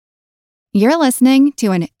You're listening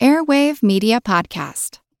to an Airwave Media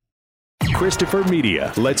Podcast. Christopher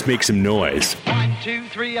Media. Let's make some noise. 1, 2,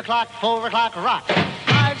 3 o'clock, 4 o'clock, rock.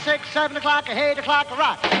 5, 6, 7 o'clock, 8 o'clock,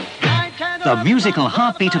 rock. 9, 10, The musical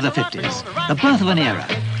heartbeat of the 50s. The birth of an era.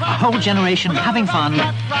 A whole generation having fun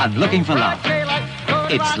and looking for love.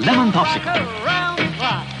 It's Lemon Popsicle.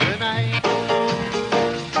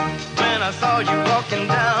 When I saw you walking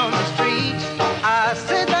down the street, I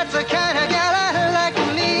said that's the kind of gal I like to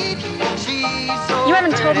meet. She's so You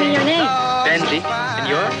haven't told me your name. Benji. And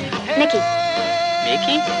yours? Nikki.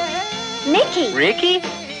 Mickey? Nikki. Ricky?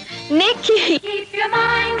 Nikki. Keep your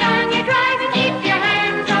mind on your driving, keep your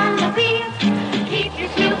hands on the wheel, keep your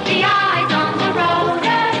Snoopy eyes on the road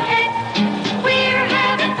ahead. We're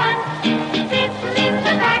having fun, sitting in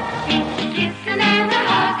the backseat, kissing and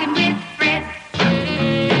hugging with Fred.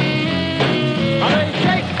 All right,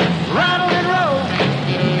 shake, rattle and roll.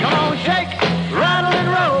 Come on, shake, rattle and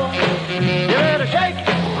roll. You better shake,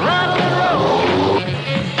 rattle and roll.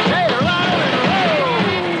 Hey, rattle and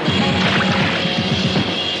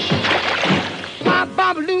roll. My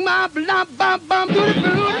bum, my blah, bum, bum, doo doo.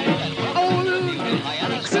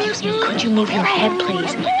 Excuse me, could you move your head,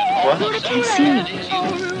 please? What? I can't see you.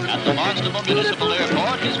 At the Barnstable Municipal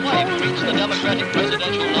Airport, his wife greets the Democratic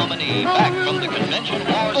presidential nominee back from the convention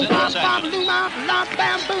wars in Los Angeles.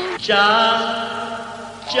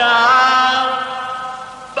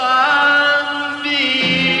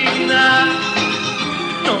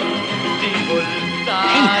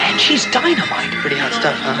 Hey, man, she's dynamite. Pretty hot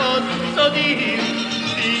stuff, huh?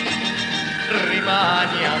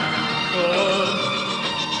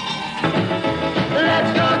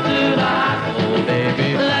 Let's go to the hospital, baby.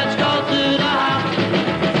 Let's go to the hospital.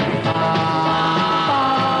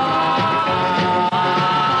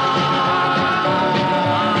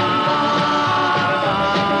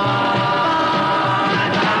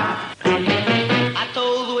 I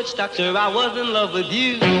told the witch doctor I was in love with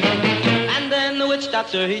you. And then the witch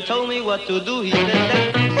doctor, he told me what to do. He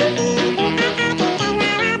said,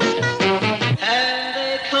 and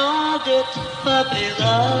they called it puppy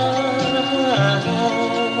love.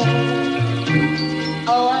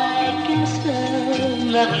 Oh, I can still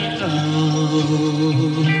never know.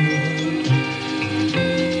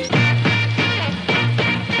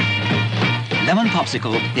 Lemon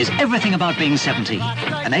Popsicle is everything about being 70,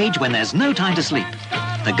 an age when there's no time to sleep.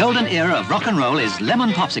 The golden era of rock and roll is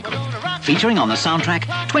Lemon Popsicle, featuring on the soundtrack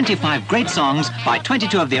 25 great songs by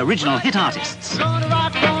 22 of the original hit artists.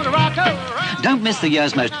 Don't miss the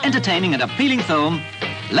year's most entertaining and appealing film,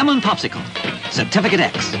 Lemon Popsicle, Certificate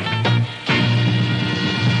X.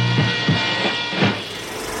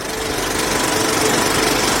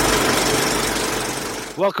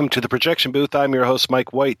 Welcome to the Projection Booth. I'm your host,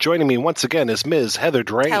 Mike White. Joining me once again is Ms. Heather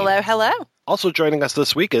Drain. Hello, hello. Also joining us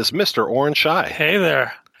this week is Mr. Oren Shai. Hey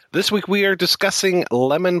there. This week we are discussing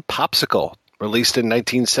Lemon Popsicle. Released in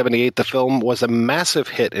 1978, the film was a massive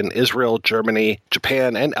hit in Israel, Germany,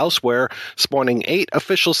 Japan, and elsewhere, spawning 8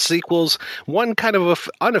 official sequels, one kind of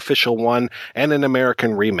unofficial one, and an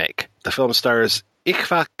American remake. The film stars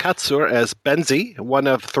Ikva Katsur as Benzi, one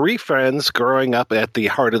of 3 friends growing up at the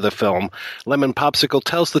heart of the film. Lemon Popsicle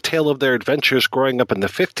tells the tale of their adventures growing up in the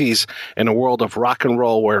 50s in a world of rock and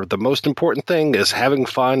roll where the most important thing is having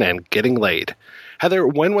fun and getting laid. Heather,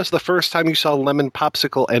 when was the first time you saw Lemon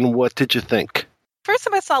Popsicle, and what did you think? First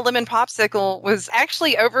time I saw Lemon Popsicle was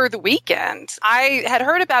actually over the weekend. I had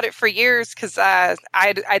heard about it for years because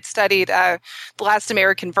I'd studied The Last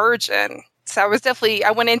American Virgin. So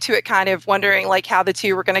I went into it kind of wondering like how the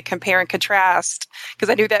two were going to compare and contrast, because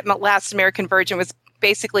I knew that Last American Virgin was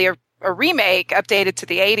basically a remake updated to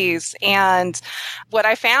the 80s. And what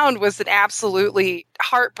I found was an absolutely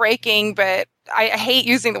heartbreaking, but I hate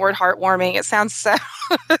using the word heartwarming. It sounds so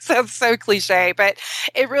it sounds so cliche, but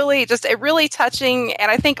it really touching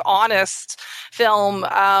and I think honest film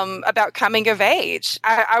about coming of age.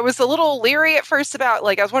 I was a little leery at first about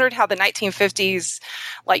I was wondering how the 1950s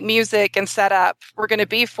music and setup were going to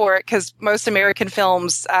be for it, because most American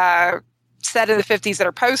films set in the 50s that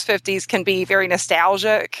are post 50s can be very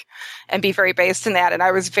nostalgic and be very based in that. And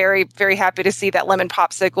I was very, very happy to see that Lemon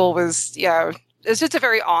Popsicle was, it's just a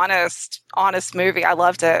very honest movie. I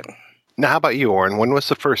loved it. Now, how about you, Oren? When was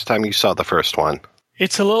the first time you saw the first one?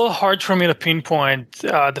 It's a little hard for me to pinpoint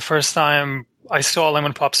the first time I saw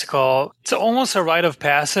Lemon Popsicle. It's almost a rite of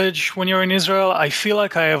passage when you're in Israel. I feel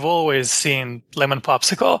like I have always seen Lemon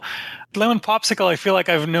Popsicle. Lemon Popsicle, I feel like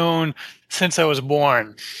I've known since I was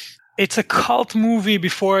born. It's a cult movie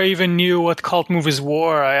before I even knew what cult movies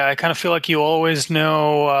were. I kind of feel like you always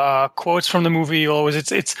know quotes from the movie.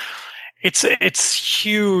 It's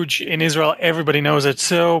huge in Israel. Everybody knows it.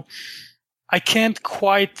 So I can't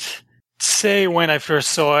quite say when I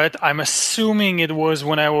first saw it. I'm assuming it was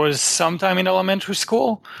when I was sometime in elementary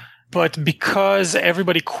school. But because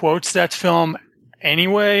everybody quotes that film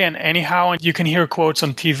anyway and anyhow, and you can hear quotes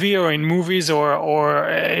on TV or in movies or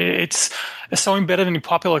it's so embedded in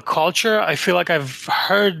popular culture, I feel like I've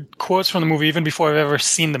heard quotes from the movie even before I've ever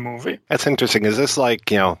seen the movie. That's interesting. Is this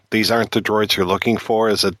like, these aren't the droids you're looking for?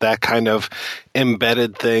 Is it that kind of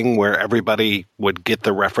embedded thing where everybody would get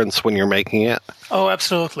the reference when you're making it? Oh,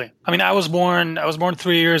 absolutely. I mean, I was born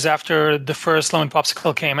 3 years after the first Lemon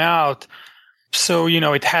Popsicle came out. So,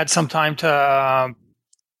 it had some time to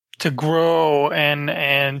grow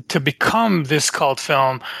and to become this cult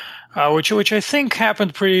film, which I think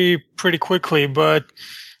happened pretty quickly. But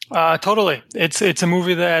totally, it's a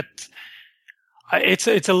movie that it's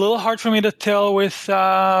a little hard for me to tell with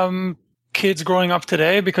kids growing up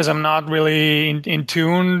today because I'm not really in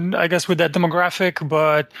tune, I guess, with that demographic.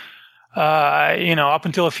 But up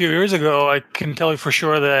until a few years ago, I can tell you for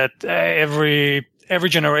sure that every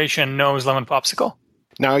generation knows Lemon Popsicle.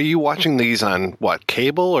 Now, are you watching these on,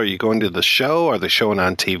 cable? Or are you going to the show? Are they showing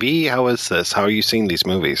on TV? How is this? How are you seeing these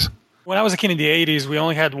movies? When I was a kid in the 80s, we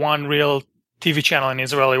only had one real TV channel in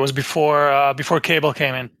Israel. It was before cable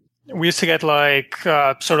came in. We used to get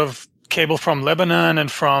sort of cable from Lebanon and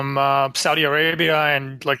from Saudi Arabia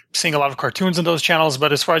and seeing a lot of cartoons on those channels.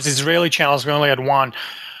 But as far as Israeli channels, we only had one.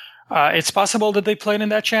 It's possible that they played in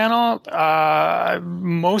that channel.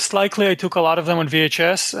 Most likely, I took a lot of them on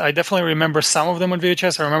VHS. I definitely remember some of them on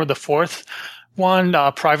VHS. I remember the fourth one,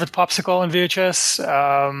 Private Popsicle on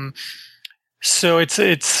VHS. So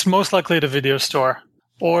it's most likely the video store.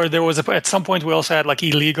 Or there was at some point we also had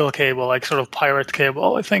illegal cable, sort of pirate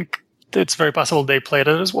cable. I think it's very possible they played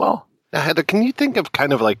it as well. Now, Heather, can you think of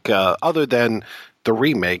kind of other than the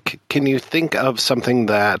remake, can you think of something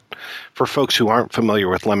that, for folks who aren't familiar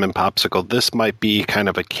with Lemon Popsicle, this might be kind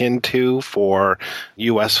of akin to for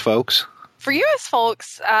U.S. folks? For U.S.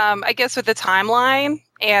 folks, I guess with the timeline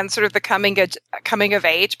and sort of the coming of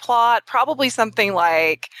age plot, probably something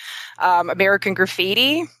like American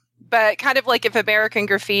Graffiti. But kind of like if American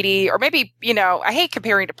Graffiti, or maybe, I hate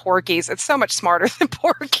comparing to Porky's. It's so much smarter than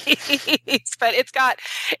Porky's, but it's got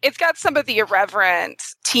some of the irreverent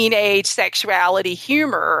teenage sexuality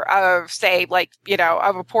humor of, say,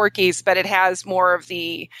 of a Porky's, but it has more of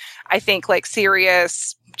the, I think,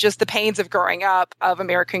 serious, just the pains of growing up of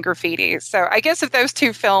American Graffiti. So I guess if those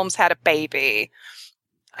two films had a baby,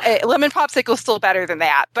 Lemon Popsicle is still better than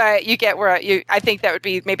that, but you get where I think that would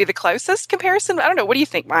be maybe the closest comparison. I don't know. What do you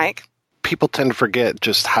think, Mike? People tend to forget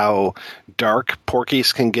just how dark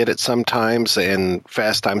Porky's can get it sometimes, and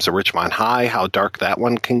Fast Times at Ridgemont High, how dark that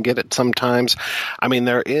one can get it sometimes. I mean,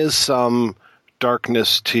 there is some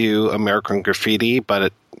darkness to American Graffiti,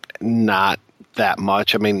 but not that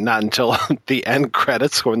much. I mean, not until the end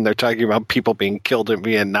credits when they're talking about people being killed in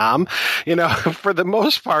Vietnam. For the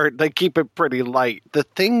most part, they keep it pretty light. The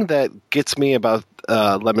thing that gets me about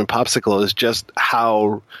Lemon Popsicle is just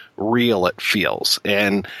how real it feels.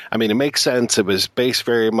 And I mean, it makes sense. It was based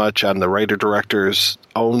very much on the writer-director's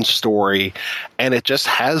own story, and it just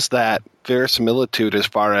has that verisimilitude as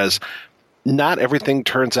far as not everything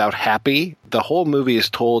turns out happy. The whole movie is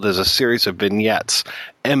told as a series of vignettes,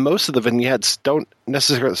 and most of the vignettes don't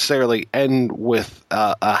necessarily end with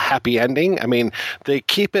a happy ending. I mean, they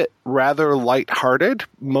keep it rather lighthearted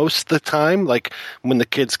most of the time. Like when the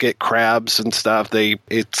kids get crabs and stuff,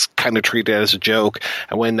 it's kind of treated as a joke.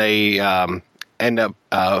 And when they end up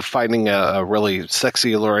finding a really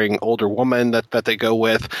sexy, alluring older woman that they go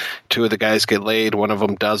with. Two of the guys get laid. One of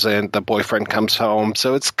them doesn't. The boyfriend comes home.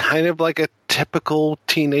 So it's kind of like a typical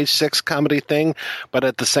teenage sex comedy thing, but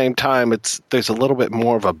at the same time, there's a little bit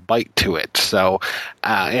more of a bite to it. So,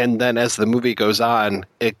 and then as the movie goes on,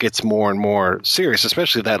 it gets more and more serious,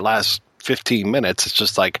 especially that last 15 minutes. It's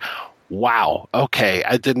just like, wow, okay,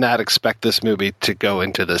 I did not expect this movie to go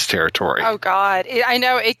into this territory. Oh, God. I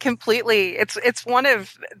know it completely. It's one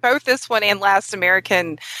of both this one and Last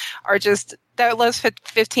American are just, those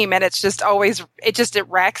 15 minutes just always, it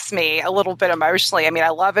wrecks me a little bit emotionally. I mean, I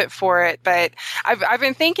love it for it, but I've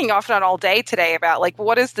been thinking off and on all day today about like,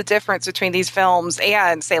 what is the difference between these films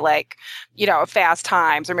and say like, Fast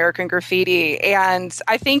Times, American Graffiti. And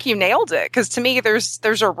I think you nailed it. Cause to me,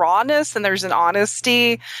 there's a rawness and there's an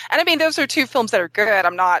honesty. And I mean, those are two films that are good.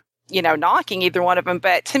 I'm not, knocking either one of them,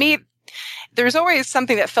 but to me, there's always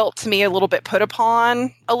something that felt to me a little bit put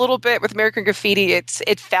upon a little bit with American Graffiti.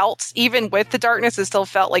 It felt, even with the darkness, it still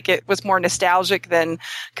felt like it was more nostalgic than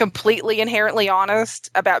completely inherently honest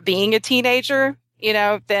about being a teenager.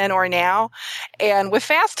 then or now. And with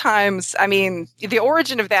Fast Times, I mean, the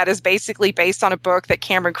origin of that is basically based on a book that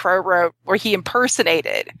Cameron Crowe wrote where he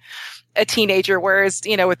impersonated a teenager, whereas,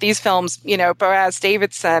 with these films, Boaz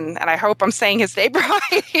Davidson, and I hope I'm saying his name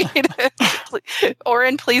right.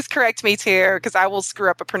 Oren, please correct me too, because I will screw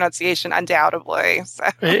up a pronunciation undoubtedly. So.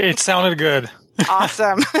 It sounded good.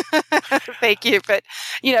 Awesome. Thank you. But,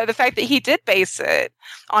 the fact that he did base it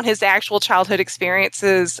on his actual childhood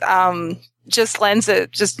experiences just lends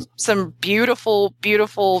it just some beautiful,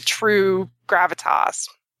 beautiful, true gravitas.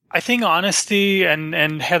 I think honesty,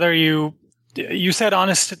 and Heather, you said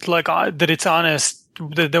honest, like that it's honest.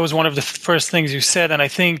 That was one of the first things you said. And I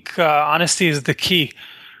think honesty is the key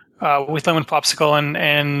with Lemon Popsicle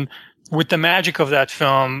and with the magic of that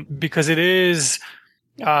film, because it is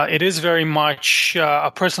very much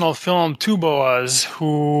a personal film to Boaz,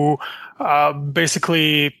 who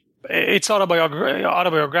basically it's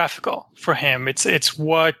autobiographical for him. It's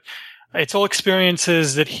all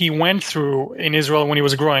experiences that he went through in Israel when he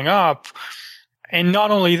was growing up. And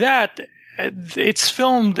not only that, it's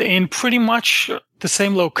filmed in pretty much the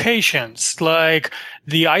same locations, like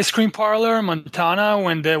the ice cream parlor, Montana,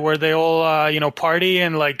 where they all party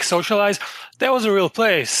and like socialize. That was a real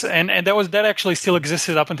place, and that actually still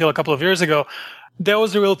existed up until a couple of years ago. That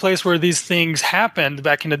was the real place where these things happened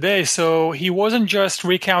back in the day. So he wasn't just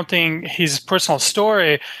recounting his personal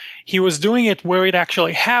story. He was doing it where it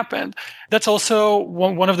actually happened. That's also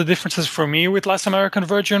one of the differences for me with Last American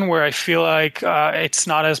Virgin, where I feel like it's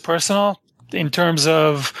not as personal in terms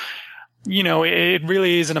of, it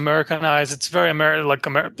really is an Americanized. It's very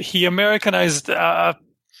he Americanized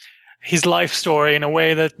his life story in a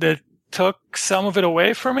way that took some of it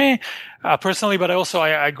away from me personally. But also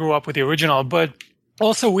I grew up with the original. But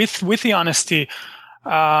also with the honesty.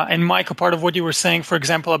 And Mike, a part of what you were saying, for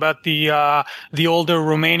example, about the older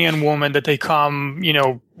Romanian woman that they come,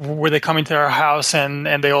 where they come into her house and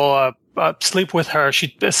they all sleep with her.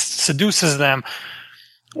 She seduces them.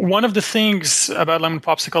 One of the things about Lemon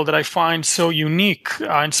Popsicle that I find so unique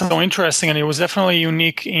and so interesting, and it was definitely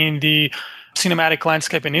unique in the cinematic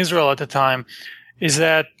landscape in Israel at the time, is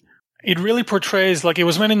that it really portrays, like, it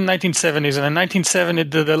was made in the 1970s, and in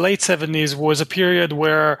the late 70s was a period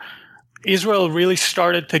where Israel really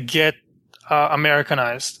started to get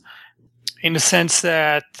Americanized, in the sense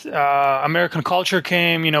that American culture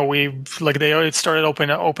came. They started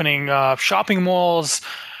opening shopping malls.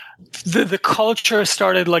 The culture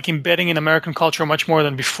started like embedding in American culture much more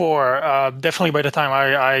than before. Definitely by the time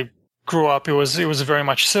I grew up, it was very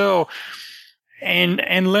much so.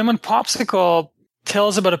 And Lemon Popsicle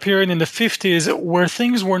tells about a period in the 50s where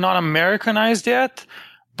things were not Americanized yet,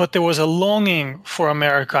 but there was a longing for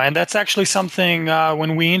America. And that's actually something,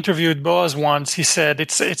 when we interviewed Boaz once, he said,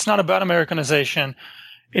 it's not about Americanization.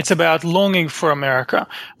 It's about longing for America,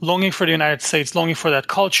 longing for the United States, longing for that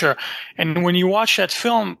culture. And when you watch that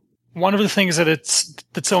film, one of the things that's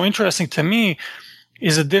so interesting to me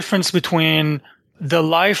is the difference between the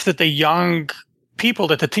life that the young people,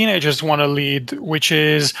 that the teenagers want to lead, which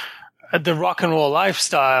is the rock and roll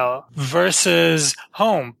lifestyle, versus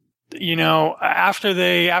home. After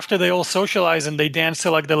they all socialize and they dance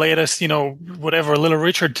to like the latest, whatever, Little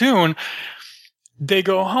Richard tune, they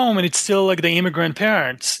go home and it's still like the immigrant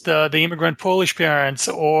parents, the immigrant Polish parents,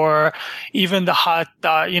 or even the hot,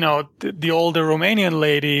 the older Romanian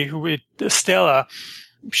lady Stella,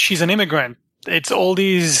 she's an immigrant. It's all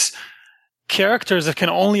these characters that can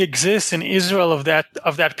only exist in Israel of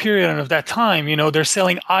that period and of that time. They're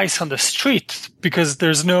selling ice on the street because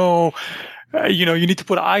there's no, you need to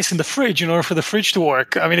put ice in the fridge in order for the fridge to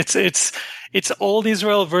work. I mean, it's old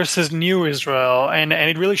Israel versus new Israel, and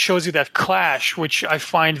it really shows you that clash, which I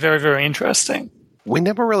find very, very interesting. We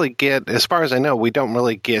never really get, as far as I know, we don't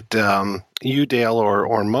really get Udale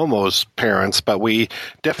or Momo's parents, but we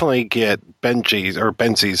definitely get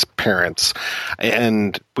Benzi's parents.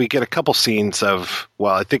 And we get a couple scenes of,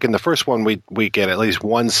 well, I think in the first one we get at least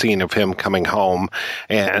one scene of him coming home.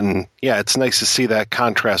 And yeah, it's nice to see that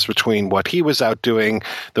contrast between what he was out doing,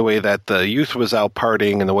 the way that the youth was out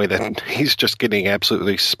partying, and the way that he's just getting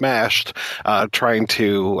absolutely smashed, trying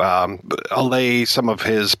to allay some of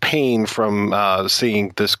his pain from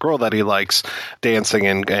seeing this girl that he likes dancing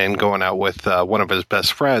and going out with one of his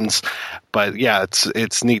best friends. But yeah,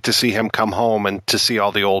 it's neat to see him come home and to see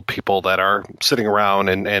all the old people that are sitting around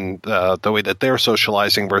and the way that they're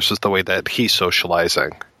socializing versus the way that he's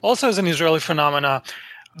socializing. Also, as an Israeli phenomena,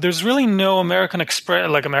 there's really no American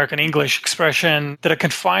English expression that I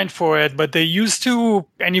can find for it, but they used to,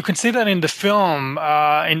 and you can see that in the film,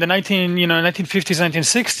 in the 1950s,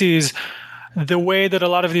 1960s, the way that a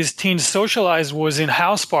lot of these teens socialized was in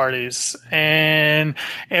house parties. And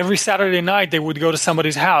every Saturday night, they would go to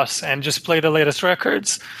somebody's house and just play the latest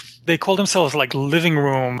records. They call themselves like living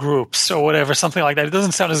room groups or whatever, something like that. It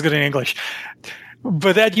doesn't sound as good in English.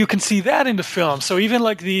 But that you can see that in the film. So even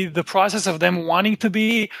like the process of them wanting to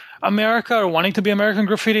be America or wanting to be American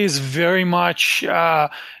Graffiti is very much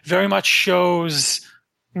shows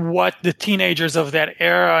what the teenagers of that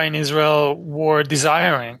era in Israel were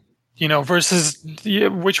desiring, versus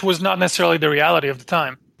which was not necessarily the reality of the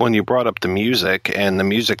time. When you brought up the music, and the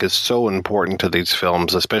music is so important to these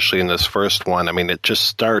films, especially in this first one. I mean, it just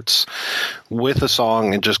starts with a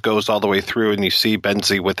song and just goes all the way through, and you see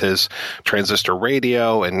Benzi with his transistor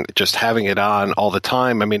radio and just having it on all the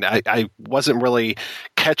time. I mean, I wasn't really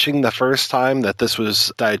catching the first time that this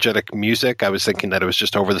was diegetic music. I was thinking that it was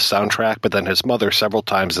just over the soundtrack, but then his mother several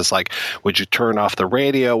times is like, would you turn off the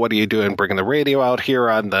radio? What are you doing bringing the radio out here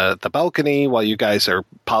on the balcony while you guys are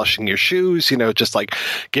polishing your shoes? Just like,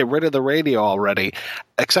 get rid of the radio already,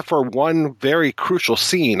 except for one very crucial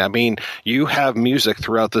scene. I mean, you have music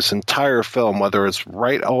throughout this entire film, whether it's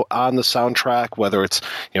right on the soundtrack, whether it's,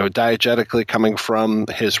 diegetically coming from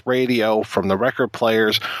his radio, from the record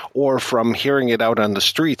players, or from hearing it out on the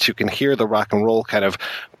streets. You can hear the rock and roll kind of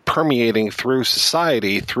permeating through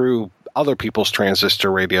society, through other people's transistor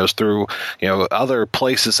radios, through, other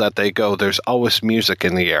places that they go. There's always music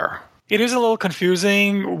in the air. It is a little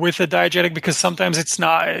confusing with the diegetic because sometimes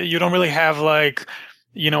you don't really have like,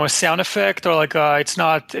 a sound effect, or like it's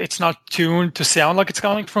not tuned to sound like it's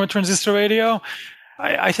coming from a transistor radio.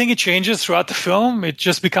 I think it changes throughout the film. It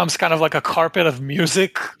just becomes kind of like a carpet of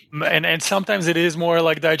music, and sometimes it is more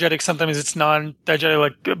like diegetic, sometimes it's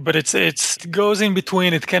non-diegetic, but it goes in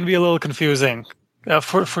between. It can be a little confusing.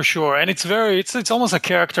 For sure. And it's almost a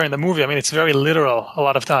character in the movie. I mean, it's very literal a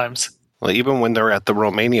lot of times. Well, even when they're at the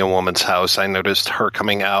Romanian woman's house, I noticed her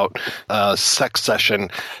coming out. Sex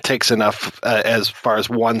session takes enough as far as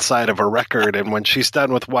one side of a record, and when she's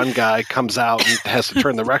done with one guy, comes out and has to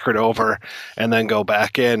turn the record over and then go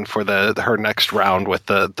back in for her next round with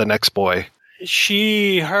the next boy.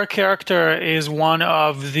 Her character is one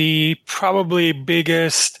of the probably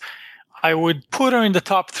biggest. I would put her in the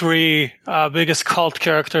top 3 biggest cult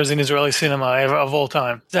characters in Israeli cinema of all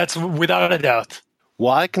time. That's without a doubt.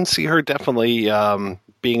 Well, I can see her definitely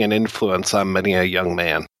being an influence on many a young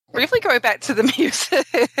man. Briefly going back to the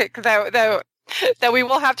music, though we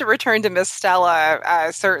will have to return to Miss Stella.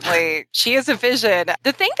 Certainly, she is a vision.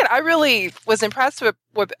 The thing that I really was impressed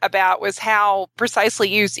about was how precisely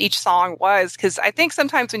used each song was, because I think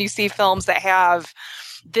sometimes when you see films that have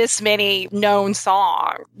this many known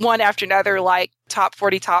songs, one after another, like top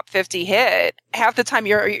 40, top 50 hit, half the time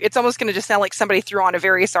it's almost going to just sound like somebody threw on a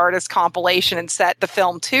various artists compilation and set the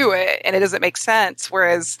film to it, and it doesn't make sense.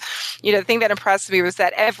 Whereas, the thing that impressed me was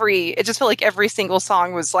that it just felt like every single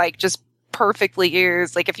song was like just perfectly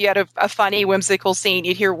used. Like if you had a funny, whimsical scene,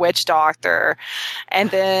 you'd hear Witch Doctor. And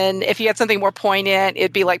then if you had something more poignant,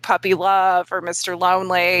 it'd be like Puppy Love or Mr.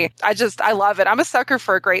 Lonely. I love it. I'm a sucker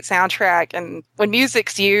for a great soundtrack. And when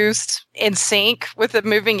music's used in sync with a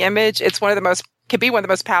moving image, can be one of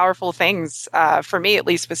the most powerful things, for me, at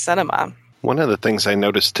least with cinema. One of the things I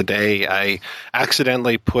noticed today, I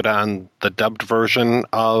accidentally put on the dubbed version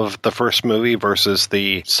of the first movie versus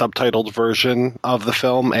the subtitled version of the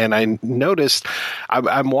film, and I noticed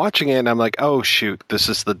I'm watching it and I'm like, oh shoot, this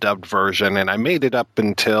is the dubbed version, and I made it up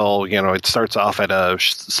until, it starts off at a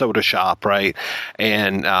soda shop, right?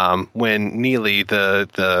 And when Neely,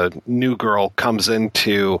 the new girl, comes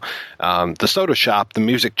into the soda shop, the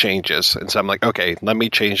music changes, and so I'm like, okay, let me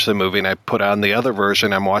change the movie, and I put on the other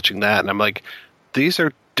version. I'm watching that, and I'm like, these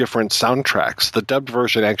are different soundtracks. The dubbed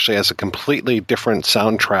version actually has a completely different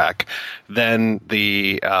soundtrack than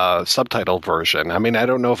the subtitled version. I mean, I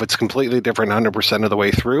don't know if it's completely different 100% of the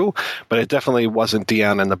way through, but it definitely wasn't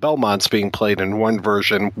Diane and the Belmonts being played in one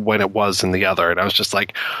version when it was in the other. And I was just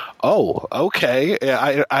like, oh, okay.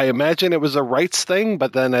 I imagine it was a rights thing,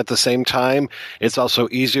 but then at the same time, it's also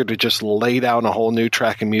easier to just lay down a whole new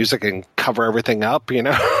track of music and cover everything up,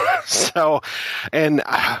 So, and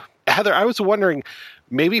Heather, I was wondering,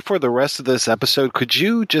 maybe for the rest of this episode, could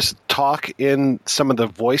you just talk in some of the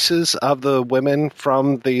voices of the women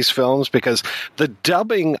from these films? Because the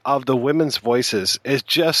dubbing of the women's voices is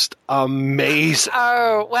just amazing.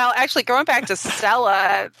 Oh, well, actually, going back to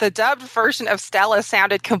Stella, the dubbed version of Stella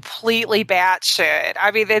sounded completely batshit.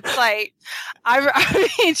 I mean, it's like,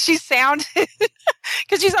 she sounded,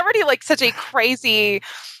 because she's already like such a crazy,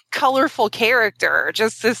 colorful character,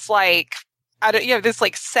 just this like this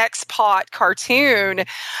like sex pot cartoon.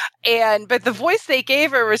 But the voice they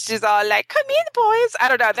gave her was just all like, "Come in, boys." I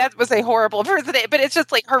don't know. That was a horrible person. But it's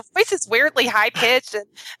just like her voice is weirdly high pitched. And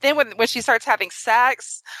then when she starts having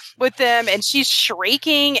sex with them and she's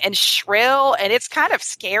shrieking and shrill, and it's kind of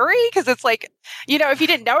scary because it's like, if you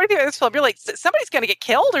didn't know anything about this film, you're like, somebody's going to get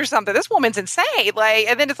killed or something. This woman's insane. Like,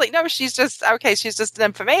 and then it's like, no, she's just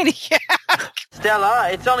an nymphomaniac. Stella,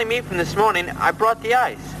 it's only me from this morning. I brought the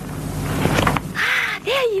ice.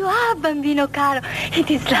 There you are, Bambino Caro. It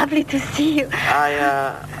is lovely to see you.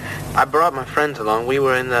 I brought my friends along. We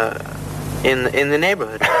were in the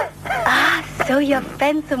neighborhood. So your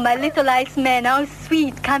friends of my little ice man. How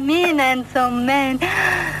sweet. Come in, handsome man.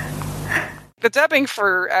 The dubbing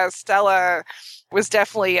for Stella was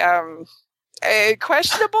definitely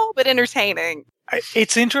questionable, but entertaining.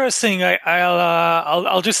 It's interesting.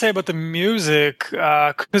 I'll just say about the music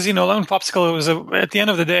because Lemon Popsicle was at the end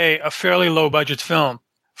of the day a fairly low budget film.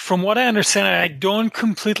 From what I understand, I don't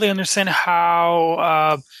completely understand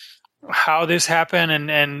how this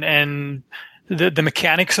happened and the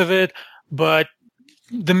mechanics of it, but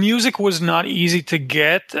the music was not easy to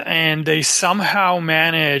get, and they somehow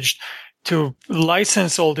managed to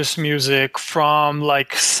license all this music from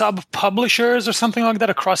like sub publishers or something like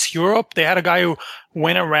that across Europe. They had a guy who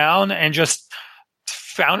went around and just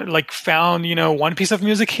found one piece of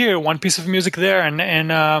music here, one piece of music there,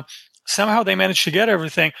 and somehow they managed to get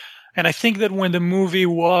everything. And I think that when the movie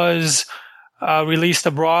was released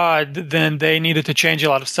abroad, then they needed to change a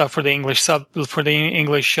lot of stuff for the English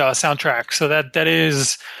soundtrack. So that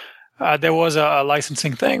is there was a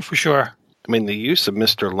licensing thing for sure. I mean, the use of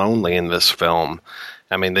Mr. Lonely in this film,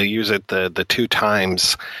 I mean, they use it the two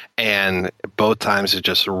times, and both times it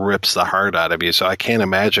just rips the heart out of you. So I can't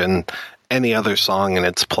imagine any other song in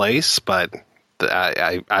its place, but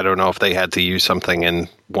I don't know if they had to use something in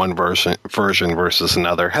one version versus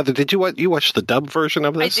another. Heather, did you watch the dub version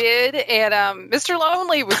of this? I did, and Mr.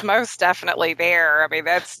 Lonely was most definitely there. I mean,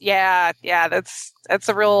 that's a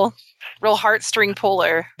real heartstring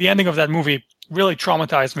puller. The ending of that movie really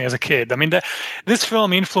traumatized me as a kid. I mean, this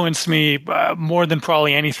film influenced me more than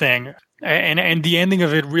probably anything, and the ending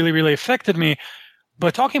of it really, really affected me.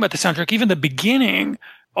 But talking about the soundtrack, even the beginning,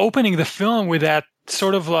 opening the film with that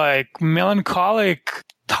sort of like melancholic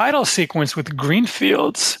title sequence with green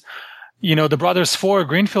fields, the Brothers Four,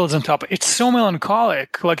 green fields on top. It's so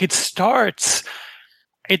melancholic. Like it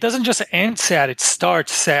doesn't just end sad, it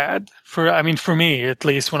starts sad. For me, at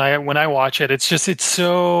least, when I watch it,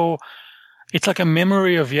 it's like a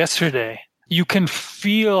memory of yesterday. You can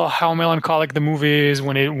feel how melancholic the movie is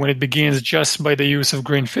when it begins just by the use of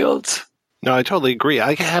green fields. No, I totally agree.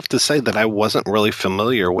 I have to say that I wasn't really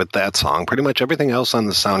familiar with that song. Pretty much everything else on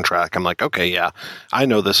the soundtrack, I'm like, okay, yeah, I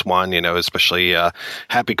know this one, especially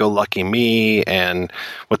Happy Go Lucky Me, and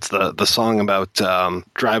what's the song about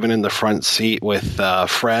driving in the front seat with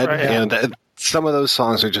Fred? Right, yeah. And some of those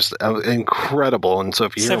songs are just incredible. And so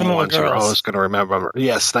if you hear them once, you're always going to remember them.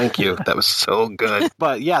 Yes, thank you. That was so good.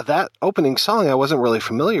 But yeah, that opening song I wasn't really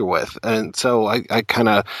familiar with. And so I kind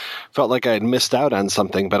of felt like I had missed out on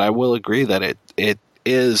something. But I will agree that it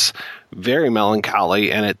is very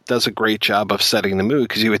melancholy, and it does a great job of setting the mood,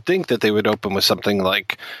 because you would think that they would open with something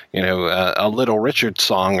like, a Little Richard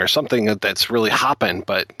song or something that's really hopping,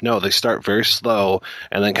 but no, they start very slow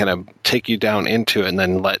and then kind of take you down into it and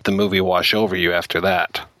then let the movie wash over you after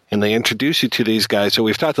that. And they introduce you to these guys. So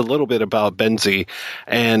we've talked a little bit about Benzi,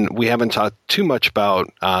 and we haven't talked too much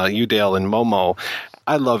about Udale and Momo.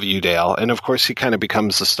 I love Udale, and of course he kind of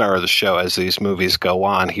becomes the star of the show as these movies go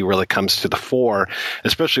on. He really comes to the fore,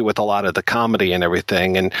 especially with a lot of the comedy and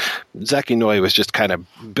everything. And Zachi Noy was just kind of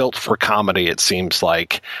built for comedy, it seems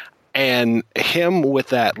like. And him with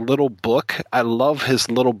that little book, I love his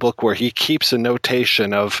little book where he keeps a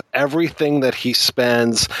notation of everything that he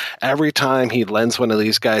spends every time he lends one of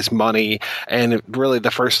these guys money. And really the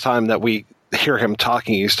first time that we hear him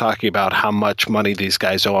talking, he's talking about how much money these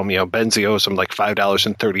guys owe him. Benzi owes him like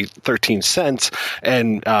 $5.13,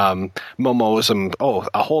 and Momo owes him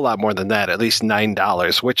a whole lot more than that, at least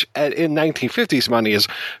 $9, which in 1950s money is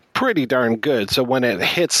pretty darn good. So when it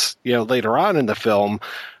hits later on in the film,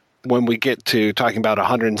 when we get to talking about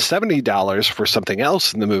 $170 for something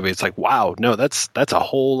else in the movie, it's like, wow, no, that's a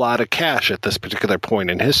whole lot of cash at this particular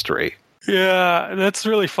point in history. Yeah, that's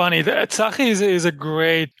really funny. Zachi is he's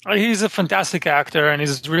a fantastic actor, and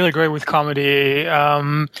he's really great with comedy.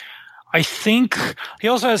 I think he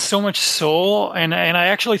also has so much soul, and I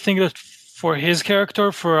actually think that for his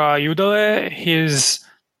character, for Udale,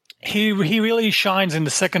 he really shines in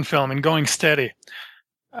the second film in Going Steady,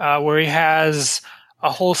 where he has a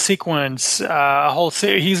whole sequence,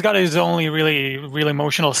 he's got his only really, really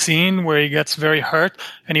emotional scene where he gets very hurt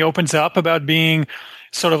and he opens up about being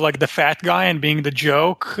sort of like the fat guy and being the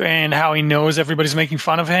joke and how he knows everybody's making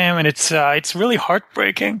fun of him. And it's really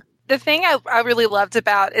heartbreaking. The thing I really loved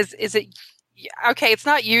about is it, okay, it's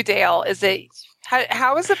not you, Dale. Is it,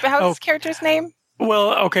 how is this character's name?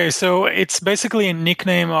 Well, okay, so it's basically a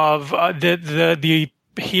nickname of the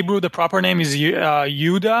Hebrew. The proper name is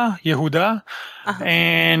Yehuda,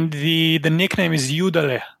 and the nickname is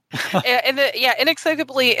Yudale.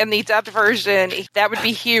 Inexplicably in the dubbed version, that would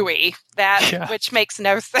be Huey. Which makes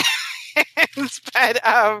no sense. But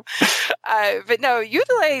no,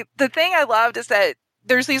 Yudale. The thing I loved is that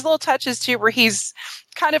there's these little touches too where he's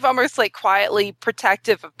kind of almost like quietly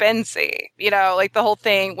protective of Benzi, like the whole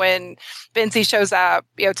thing when Benzi shows up,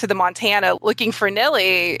 to the Montana looking for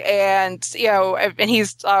Nilly and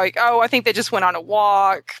he's like, oh, I think they just went on a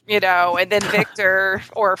walk, and then Victor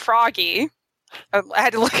or Froggy, I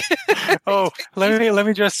had to look. let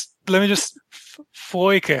me just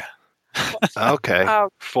Foike. Okay.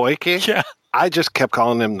 Foike? Yeah. I just kept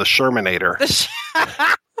calling him the Shermanator.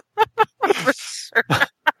 For sure.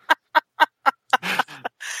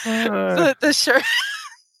 The shirt.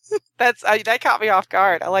 That caught me off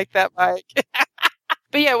guard. I like that, Mike.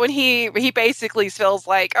 But yeah, when he basically feels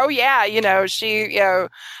like, oh yeah, she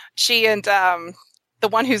and the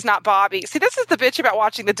one who's not Bobby. See, this is the bitch about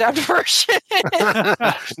watching the dubbed version.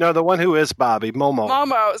 No, the one who is Bobby,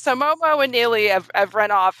 Momo. So Momo and Neely have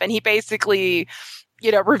run off, and he basically,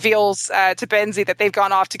 reveals to Benzi that they've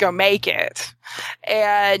gone off to go make it.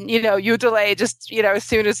 And, Yudale just, as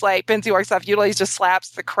soon as like Benzi walks off, Yudale just slaps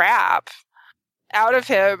the crap out of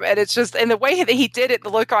him. And it's just, and the way that he did it, the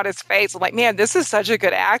look on his face, I'm like, man, this is such a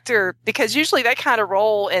good actor, because usually that kind of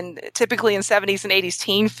role typically in 70s and 80s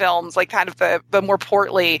teen films, like kind of the more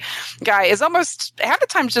portly guy is almost half the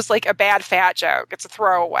time just like a bad fat joke. It's a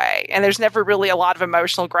throwaway. And there's never really a lot of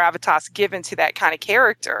emotional gravitas given to that kind of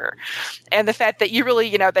character. And the fact that you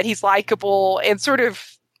really, that he's likable and sort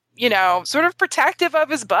of protective of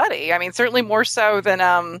his buddy. I mean, certainly more so than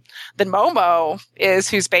Momo is,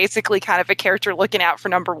 who's basically kind of a character looking out for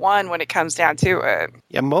number one when it comes down to it.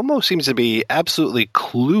 Yeah, Momo seems to be absolutely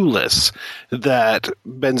clueless that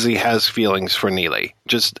Benzi has feelings for Neely.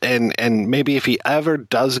 And maybe if he ever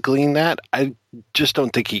does glean that, I just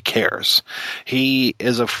don't think he cares. He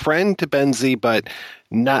is a friend to Benzi, but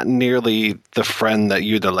not nearly the friend that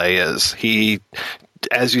Yudale is.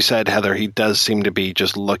 As you said, Heather, he does seem to be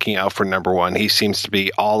just looking out for number one. He seems to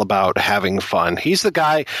be all about having fun. He's the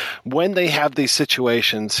guy, when they have these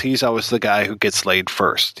situations, he's always the guy who gets laid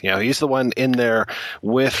first. He's the one in there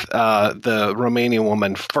with the Romanian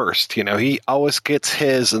woman first. He always gets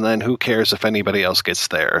his, and then who cares if anybody else gets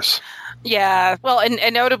theirs. Yeah, well, and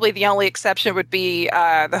notably the only exception would be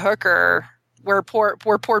the hooker, where poor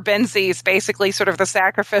Benzi is basically sort of the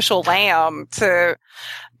sacrificial lamb to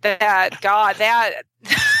that god. That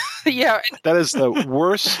that is the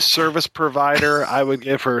worst service provider. I would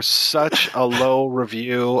give her such a low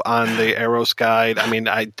review on the Eros Guide. I mean,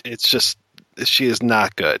 it's just, she is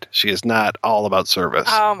not good. She is not all about service.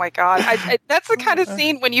 Oh my god, that's the kind of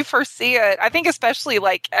scene when you first see it. I think especially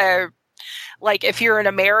like if you're an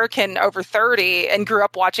American over 30 and grew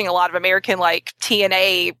up watching a lot of American like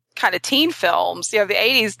TNA kind of teen films, the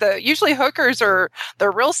 80s, usually hookers they're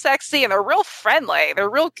real sexy and they're real friendly. They're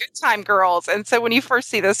real good time girls. And so when you first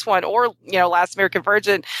see this one, or, Last American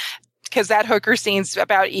Virgin, because that hooker scene's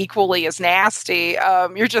about equally as nasty,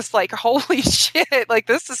 you're just like, holy shit, like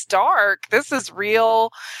this is dark. This is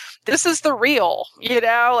real. This is the real,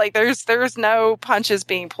 like there's no punches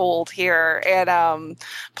being pulled here. And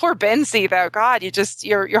poor Benzi, though, God,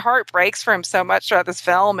 your heart breaks for him so much throughout this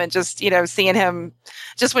film. And just, seeing him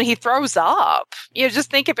just when he throws up,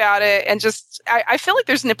 just think about it. And just, I feel like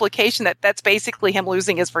there's an implication that that's basically him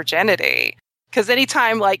losing his virginity. Because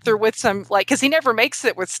anytime like they're with some, like, because he never makes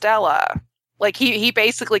it with Stella. Like he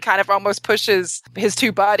basically kind of almost pushes his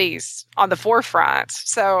two buddies on the forefront.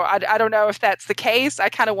 So I don't know if that's the case. I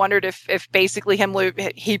kind of wondered if basically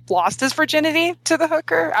he lost his virginity to the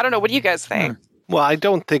hooker. I don't know. What do you guys think? Well, I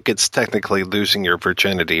don't think it's technically losing your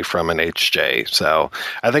virginity from an HJ. So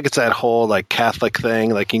I think it's that whole like Catholic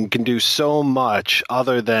thing. Like you can do so much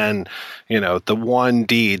other than, the one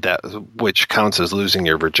deed which counts as losing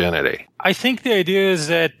your virginity. I think the idea is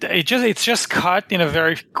that it's just cut in a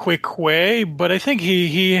very quick way, but I think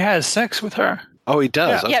he has sex with her. Oh, he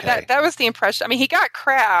does? Yeah, okay. that was the impression. I mean, he got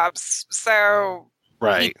crabs, so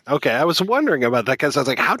Right. Okay. I was wondering about that because I was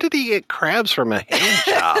like, how did he get crabs from a hand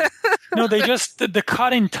job? No, they just the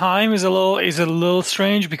cut in time is a little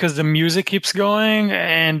strange because the music keeps going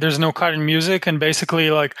and there's no cut in music, and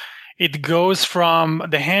basically like it goes from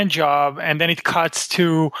the hand job and then it cuts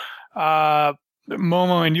to Momo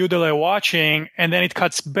and Yudale watching, and then it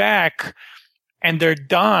cuts back and they're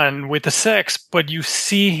done with the sex, but you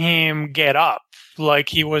see him get up like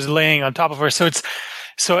he was laying on top of her. So it's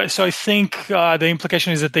so I think the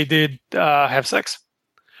implication is that they did have sex.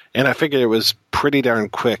 And I figured it was pretty darn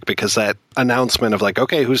quick because that announcement of like,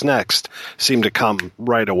 okay, who's next, seemed to come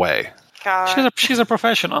right away. She's a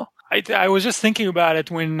professional. I was just thinking about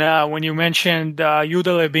it when you mentioned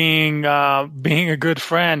Yudale being a good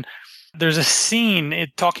friend. There's a scene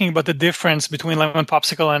talking about the difference between Lemon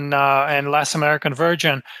Popsicle and Last American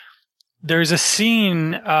Virgin. There's a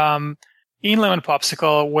scene in Lemon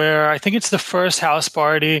Popsicle where I think it's the first house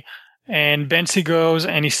party, and Bensi goes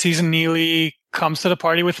and he sees Neely comes to the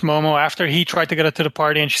party with Momo after he tried to get her to the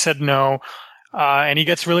party and she said no, and he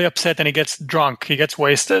gets really upset and he gets drunk, he gets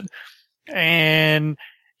wasted, and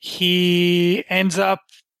he ends up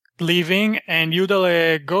leaving, and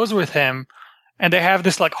Yudale goes with him, and they have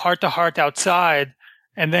this like heart-to-heart outside,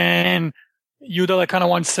 and then Yudale kind of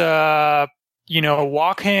wants to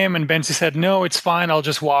walk him, and Bensi said, no, it's fine, I'll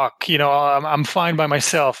just walk, I'm fine by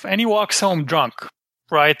myself. And he walks home drunk,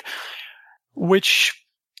 right? Which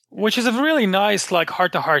is a really nice, like,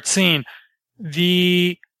 heart-to-heart scene.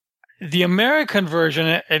 The American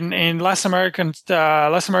version, in Last American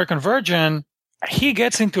Virgin, he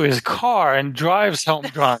gets into his car and drives home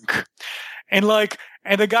drunk. And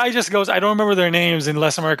the guy just goes, I don't remember their names in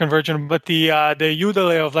Last American Virgin, but the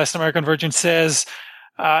Yudale of Last American Virgin says,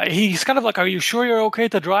 he's kind of like, are you sure you're okay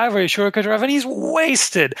to drive? Are you sure you can drive? And he's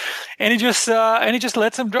wasted. And he just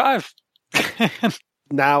lets him drive.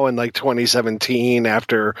 Now in like 2017,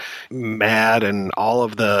 after Mad and all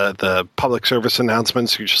of the public service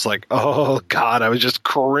announcements, you're just like, oh God, I was just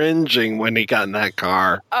cringing when he got in that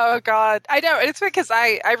car. Oh God, I know. It's because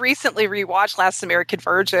I recently rewatched Last American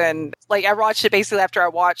Virgin. Like I watched it basically after I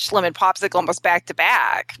watched Lemon Popsicle almost back to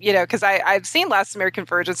back. Because I've seen Last American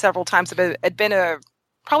Virgin several times, but it had been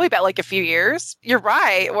probably about like a few years. You're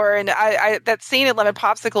right, Oren. That scene in Lemon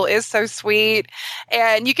Popsicle is so sweet.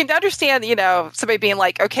 And you can understand, somebody being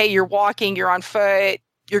like, okay, you're walking, you're on foot,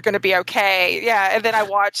 you're going to be okay. Yeah. And then I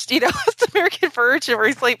watched, the American Virgin where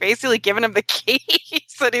he's like basically giving him the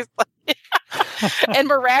keys. And he's like, and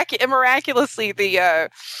miraculously, the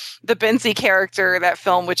Benzi character in that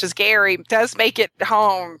film, which is Gary, does make it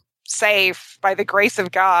home safe by the grace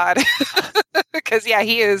of God. Because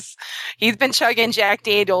he's been chugging Jack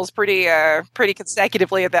Daniels pretty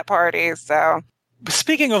consecutively at that party. So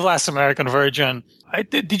speaking of Last American Virgin,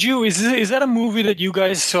 is that a movie that you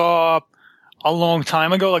guys saw a long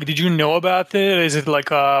time ago? Like, did you know about it? Is it like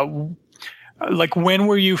when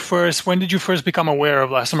did you first become aware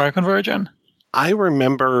of Last American Virgin? I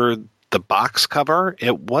remember the box cover.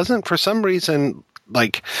 It wasn't for some reason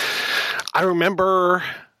like I remember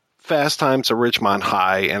Fast Times at Ridgemont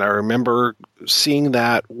High, and I remember seeing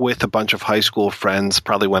that with a bunch of high school friends,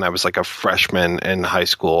 probably when I was like a freshman in high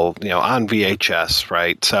school, on VHS,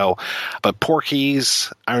 right? So, but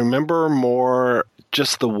Porky's, I remember more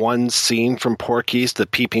just the one scene from Porky's, the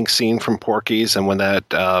peeping scene from Porky's, and when that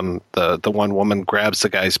the one woman grabs the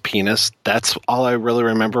guy's penis. That's all I really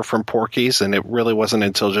remember from Porky's, and it really wasn't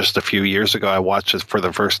until just a few years ago I watched it for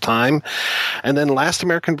the first time. And then Last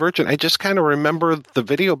American Virgin, I just kind of remember the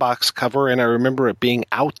video box cover, and I remember it being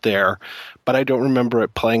out there, but I don't remember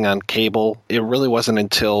it playing on cable. It really wasn't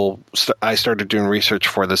until I started doing research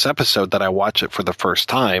for this episode that I watched it for the first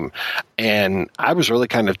time. And I was really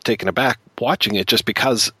kind of taken aback watching it just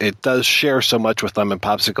because it does share so much with Lemon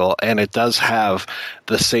Popsicle, and it does have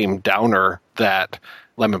the same downer that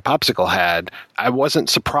Lemon Popsicle had. I wasn't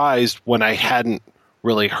surprised when I hadn't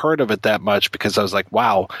really heard of it that much because I was like,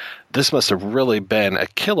 wow, this must have really been a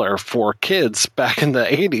killer for kids back in the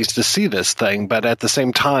 80s to see this thing. But at the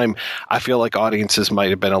same time, I feel like audiences might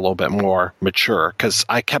have been a little bit more mature because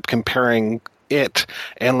I kept comparing it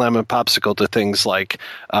and Lemon Popsicle to things like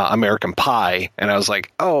American Pie. And I was like,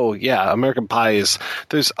 oh, yeah, American Pie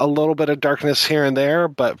there's a little bit of darkness here and there,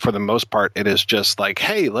 but for the most part, it is just like,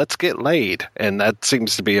 hey, let's get laid. And that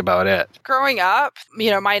seems to be about it. Growing up,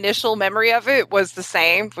 my initial memory of it was the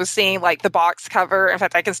same, was seeing like the box cover. In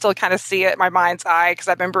fact, I can still kind of see it in my mind's eye because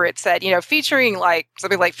I remember it said, featuring like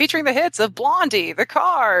something like featuring the hits of Blondie, The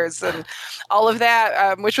Cars, and all of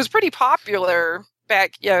that, which was pretty popular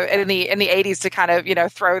back in the 80s to kind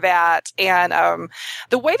of throw that. And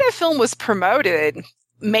the way that film was promoted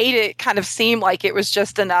made it kind of seem like it was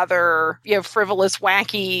just another, frivolous,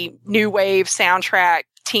 wacky, new wave soundtrack,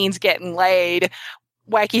 teens getting laid,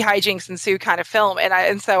 wacky hijinks ensue kind of film.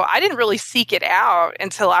 And so I didn't really seek it out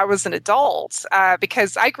until I was an adult,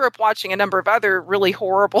 because I grew up watching a number of other really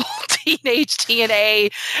horrible teenage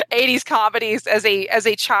TNA 80s comedies as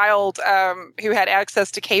a child, who had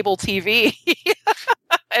access to cable TV.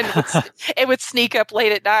 And it would sneak up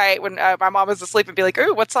late at night when my mom was asleep and be like,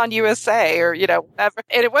 "Ooh, what's on USA?" Or, whatever.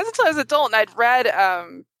 And it wasn't until I was an adult and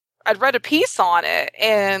I'd read a piece on it,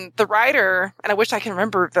 and the writer, and I wish I can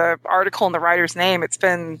remember the article and the writer's name.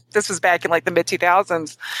 This was back in like the mid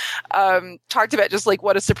 2000s, talked about just like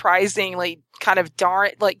what a surprisingly kind of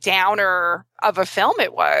downer of a film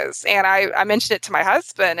it was. And I mentioned it to my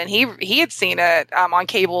husband, and he had seen it on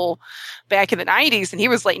cable back in the 90s, and he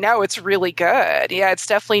was like, "No, it's really good. Yeah, it's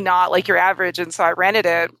definitely not like your average." And so I rented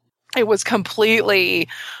it. It was completely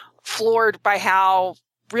floored by how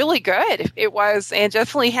really good it was, and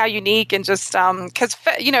definitely how unique, and just because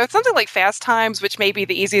it's something like Fast Times, which may be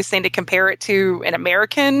the easiest thing to compare it to an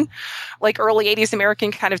American, like early 80s American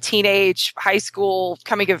kind of teenage high school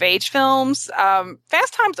coming of age films.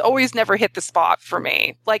 Fast Times always never hit the spot for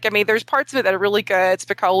me. Like, I mean, there's parts of it that are really good.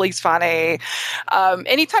 Spicoli's funny.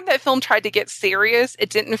 Anytime that film tried to get serious, it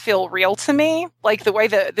didn't feel real to me. Like the way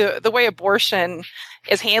the way abortion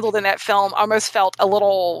is handled in that film almost felt a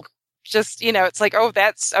little just, it's like, oh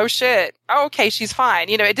shit. Oh, okay, she's fine.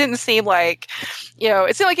 It didn't seem like,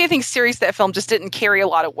 it seemed like anything serious that film just didn't carry a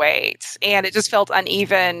lot of weight. And it just felt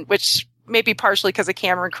uneven, which maybe partially because of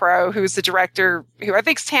Cameron Crowe, who's the director, who I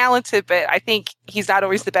think is talented, but I think he's not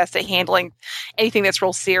always the best at handling anything that's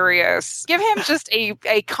real serious. Give him just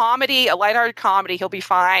a comedy, a lighthearted comedy, he'll be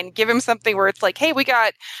fine. Give him something where it's like, hey, we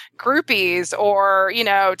got groupies or,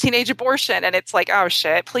 teenage abortion, and it's like, oh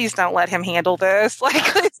shit, please don't let him handle this. Like,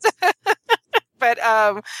 but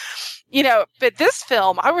but this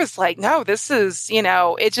film, I was like, no, this is,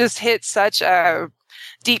 it just hit such a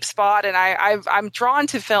deep spot. And I'm drawn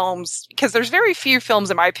to films because there's very few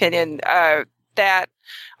films, in my opinion, that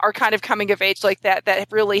are kind of coming of age like that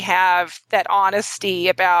really have that honesty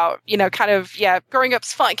about, growing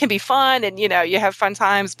up's fun, can be fun, and, you have fun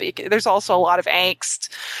times, but there's also a lot of angst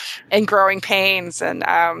and growing pains. And,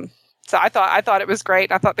 so I thought it was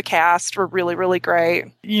great. I thought the cast were really, really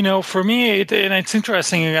great. For me, and it's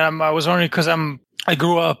interesting. I was wondering because I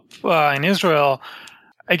grew up in Israel.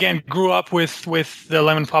 Again, grew up with the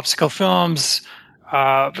Lemon Popsicle films.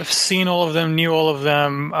 I've seen all of them, knew all of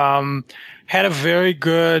them. Had a very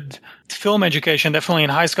good film education. Definitely in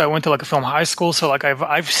high school, I went to like a film high school, so like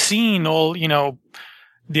I've seen all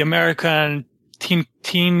the American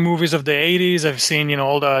teen movies of the 80s. I've seen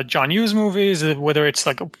all the John Hughes movies. Whether it's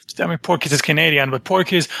like, Porky's is Canadian, but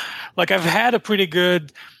Porky's, like, I've had a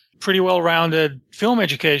pretty well-rounded film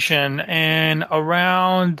education. And I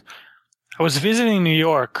was visiting New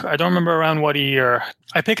York. I don't remember around what year.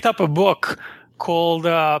 I picked up a book called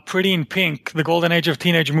Pretty in Pink, The Golden Age of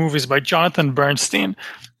Teenage Movies by Jonathan Bernstein.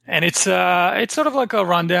 And it's sort of like a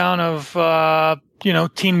rundown of,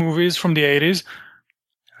 teen movies from the 80s.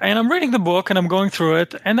 And I'm reading the book and I'm going through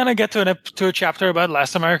it. And then I get to a chapter about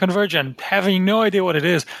Last American Virgin, having no idea what it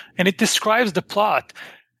is. And it describes the plot.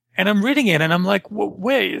 And I'm reading it and I'm like,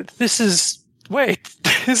 wait, this is Lemon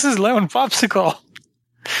Popsicle.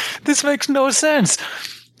 This makes no sense.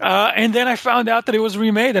 And then I found out that it was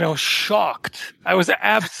remade, and I was shocked. I was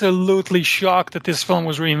absolutely shocked that this film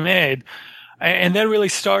was remade. And that really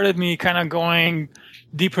started me kind of going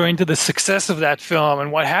deeper into the success of that film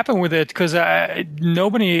and what happened with it, because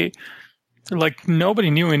nobody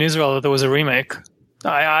knew in Israel that there was a remake.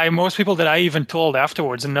 Most people that I even told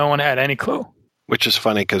afterwards, and no one had any clue. Which is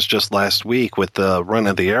funny because just last week with the Run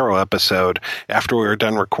of the Arrow episode, after we were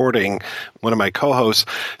done recording, one of my co-hosts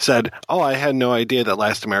said, "Oh, I had no idea that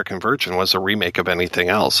Last American Virgin was a remake of anything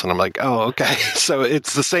else." And I'm like, "Oh, okay." So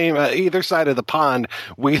it's the same. Either side of the pond,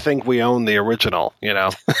 we think we own the original,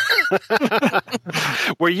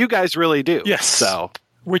 where you guys really do. Yes. So,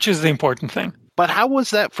 which is the important thing. But how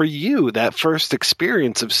was that for you, that first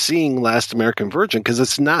experience of seeing Last American Virgin? Because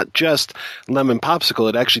it's not just Lemon Popsicle.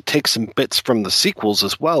 It actually takes some bits from the sequels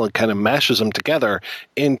as well and kind of mashes them together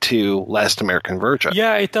into Last American Virgin.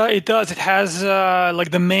 Yeah, it does. It has,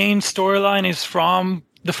 the main storyline is from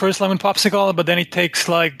the first Lemon Popsicle, but then it takes,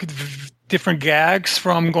 different gags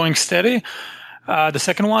from Going Steady, the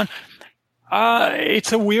second one.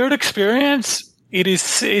 It's a weird experience.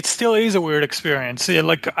 it still is a weird experience.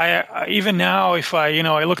 Like I even now, if I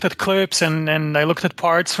looked at clips and I looked at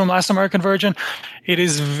parts from Last American Virgin, it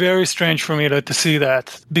is very strange for me to see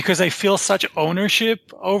that, because I feel such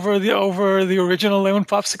ownership over the original Lemon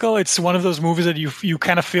Popsicle. It's one of those movies that you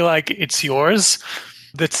kind of feel like it's yours.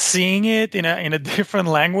 That seeing it in a different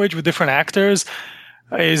language with different actors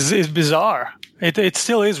is bizarre. It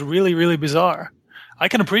still is really, really bizarre. I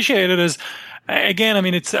can appreciate it as, again, I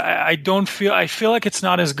mean, I feel like it's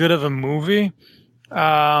not as good of a movie,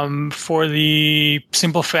 for the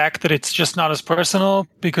simple fact that it's just not as personal,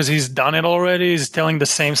 because he's done it already. He's telling the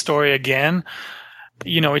same story again.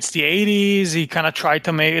 It's the 80s. He kind of tried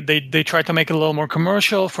to make it, they tried to make it a little more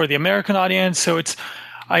commercial for the American audience. So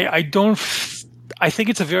I think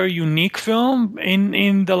it's a very unique film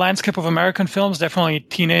in the landscape of American films, definitely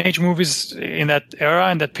teenage movies in that era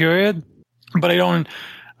and that period. But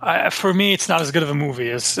for me, it's not as good of a movie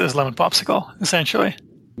as Lemon Popsicle, essentially.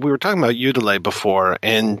 We were talking about Udele before,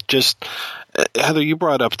 and just, Heather, you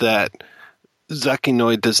brought up that Zachi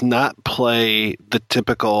Noy does not play the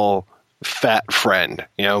typical fat friend.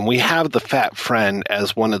 We have the fat friend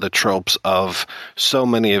as one of the tropes of so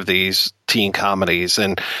many of these teen comedies,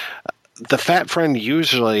 and the fat friend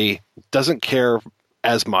usually doesn't care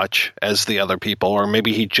as much as the other people, or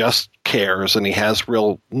maybe he just cares and he has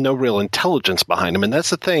no real intelligence behind him. And that's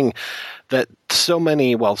the thing that so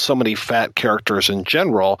many fat characters in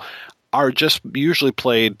general are just usually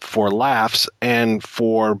played for laughs and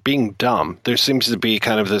for being dumb. There seems to be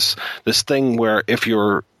kind of this thing where if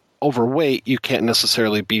you're overweight, you can't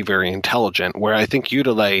necessarily be very intelligent, where I think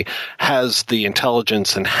Udele has the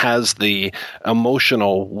intelligence and has the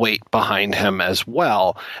emotional weight behind him as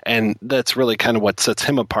well. And that's really kind of what sets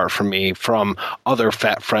him apart from me from other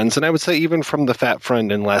fat friends. And I would say even from the fat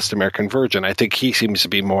friend in Last American Virgin, I think he seems to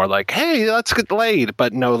be more like, hey, let's get laid.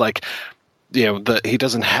 But no, like, he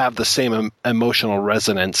doesn't have the same emotional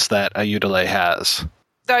resonance that a Udele has.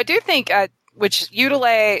 So I do think which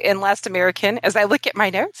Udele in Last American, as I look at my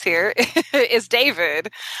notes here, is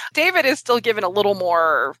David. David is still given a little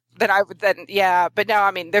more than I would then, yeah. But no,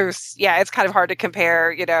 I mean, it's kind of hard to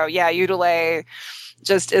compare, Udele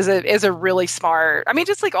just is a really smart, I mean,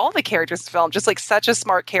 just like all the characters in the film, just like such a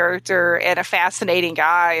smart character and a fascinating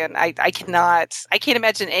guy. And I can't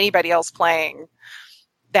imagine anybody else playing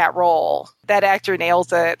that role. That actor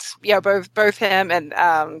nails it. Yeah, both him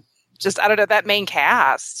and, just, I don't know, that main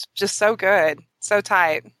cast, just so good, so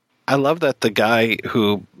tight. I love that the guy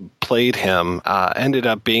who played him ended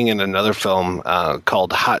up being in another film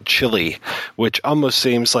called Hot Chili, which almost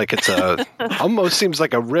seems like it's almost seems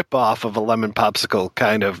like a ripoff of a Lemon Popsicle,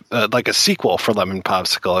 kind of like a sequel for Lemon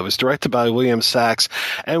Popsicle. It was directed by William Sachs,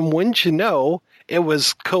 and wouldn't you know, it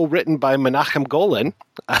was co-written by Menahem Golan.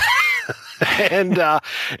 And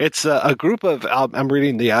it's a group of, I'm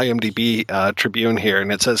reading the IMDb Tribune here,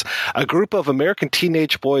 and it says, a group of American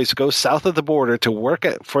teenage boys go south of the border to work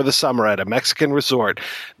for the summer at a Mexican resort.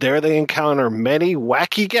 There they encounter many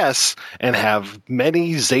wacky guests and have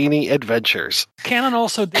many zany adventures. Cannon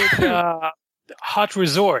also did Hot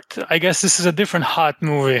Resort. I guess this is a different Hot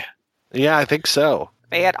movie. Yeah, I think so.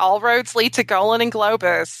 They had All Roads Lead to Golan and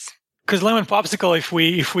Globus. Because Lemon Popsicle,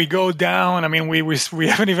 if we go down, I mean, we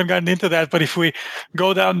haven't even gotten into that, but if we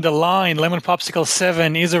go down the line, Lemon Popsicle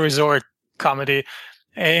 7 is a resort comedy.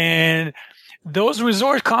 And those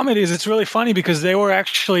resort comedies, it's really funny because there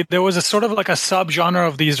was a sort of like a subgenre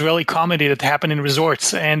of the Israeli comedy that happened in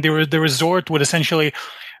resorts. And the resort would essentially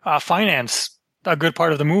finance a good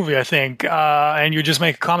part of the movie, I think. And you just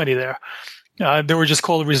make a comedy there. They were just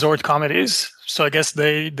called resort comedies. So I guess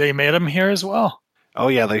they made them here as well. Oh,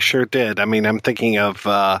 yeah, they sure did. I mean, I'm thinking of,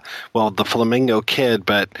 the Flamingo Kid,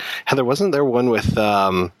 but Heather, wasn't there one with,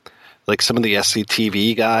 like some of the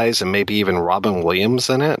SCTV guys and maybe even Robin Williams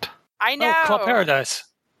in it? I know. Oh, Club Paradise.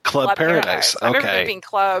 Club Paradise. Okay. I remember it being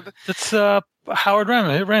Club. That's Howard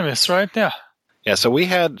Ramis, right? Yeah. Yeah, so we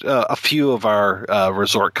had a few of our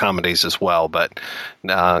resort comedies as well, but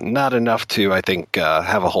not enough to, I think,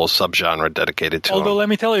 have a whole subgenre dedicated to Although, them. let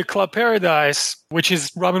me tell you, Club Paradise, which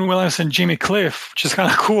is Robin Williams and Jimmy Cliff, which is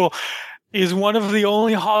kind of cool, is one of the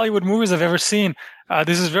only Hollywood movies I've ever seen.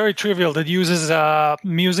 This is very trivial. That uses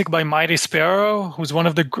music by Mighty Sparrow, who's one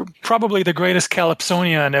of probably the greatest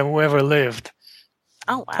calypsonian who ever lived.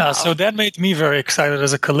 Oh, wow. So that made me very excited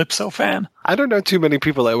as a Calypso fan. I don't know too many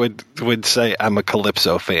people that would say I'm a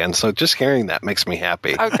Calypso fan, so just hearing that makes me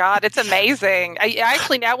happy. Oh, God, it's amazing. I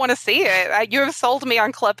actually now want to see it. You have sold me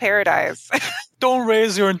on Club Paradise. Don't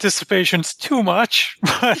raise your anticipations too much,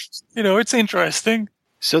 but, it's interesting.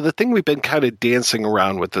 So the thing we've been kind of dancing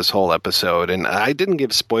around with this whole episode, and I didn't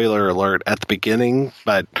give spoiler alert at the beginning,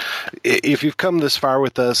 but if you've come this far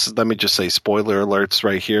with us, let me just say spoiler alerts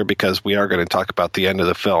right here, because we are going to talk about the end of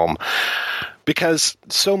the film. Because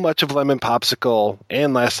so much of Lemon Popsicle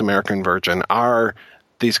and Last American Virgin are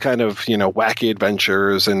these kind of, wacky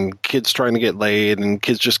adventures and kids trying to get laid and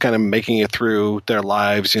kids just kind of making it through their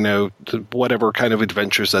lives, whatever kind of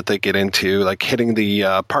adventures that they get into, like hitting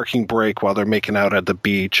the parking brake while they're making out at the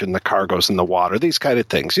beach and the car goes in the water, these kind of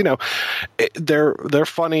things. They're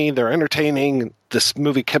funny, they're entertaining. This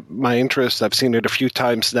movie kept my interest. I've seen it a few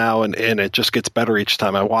times now, and it just gets better each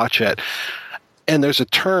time I watch it. And there's a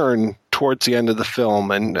turn towards the end of the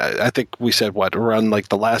film, and I think we said, around like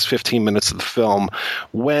the last 15 minutes of the film,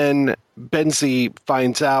 when Benzi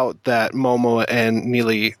finds out that Momo and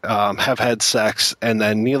Neely have had sex, and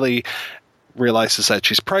then Neely realizes that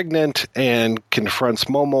she's pregnant and confronts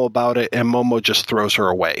Momo about it, and Momo just throws her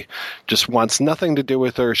away. Just wants nothing to do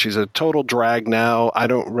with her. She's a total drag now. I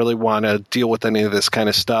don't really want to deal with any of this kind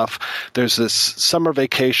of stuff. There's this summer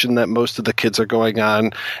vacation that most of the kids are going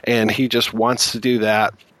on, and he just wants to do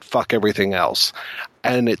that. Fuck everything else.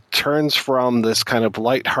 And it turns from this kind of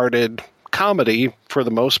lighthearted comedy, for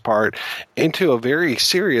the most part, into a very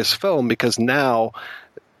serious film, because now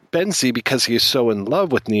Benzi, because he is so in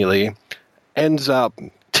love with Neely, ends up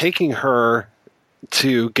taking her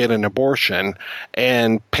to get an abortion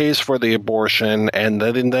and pays for the abortion, and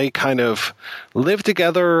then they kind of live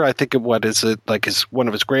together. I think one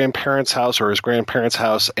of his grandparents' house or his grandparents'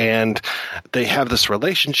 house, and they have this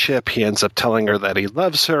relationship. He ends up telling her that he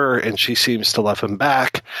loves her, and she seems to love him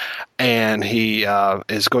back, and he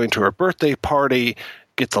is going to her birthday party,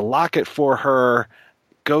 gets a locket for her,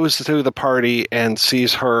 goes to the party and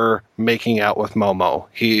sees her making out with Momo.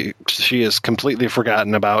 She has completely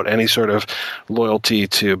forgotten about any sort of loyalty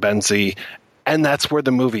to Benzi, and that's where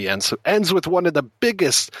the movie ends. It ends with one of the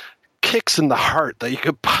biggest kicks in the heart that you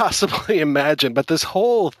could possibly imagine. But this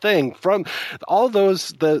whole thing, from all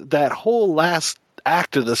that whole last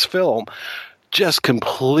act of this film, just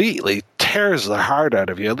completely tears the heart out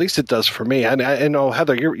of you. At least it does for me. And I know,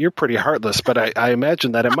 Heather, you're pretty heartless, but I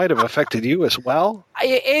imagine that it might have affected you as well.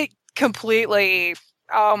 It completely,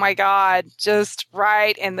 oh my God, just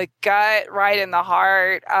right in the gut, right in the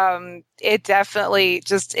heart. It definitely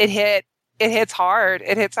just, it hits hard.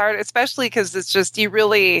 It hits hard, especially because it's just, you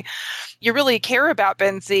really care about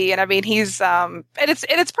Benzi. And I mean, he's, and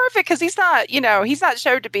it's perfect because he's not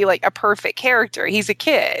showed to be like a perfect character. He's a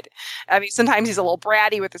kid. I mean, sometimes he's a little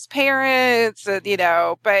bratty with his parents, and,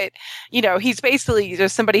 but, he's basically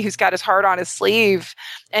just somebody who's got his heart on his sleeve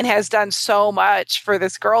and has done so much for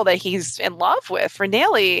this girl that he's in love with, for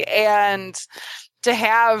Nelly. And to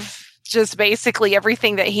have just basically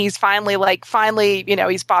everything that he's finally,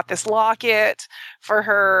 he's bought this locket for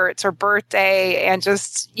her. It's her birthday. And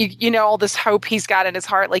just, all this hope he's got in his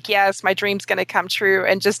heart, like, yes, my dream's going to come true.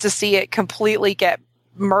 And just to see it completely get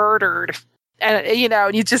murdered. And,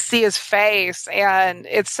 you just see his face, and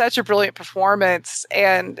it's such a brilliant performance.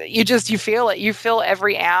 And you feel it. You feel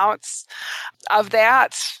every ounce of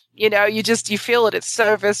that. You feel it. It's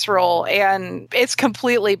so visceral, and it's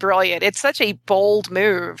completely brilliant. It's such a bold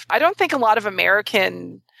move. I don't think a lot of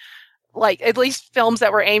American, at least films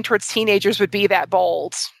that were aimed towards teenagers, would be that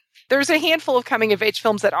bold. There's a handful of coming of age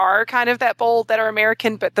films that are kind of that bold, that are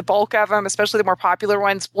American, but the bulk of them, especially the more popular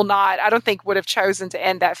ones, I don't think would have chosen to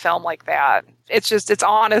end that film like that. It's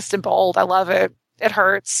honest and bold. I love it. It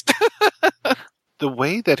hurts. The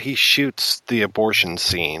way that he shoots the abortion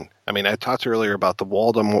scene, I mean, I talked earlier about the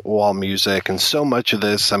wall-to-wall music, and so much of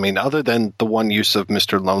this, I mean, other than the one use of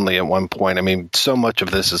Mr. Lonely at one point, I mean, so much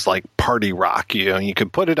of this is like party rock. You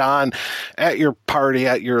could put it on at your party,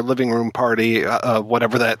 at your living room party,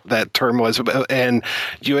 whatever that term was, and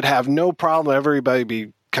you would have no problem. Everybody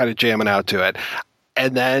be kind of jamming out to it.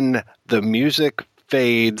 And then the music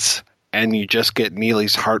fades, and you just get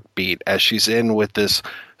Neely's heartbeat as she's in with this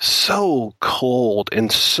so cold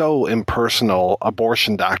and so impersonal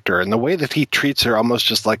abortion doctor, and the way that he treats her almost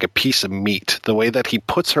just like a piece of meat, the way that he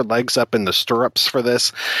puts her legs up in the stirrups for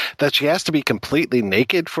this, that she has to be completely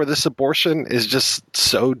naked for this abortion, is just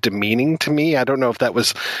so demeaning to me. I don't know if that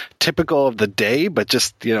was typical of the day, but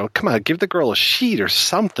just, come on, give the girl a sheet or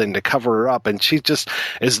something to cover her up. And she just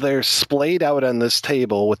is there splayed out on this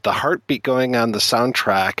table with the heartbeat going on the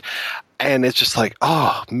soundtrack. And it's just like,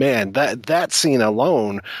 oh man, that scene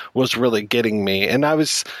alone was really getting me. And I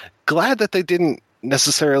was glad that they didn't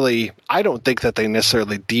I don't think that they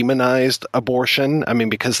necessarily demonized abortion. I mean,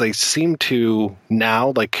 because they seem to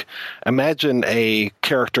now, like, imagine a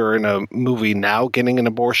character in a movie now getting an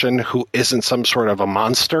abortion who isn't some sort of a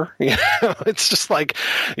monster. It's just like,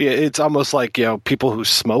 it's almost like, people who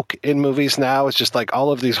smoke in movies now. It's just like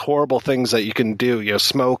all of these horrible things that you can do,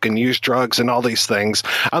 smoke and use drugs and all these things.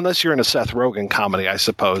 Unless you're in a Seth Rogen comedy, I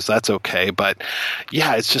suppose that's okay. But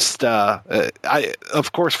yeah, it's just,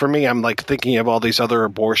 of course, for me, I'm like thinking of all these other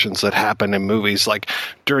abortions that happen in movies, like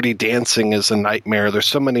Dirty Dancing is a nightmare. There's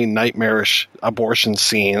so many nightmarish abortion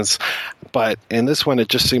scenes, but in this one, it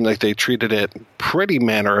just seemed like they treated it pretty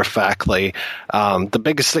matter-of-factly. The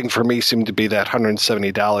biggest thing for me seemed to be that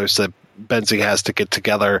 $170 that Benzie has to get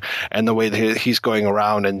together, and the way that he's going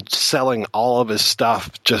around and selling all of his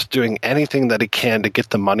stuff, just doing anything that he can to get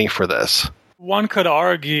the money for this. One could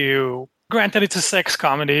argue, granted, it's a sex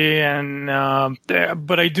comedy,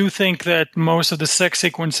 but I do think that most of the sex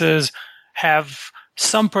sequences have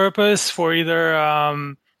some purpose for either,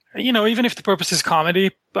 even if the purpose is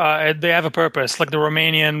comedy, they have a purpose. Like the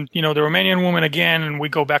Romanian woman again, and we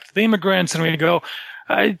go back to the immigrants, and we go.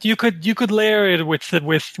 You could layer it with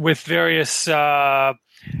various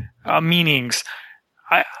meanings.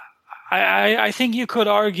 I think you could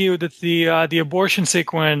argue that the abortion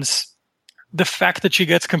sequence, the fact that she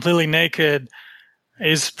gets completely naked,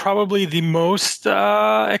 is probably the most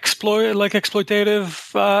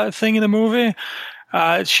exploitative thing in the movie.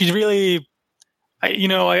 She really,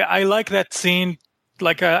 I like that scene.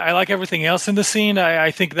 I like everything else in the scene.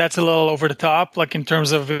 I think that's a little over the top. Like in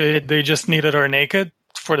terms of they just needed her naked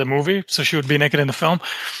for the movie, so she would be naked in the film.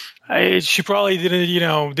 She probably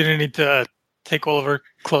didn't need to take all of her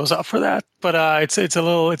clothes off for that. But it's a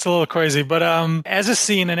little crazy. But as a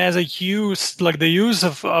scene and as a use, like the use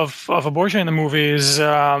of abortion in the movie is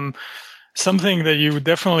something that you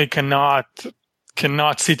definitely cannot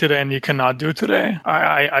see today, and you cannot do today.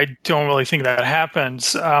 I don't really think that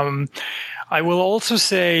happens. I will also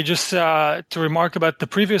say, just to remark about the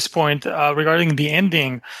previous point regarding the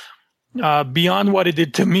ending, beyond what it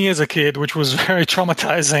did to me as a kid, which was very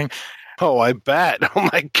traumatizing. Oh, I bet. Oh,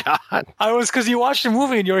 my God. Because you watch the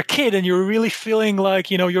movie and you're a kid and you're really feeling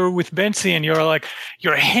like, you're with Benzie and you're like,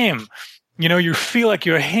 you're him. You feel like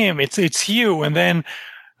you're him. It's you. And then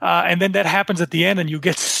that happens at the end and you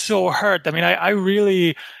get so hurt. I mean,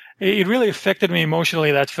 it really affected me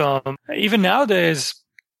emotionally, that film. Even nowadays,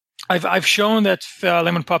 I've shown that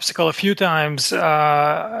Lemon Popsicle a few times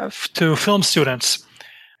to film students.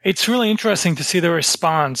 It's really interesting to see the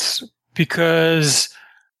response, because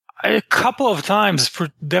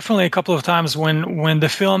definitely a couple of times when the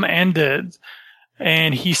film ended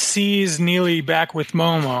and he sees Neely back with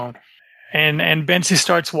Momo and Benzie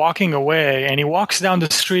starts walking away and he walks down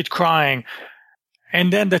the street crying,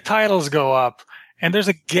 and then the titles go up and there's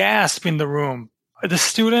a gasp in the room. The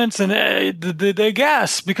students and they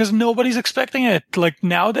gasp because nobody's expecting it. Like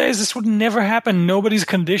nowadays, this would never happen. Nobody's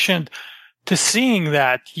conditioned to seeing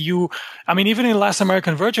that. Even in Last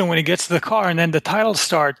American Virgin, when he gets to the car and then the titles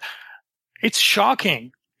start, it's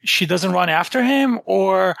shocking. She doesn't run after him,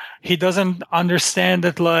 or he doesn't understand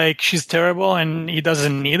that like she's terrible and he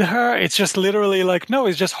doesn't need her. It's just literally like, no,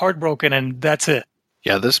 he's just heartbroken and that's it.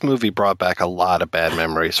 Yeah, this movie brought back a lot of bad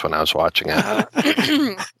memories when I was watching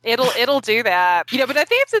it. It'll do that. But I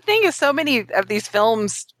think it's the thing is so many of these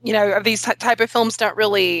films, of these type of films don't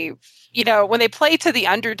really, when they play to the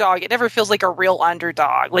underdog, it never feels like a real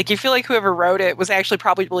underdog. Like you feel like whoever wrote it was actually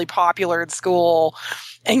probably really popular in school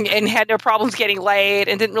and had no problems getting laid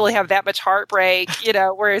and didn't really have that much heartbreak,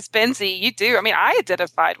 whereas Benzie, you do. I mean, I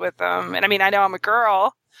identified with him. And I know I'm a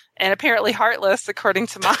girl and apparently heartless according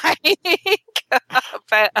to Mike.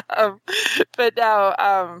 but no,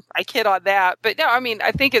 I kid on that. But no,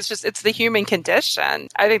 I think it's the human condition.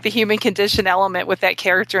 I think the human condition element with that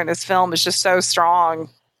character in this film is just so strong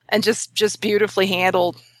and just beautifully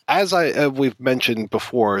handled. As we've mentioned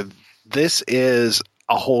before, this is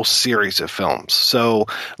a whole series of films. So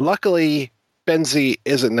luckily, Benzie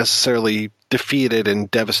isn't necessarily defeated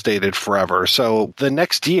and devastated forever. So the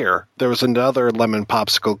next year, there was another Lemon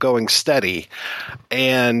Popsicle going steady,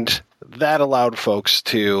 and that allowed folks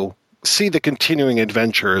to see the continuing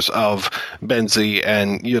adventures of Benzie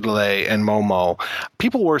and Yudele and Momo.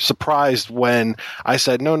 People were surprised when I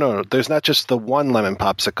said, no, there's not just the one Lemon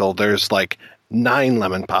Popsicle, there's like 9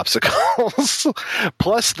 Lemon Popsicles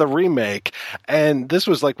plus the remake. And this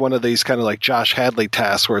was like one of these kind of like Josh Hadley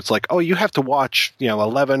tasks where it's like, oh, you have to watch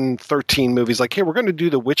 11, 13 movies. Like, hey, we're going to do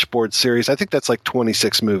the Witchboard series. I think that's like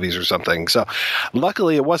 26 movies or something. So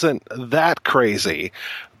luckily it wasn't that crazy,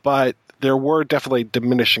 but there were definitely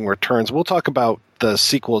diminishing returns. We'll talk about the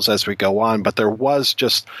sequels as we go on, but there was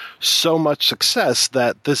just so much success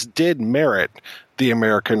that this did merit the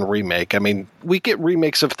American remake. I mean, we get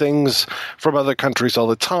remakes of things from other countries all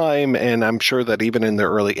the time, and I'm sure that even in the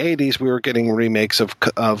early 80s we were getting remakes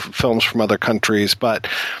of films from other countries, but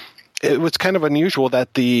it was kind of unusual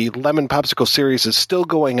that the Lemon Popsicle series is still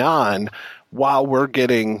going on while we're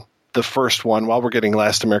getting the first one, while we're getting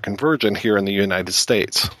Last American Virgin here in the United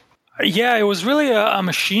States. Yeah, it was really a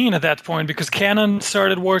machine at that point because Canon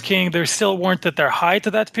started working. They still weren't at their height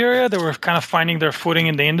at that period. They were kind of finding their footing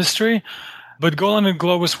in the industry. But Golan and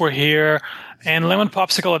Globus were here, and Lemon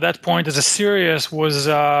Popsicle at that point as a series was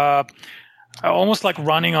almost like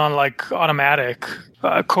running on like automatic,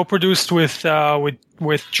 co-produced with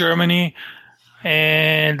Germany,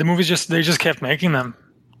 and the movies they just kept making them.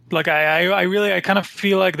 Like I kind of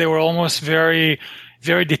feel like they were almost very,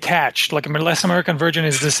 very detached. Like Last American Virgin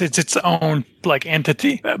it's its own like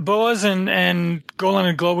entity. Boaz and Golan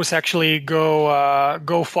and Globus actually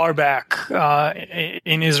go far back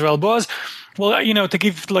in Israel. Boaz, well, to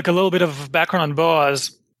give like a little bit of background on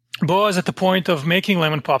Boaz at the point of making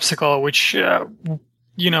Lemon Popsicle, which and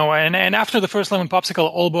after the first Lemon Popsicle,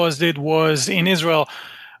 all Boaz did was in Israel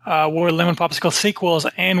were Lemon Popsicle sequels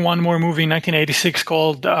and one more movie in 1986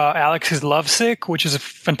 called Alex is Lovesick, which is a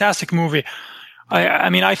fantastic movie.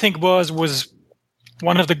 I think Boaz is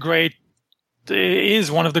one of the great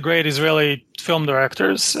Israeli film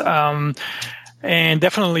directors, and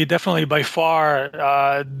definitely by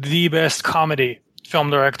far the best comedy film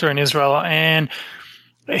director in Israel. And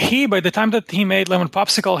by the time that he made Lemon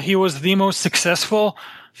Popsicle, he was the most successful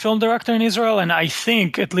film director in Israel. And I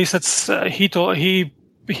think, at least that's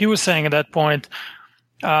he was saying at that point,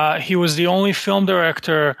 he was the only film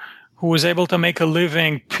director who was able to make a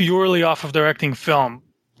living purely off of directing film,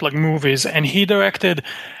 like movies. And he directed,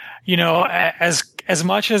 as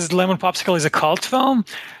much as Lemon Popsicle is a cult film,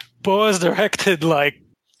 Boaz directed like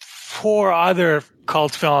 4 other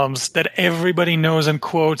cult films that everybody knows and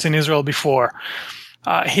quotes in Israel before.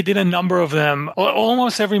 He did a number of them.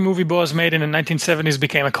 Almost every movie Boaz made in the 1970s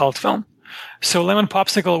became a cult film. So Lemon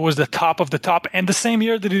Popsicle was the top of the top. And the same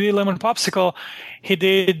year that he did Lemon Popsicle, he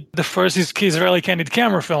did the first Israeli candid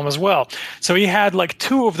camera film as well. So he had like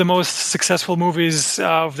 2 of the most successful movies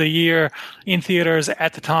of the year in theaters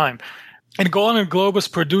at the time. And Golan and Globus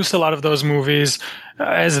produced a lot of those movies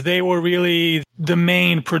as they were really the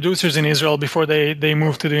main producers in Israel before they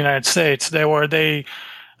moved to the United States.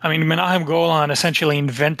 Menahem Golan essentially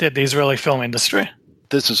invented the Israeli film industry.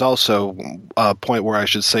 This is also a point where I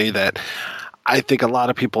should say that I think a lot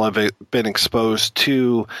of people have been exposed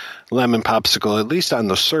to Lemon Popsicle, at least on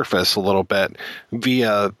the surface a little bit,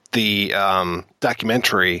 via the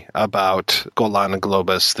documentary about Golan and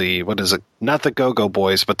Globus, not the Go-Go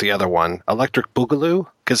Boys, but the other one, Electric Boogaloo.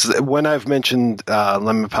 Because when I've mentioned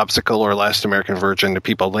Lemon Popsicle or Last American Virgin to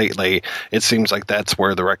people lately, it seems like that's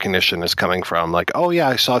where the recognition is coming from. Like, oh yeah,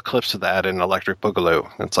 I saw clips of that in Electric Boogaloo.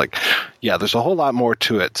 It's like, yeah, there's a whole lot more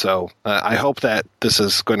to it. So I hope that this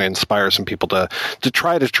is going to inspire some people to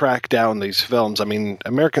try to track down these films. I mean,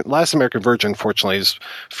 Last American Virgin, fortunately, is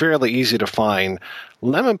fairly easy to find.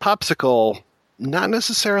 Lemon Popsicle, not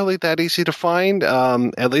necessarily that easy to find,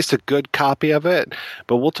 at least a good copy of it.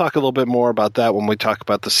 But we'll talk a little bit more about that when we talk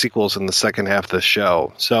about the sequels in the second half of the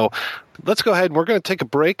show. So let's go ahead. We're going to take a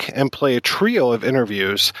break and play a trio of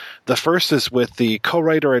interviews. The first is with the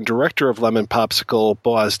co-writer and director of Lemon Popsicle,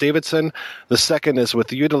 Boaz Davidson. The second is with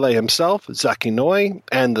Udale himself, Zachi Noy.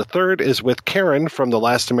 And the third is with Karen from The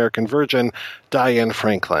Last American Virgin, Diane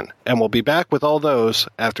Franklin. And we'll be back with all those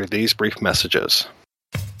after these brief messages.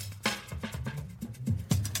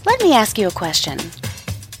 Let me ask you a question.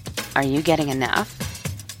 Are you getting enough?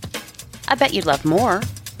 I bet you'd love more,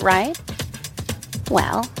 right?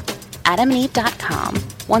 Well, AdamandEve.com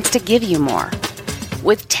wants to give you more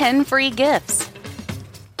with 10 free gifts.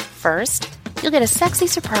 First, you'll get a sexy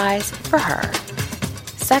surprise for her.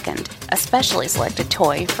 Second, a specially selected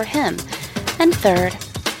toy for him. And third,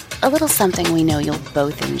 a little something we know you'll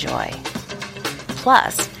both enjoy.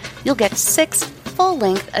 Plus, you'll get 6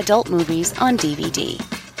 full-length adult movies on DVD.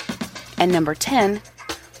 And number 10,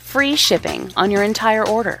 free shipping on your entire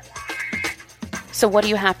order. So what do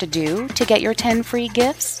you have to do to get your 10 free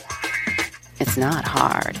gifts? It's not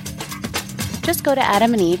hard. Just go to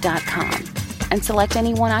AdamandEve.com and select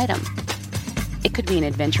any one item. It could be an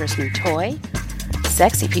adventurous new toy,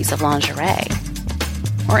 sexy piece of lingerie,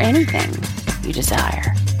 or anything you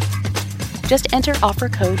desire. Just enter offer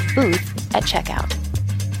code BOOTH at checkout,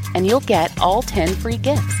 and you'll get all 10 free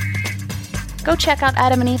gifts. Go check out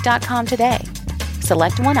AdamandEve.com today.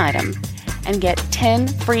 Select one item and get 10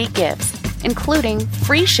 free gifts including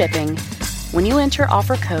free shipping when you enter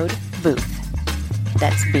offer code BOOTH.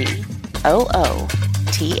 That's BOOTH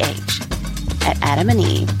at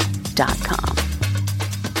adamandeve.com.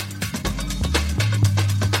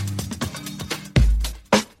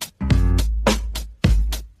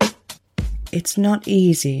 It's not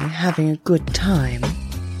easy having a good time,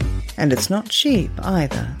 and it's not cheap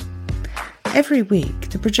either. Every week,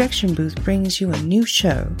 the Projection Booth brings you a new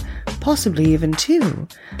show, possibly even two,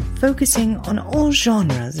 focusing on all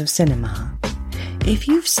genres of cinema. If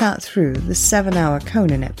you've sat through the 7-hour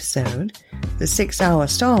Conan episode, the 6-hour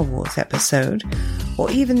Star Wars episode,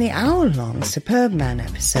 or even the hour-long Superbman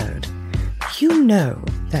episode, you know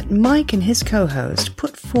that Mike and his co-host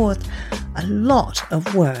put forth a lot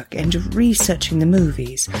of work into researching the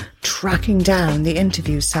movies, tracking down the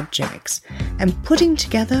interview subjects, and putting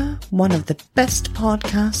together one of the best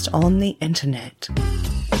podcasts on the internet.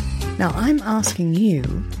 Now I'm asking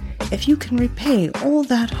you if you can repay all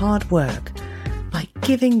that hard work by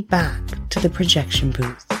giving back to the Projection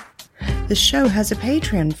Booth. The show has a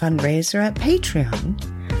Patreon fundraiser at Patreon.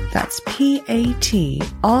 That's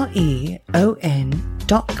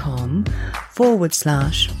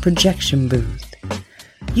patreon.com/projection booth.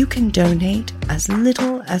 You can donate as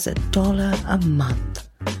little as $1 a month.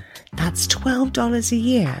 That's $12 a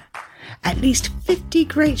year. At least 50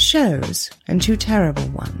 great shows and 2 terrible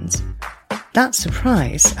ones. That's the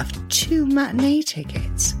price of 2 matinee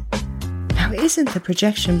tickets. Now, isn't the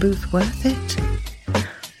Projection Booth worth it?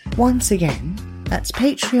 Once again, that's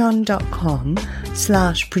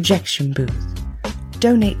patreon.com/projection booth.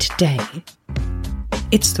 Donate today.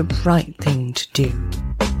 It's the right thing to do.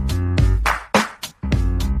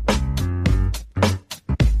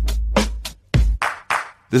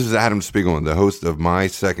 This is Adam Spiegelman, the host of my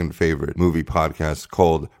second favorite movie podcast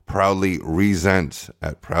called Proudly Resent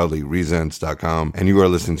at proudlyresents.com. And you are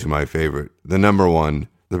listening to my favorite, the number one,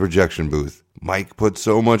 The Projection Booth. Mike put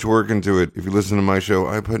so much work into it. If you listen to my show,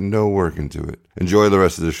 I put no work into it. Enjoy the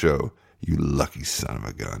rest of the show, you lucky son of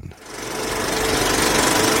a gun.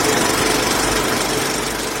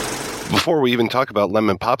 Before we even talk about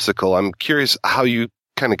Lemon Popsicle, I'm curious how you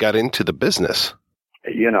kind of got into the business.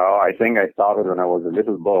 You know, I think I started when I was a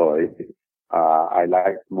little boy. I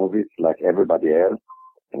liked movies like everybody else.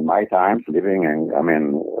 In my times living, and I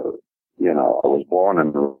was born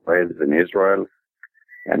and raised in Israel.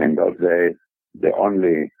 And in those days, the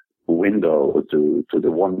only window to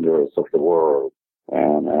the wonders of the world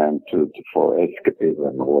and for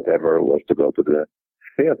escapism or whatever was to go to the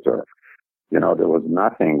theater. You know, there was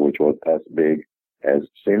nothing which was as big as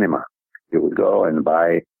cinema. You would go and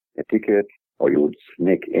buy a ticket, or you would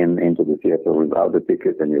sneak into the theater without the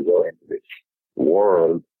ticket, and you go into this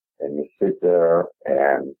world and you sit there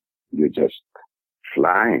and you're just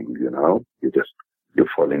flying, you know, you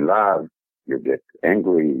fall in love, you get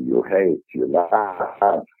angry, you hate, you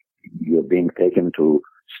laugh, you're being taken to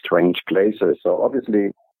strange places. So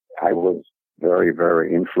obviously I was very,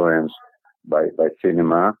 very influenced by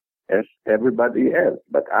cinema as everybody else.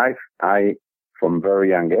 But I, from very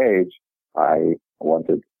young age, I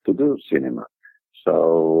wanted to do cinema.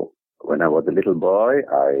 So when I was a little boy,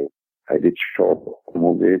 I did short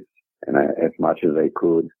movies and as much as I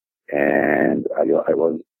could. And I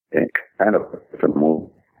was a kind of a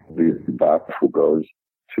movie buff who goes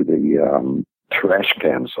to the trash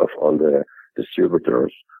cans of all the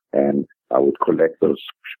distributors, and I would collect those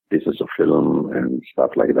pieces of film and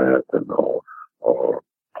stuff like that, and or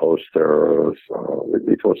posters.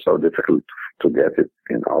 It was so difficult to get it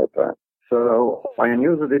in our time. So I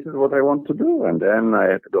knew that this is what I want to do. And then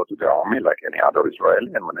I had to go to the army like any other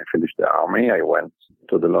Israeli. And when I finished the army, I went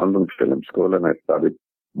to the London Film School and I studied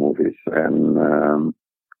movies. And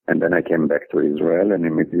then I came back to Israel and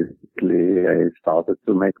immediately I started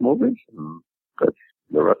to make movies. And that's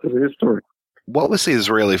the rest of the history. What was the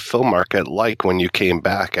Israeli film market like when you came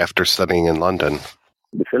back after studying in London?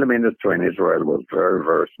 The film industry in Israel was very,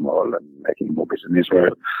 very small, and making movies in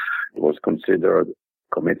Israel was considered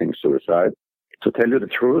committing suicide. To tell you the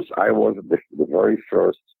truth, I was the very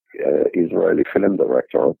first Israeli film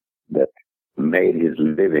director that made his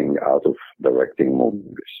living out of directing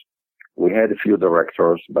movies. We had a few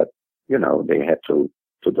directors, but, you know, they had to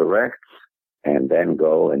direct and then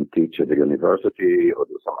go and teach at the university or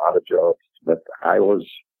do some other jobs. But I was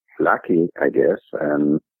lucky, I guess,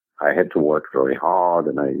 and I had to work very hard,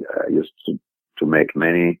 and I used to make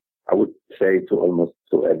many, I would say, to almost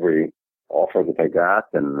to every offer that I got,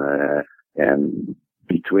 and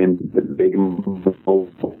between the big movies,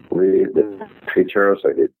 the features,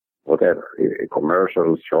 I did whatever,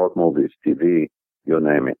 commercials, short movies, TV, you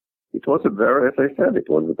name it. It was as I said, it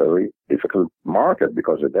was a very difficult market,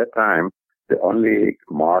 because at that time, the only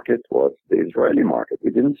market was the Israeli market.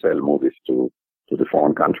 We didn't sell movies to the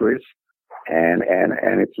foreign countries. And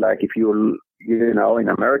it's like if in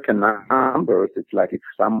American numbers, it's like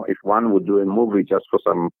if one would do a movie just for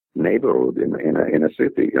some neighborhood in a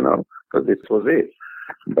city, because this was it.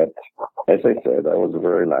 But as I said, I was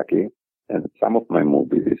very lucky, and some of my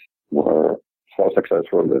movies were so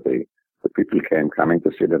successful that the people came coming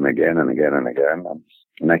to see them again and again and again,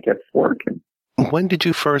 and I kept working. When did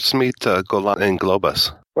you first meet Golan and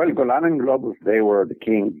Globus? Well, Golan and Globus, they were the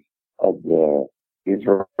kings of the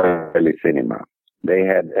Israeli cinema. They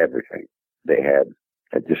had everything. They had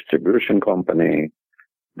a distribution company,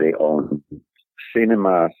 they owned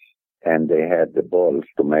cinemas, and they had the balls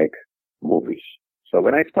to make movies. So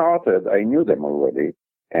when I started, I knew them already.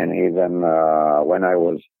 And even when I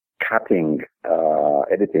was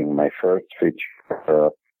editing my first feature,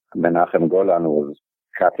 Menahem Golan was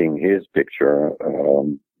cutting his picture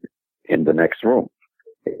in the next room,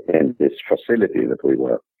 in this facility that we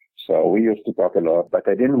were. So we used to talk a lot, but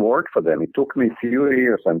I didn't work for them. It took me a few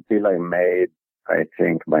years until I made, I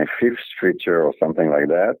think, my fifth feature or something like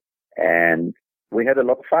that. And we had a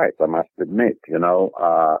lot of fights, I must admit,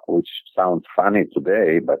 which sounds funny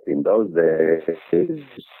today, but in those days,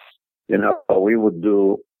 we would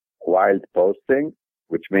do wild posting,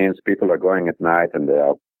 which means people are going at night and they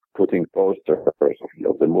are putting posters of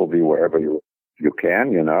the movie wherever you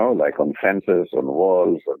can, like on fences, on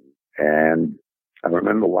walls. And I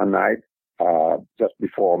remember one night, just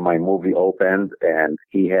before my movie opened, and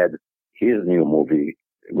he had his new movie.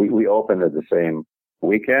 We opened at the same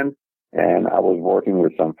weekend, and I was working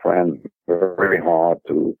with some friends very hard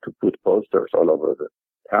to put posters all over the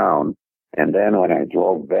town. And then when I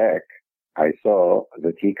drove back, I saw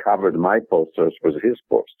that he covered my posters with his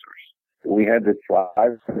posters. We had this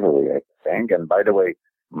rivalry, I think. And by the way,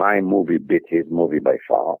 my movie beat his movie by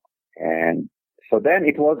far. And so then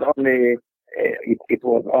it was only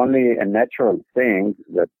a natural thing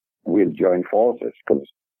that we'll join forces, because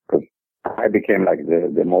I became like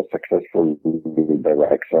the most successful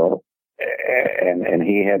director, and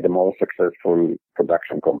he had the most successful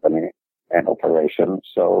production company and operation.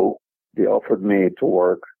 So they offered me to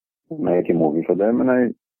work, make a movie for them,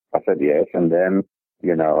 and I said yes. And then,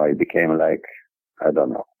 I became like, I don't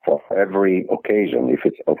know, for every occasion. If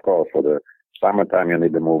it's, of course, for the summertime, you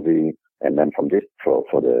need the movie. And then for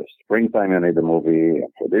the springtime, you need the movie.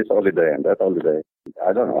 And for this holiday and that holiday.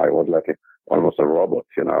 I don't know. I was like almost a robot,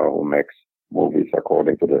 who makes movies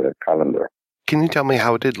according to the calendar. Can you tell me,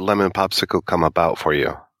 how did Lemon Popsicle come about for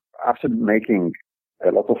you? After making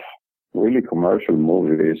a lot of really commercial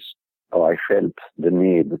movies, I felt the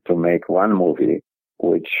need to make one movie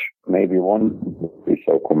which maybe won't be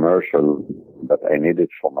so commercial, but I need it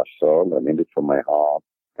for my soul, I need it for my heart.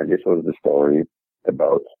 And this was the story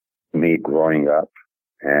about me growing up,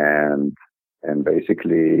 and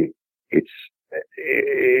basically it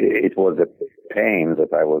was a pain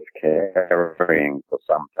that I was carrying for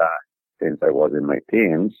some time since I was in my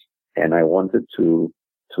teens, and I wanted to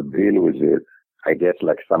deal with it. I guess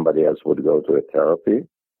like somebody else would go to a therapy.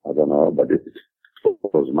 I don't know, but it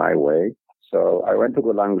was my way. So I went to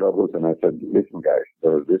Golan Globus and I said, listen guys,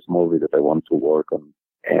 there's this movie that I want to work on,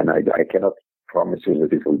 and I cannot promise you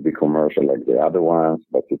that it will be commercial like the other ones,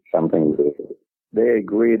 but it's something that they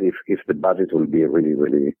agreed if the budget will be really,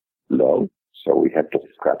 really low. So we had to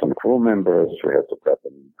cut on crew members, we had to cut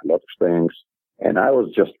on a lot of things. And I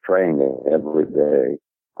was just praying every day,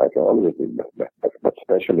 like I always did, but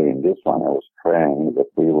especially in this one, I was praying that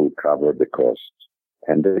we will cover the cost.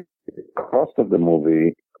 And the cost of the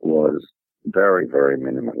movie was very, very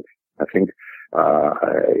minimal. I think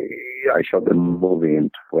I shot the movie in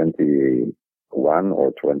 21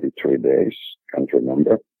 or 23 days, can't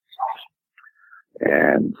remember.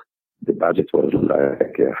 And the budget was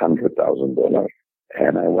like $100,000.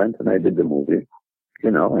 And I went and I did the movie,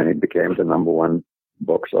 and it became the number one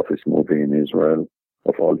box office movie in Israel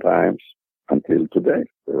of all times until today.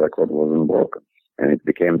 The record wasn't broken. And it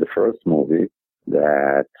became the first movie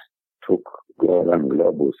that took Golan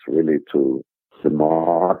Globus really to the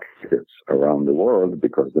markets around the world,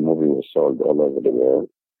 because the movie was sold all over the world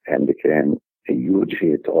and became a huge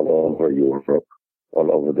hit all over Europe,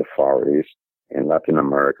 all over the Far East, in Latin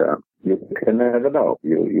America. You can never know.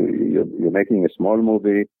 You're making a small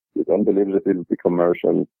movie. You don't believe that it will be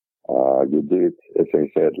commercial. You do it, as I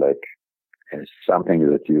said, like something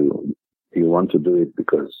that you want to do it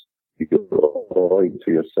because you owe it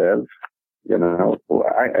to yourself.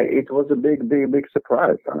 It was a big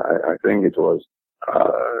surprise. I think it was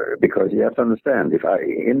because you have to understand,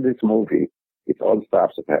 in this movie, it's all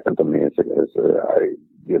stuff that happened to me. The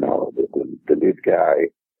lead guy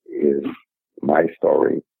is my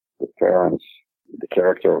story. The parents, the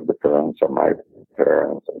character of the parents are my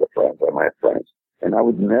parents, and the friends are my friends. And I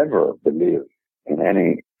would never believe in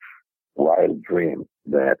any wild dream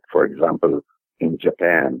that, for example, in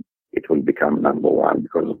Japan, it will become number one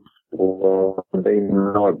because they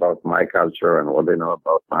know about my culture and what they know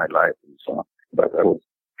about my life and so on. But I was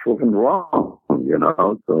proven wrong,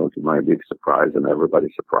 so to my big surprise and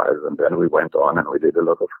everybody's surprise. And then we went on and we did a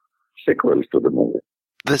lot of sequels to the movie.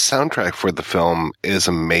 The soundtrack for the film is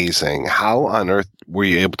amazing. How on earth were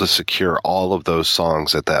you able to secure all of those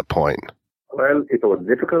songs at that point? Well, it was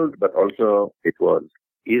difficult, but also it was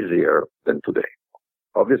easier than today.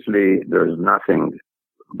 Obviously, there's nothing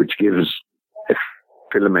which gives a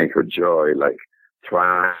filmmaker joy like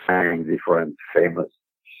trying different famous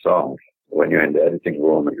songs. When you're in the editing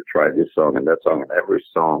room and you try this song and that song, and every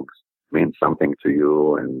song means something to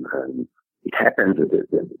you, and it happened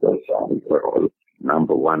that those songs were all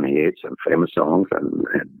number one hits and famous songs, and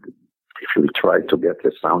if you try to get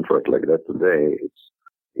a soundtrack like that today,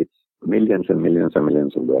 it's millions and millions and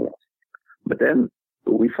millions of dollars. But then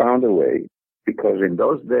we found a way, because in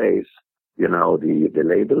those days, the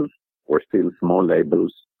labels were still small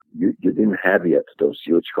labels. You didn't have yet those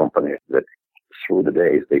huge companies that through the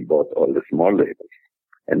days they bought all the small labels.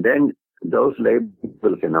 And then those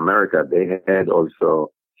labels in America, they had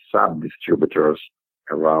also sub-distributors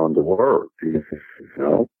around the world,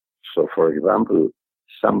 So, for example,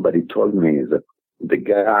 somebody told me that the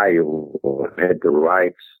guy who had the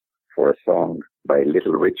rights for a song by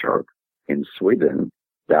Little Richard in Sweden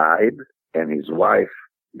died, and his wife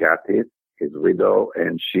got it, his widow,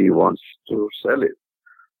 and she wants to sell it.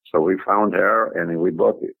 So we found her and we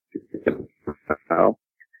bought it.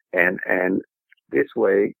 And this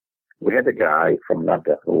way, we had a guy from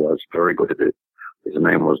London who was very good at it. His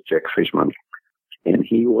name was Jack Fishman. And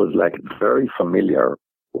he was like very familiar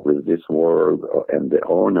with this world and the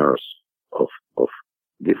owners of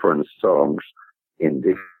different songs in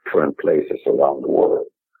different places around the world.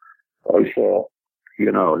 Also,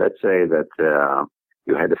 let's say that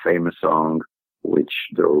you had a famous song which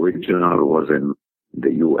the original was in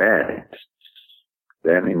the U.S.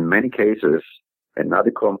 Then in many cases,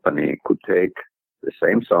 another company could take the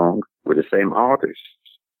same song with the same artist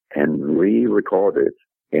and re-record it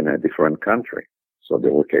in a different country. So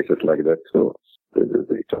there were cases like that too.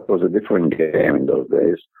 It was a different game in those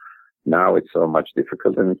days. Now it's so much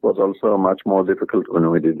difficult, and it was also much more difficult when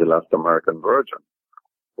we did the last American version,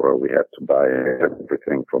 where we had to buy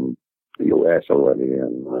everything from the U.S. already.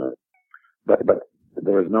 But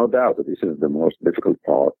there is no doubt that this is the most difficult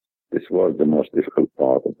part. This was the most difficult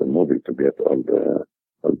part of the movie, to get all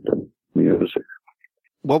the music.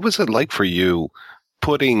 What was it like for you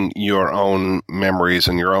putting your own memories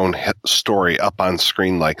and your own story up on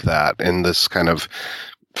screen like that in this kind of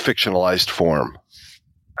fictionalized form?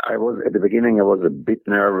 At the beginning, I was a bit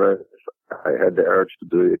nervous. I had the urge to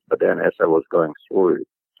do it, but then as I was going through it,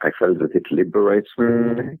 I felt that it liberates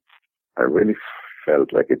me. I really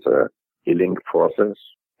felt like it's a healing process.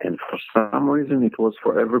 And for some reason, it was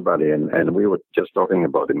for everybody. And we were just talking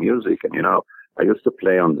about the music. And, I used to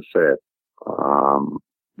play on the set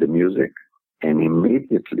the music. And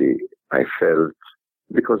immediately I felt,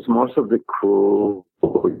 because most of the crew,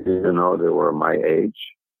 they were my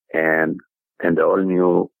age. And they all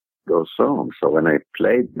knew those songs. So when I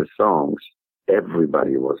played the songs,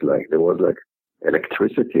 everybody was like, there was like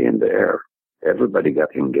electricity in the air. Everybody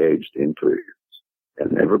got engaged into it.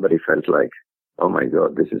 And everybody felt like, oh my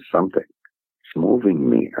God, this is something. It's moving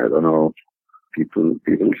me. I don't know. People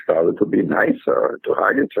started to be nicer, to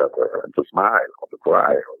hug each other, and to smile, or to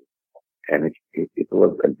cry. And it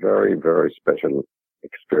was a very, very special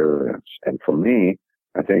experience. And for me,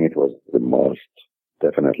 I think it was the most,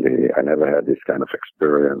 definitely, I never had this kind of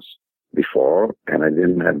experience before, and I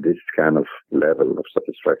didn't have this kind of level of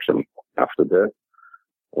satisfaction after that.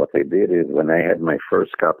 What I did is, when I had my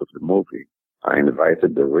first cut of the movie, I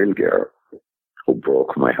invited the real girl who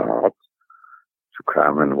broke my heart to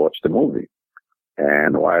come and watch the movie.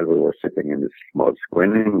 And while we were sitting in this small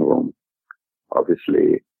screening room,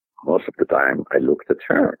 obviously, most of the time I looked at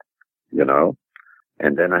her,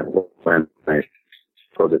 and then when I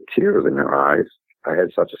saw the tears in her eyes, I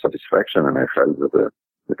had such a satisfaction, and I felt that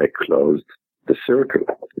I closed the circle,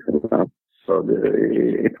 So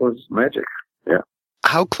it was magic, yeah.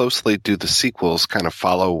 How closely do the sequels kind of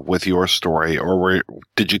follow with your story, or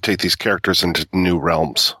did you take these characters into new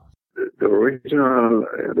realms? The original,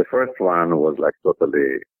 the first one was like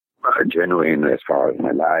totally genuine as far as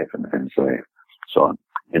my life and so on.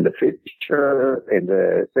 In the feature, in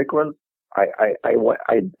the sequel, I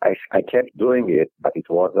kept doing it, but it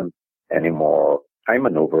wasn't anymore. I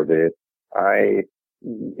maneuvered it. I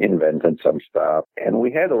invented some stuff, and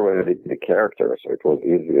we had already the characters, so it was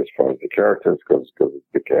easy as far as the characters because it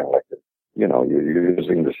became like, you're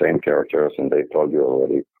using the same characters, and they told you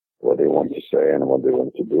already what they want to say and what they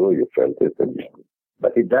want to do. You felt it,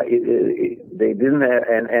 but they didn't,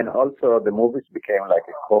 and also the movies became like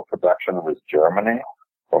a co-production with Germany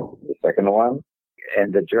from the second one,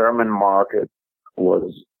 and the German market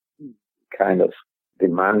was kind of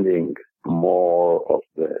demanding more of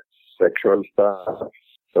the sexual stuff,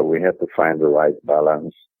 so we had to find the right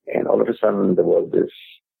balance. And all of a sudden there was this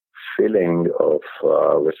feeling of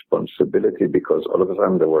responsibility, because all of a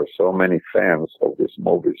sudden there were so many fans of these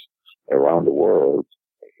movies around the world.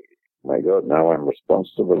 My God, now I'm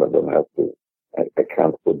responsible. I don't have to, I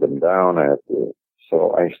can't put them down. I have to.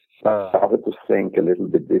 So I started to think a little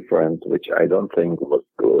bit different, which I don't think was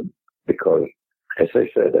good, because as I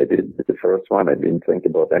said, I did the first one. I didn't think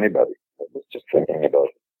about anybody. I was just thinking about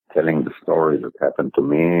telling the story that happened to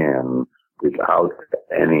me, and without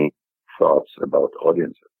any thoughts about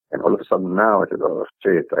audiences. And all of a sudden now I said, oh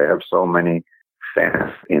shit, I have so many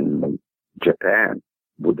fans in Japan.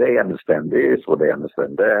 Would they understand this? Would they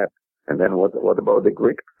understand that? And then what about the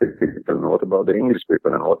Greek people? And what about the English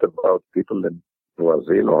people? And what about people in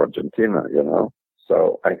Brazil or Argentina,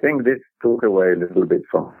 So I think this took away a little bit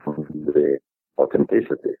from the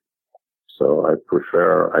authenticity. So I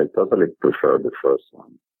totally prefer the first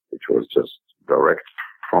one, which was just direct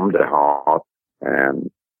from the heart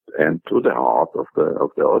and to the heart of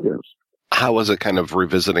the audience. How was it kind of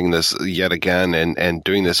revisiting this yet again and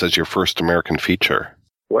doing this as your first American feature?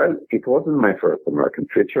 Well, it wasn't my first American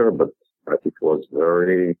feature, but it was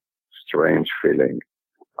very strange feeling.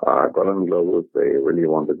 Golan Globus, they really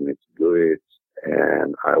wanted me to do it,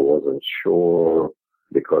 and I wasn't sure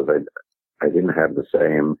because I didn't have the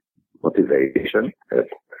same motivation as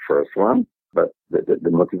the first one. But the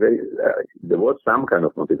motivation, there was some kind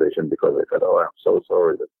of motivation, because I said, I'm so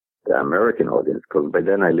sorry that the American audience, because by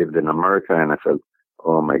then I lived in America and I felt,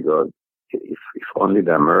 oh my God, if only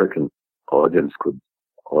the American audience could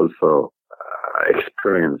also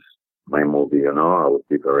experience my movie, I would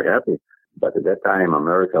be very happy. But at that time,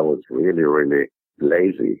 America was really, really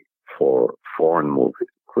lazy for foreign movies.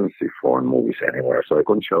 Couldn't see foreign movies anywhere, so I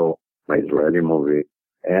couldn't show my Israeli movie.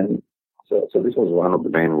 And so this was one of the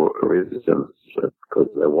main reasons, because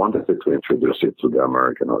I wanted to introduce it to the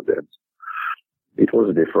American audience. It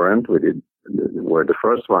was different. We did, where the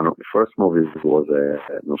first movie was a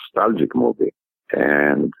nostalgic movie.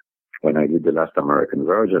 And when I did the last American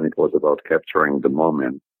version, it was about capturing the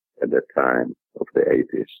moment at that time of the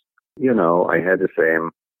 80s. I had the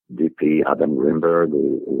same DP, Adam Greenberg,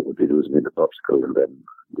 who did with me the Popsicle, and then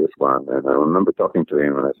this one. And I remember talking to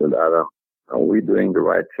him and I said, Adam, are we doing the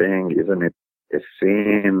right thing? Isn't it a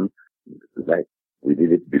scene like we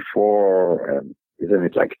did it before? And isn't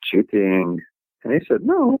it like cheating? And he said,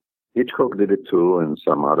 no, Hitchcock did it too, and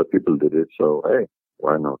some other people did it. So, hey,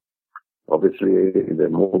 why not? Obviously, the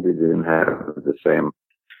movie didn't have the same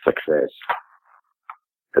success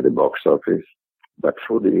at the box office, but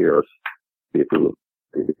through the years, people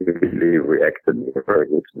really reacted very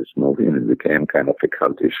good to this movie, and it became kind of a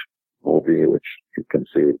cultish movie, which you can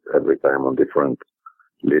see it every time on different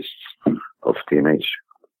lists of teenage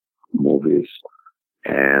movies.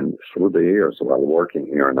 And through the years, while working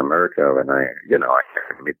here in America, when I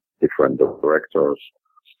meet different directors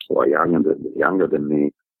who are younger than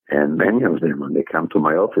me, and many of them, when they come to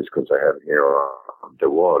my office, because I have here on the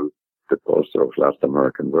wall the poster of Last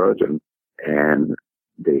American Virgin, and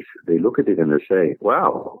they look at it and they say,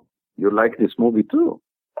 "Wow, you like this movie too?"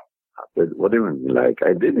 I said, "What do you mean, like?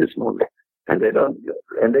 I did this movie." And they don't,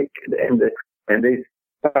 and they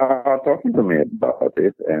start talking to me about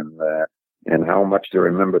it, and how much they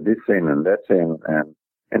remember this scene and that scene, and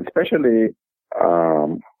especially,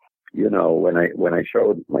 when I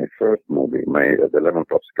showed my first movie, the Lemon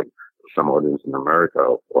Popsicle, to some audience in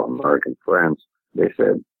America or American friends, they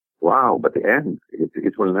said, "Wow, but the end,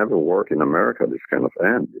 it will never work in America, this kind of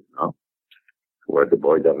end, where the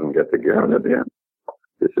boy doesn't get the girl at the end.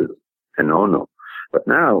 This is a no-no." But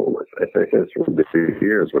now, as I said, through the few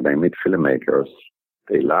years, when I meet filmmakers,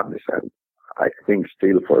 they love this end. I think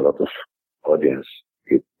still for a lot of audience,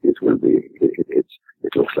 it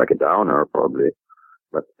looks like a downer probably,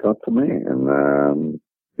 but not to me. And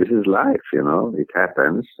this is life, it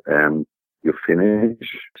happens, and you finish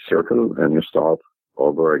circle and you start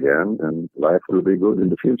over again, and life will be good in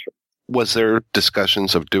the future. Was there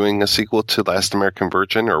discussions of doing a sequel to Last American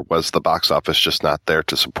Virgin, or was the box office just not there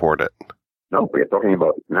to support it? No, we are talking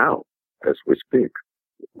about it now, as we speak.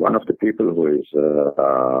 One of the people who is,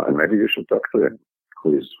 and maybe you should talk to him,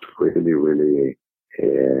 who is really, really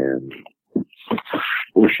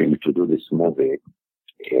pushing to do this movie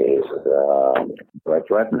is Brett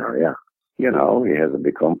Ratner, yeah. You know, he has a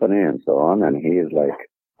big company and so on, and he is like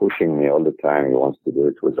pushing me all the time. He wants to do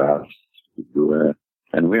it with us. To do it.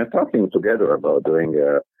 And we are talking together about doing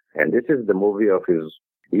and this is the movie of his,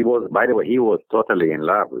 he was, by the way, he was totally in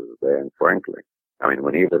love with Diane, frankly. I mean,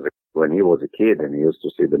 when he was a kid and he used to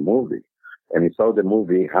see the movie, and he saw the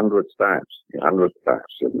movie hundreds times, you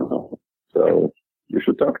know. So you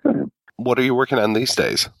should talk to him. What are you working on these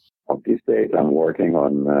days? These days I'm working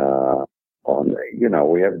on, you know,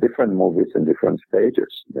 we have different movies in different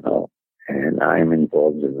stages, you know, and I'm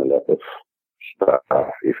involved in a lot of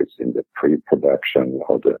stuff, if it's in the pre-production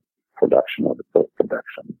or the production or the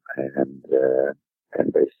post-production.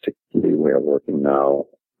 And basically we are working now,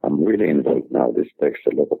 I'm really involved now. This takes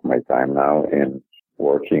a lot of my time now in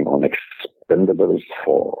working on Expendables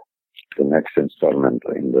 4, the next installment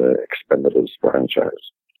in the Expendables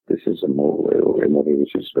franchise. This is a movie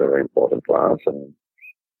which is very important to us, and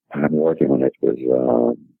I'm working on it with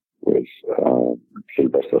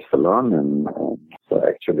Sylvester Stallone, and so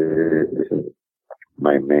actually this is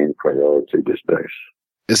my main priority these days.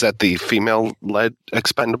 Is that the female-led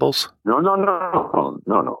Expendables? No.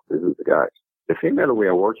 This is the guys. The female, we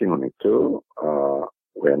are working on it too.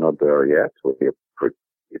 We are not there yet.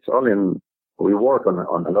 It's all in. We work on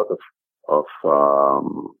a lot of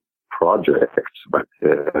projects, but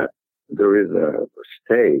there is a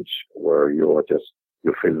stage where you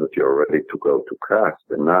feel that you're ready to go to cast,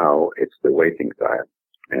 and now it's the waiting time.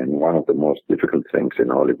 And one of the most difficult things in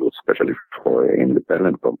Hollywood, especially for an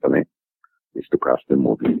independent company, is to cast a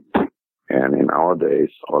movie. And in our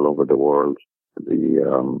days, all over the world,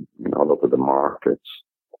 all over the markets,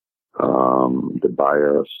 the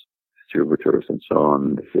buyers, distributors, and so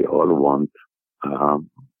on, they all want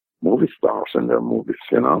movie stars in their movies,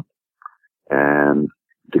 you know. And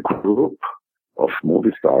the group of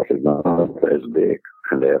movie stars is not as big,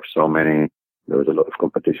 and they have so many. There is a lot of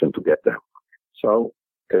competition to get them. So,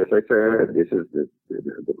 as I said, this is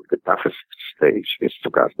the toughest stage is to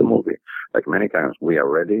cast the movie. Like many times, we are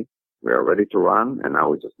ready to run, and now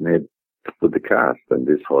we just need to put the cast, and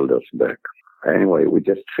this holds us back. Anyway, we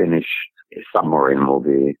just finished a submarine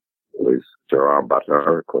movie with Gerard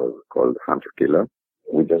Butler called Hunter Killer.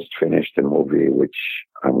 We just finished a movie which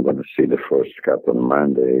I'm going to see the first cut on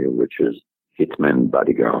Monday, which is Hitman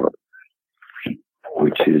Bodyguard,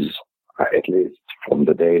 which is, at least from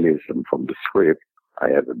the dailies and from the script, I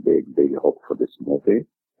have a big hope for this movie.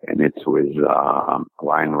 And it's with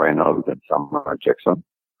Ryan Reynolds and Samuel Jackson.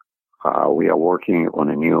 We are working on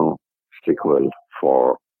a new sequel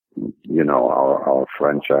for, you know, our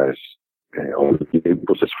franchise.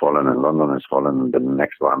 Olympus Has Fallen and London Has Fallen. The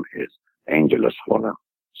next one is Angel Has Fallen.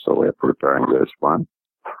 So we're preparing this one.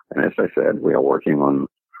 And as I said, we are working on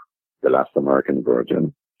The Last American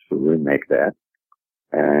Virgin to remake that.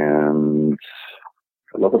 And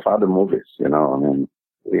a lot of other movies, you know. I mean,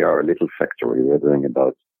 we are a little factory. We're doing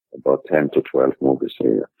about 10 to 12 movies a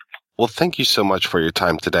year. Well, thank you so much for your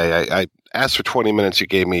time today. I asked for 20 minutes. You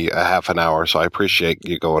gave me a half an hour, so I appreciate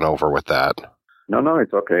you going over with that. No,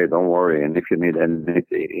 it's okay. Don't worry. And if you need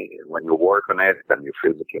anything, when you work on it and you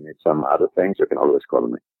feel that you need some other things, you can always call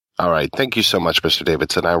me. All right. Thank you so much, Mr.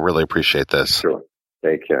 Davidson. I really appreciate this. Sure.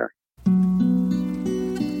 Take care.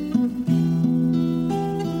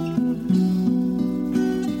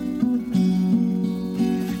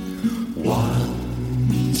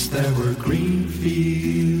 Once there were green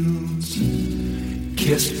fields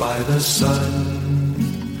kissed by the sun.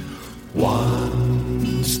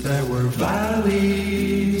 Once there were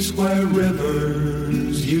valleys where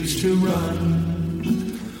rivers used to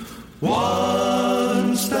run.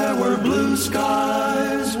 Once there were blue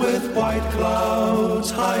skies with white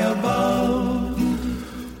clouds high above.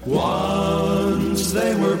 Once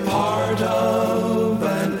they were part of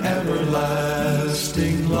an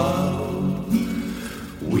everlasting love.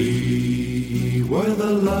 We were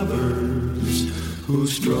the lovers who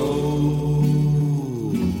strove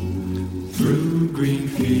through green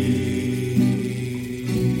fields.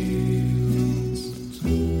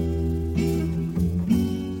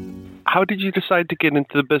 How did you decide to get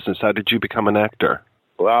into the business? How did you become an actor?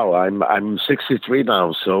 Well, I'm 63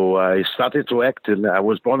 now, so I started to act, and I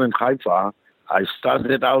was born in Haifa. I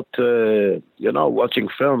started out, watching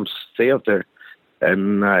films, theater,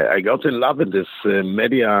 and I got in love with this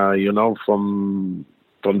media, from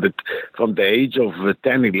the age of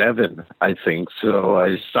 10, 11, I think. So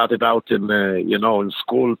I started out in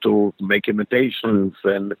school to make imitations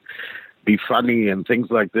and be funny and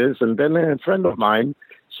things like this. And then a friend of mine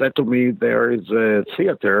said to me, there is a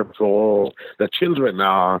theater for the children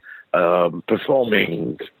are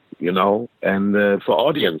performing, you know, and for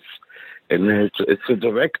audience. And it's a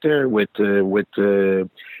director with that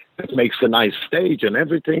makes a nice stage and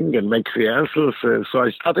everything, and makes rehearsals. So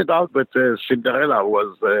I started out with Cinderella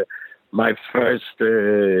was my first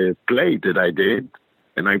play that I did.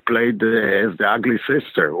 And I played as the ugly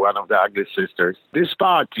sister, one of the ugly sisters. This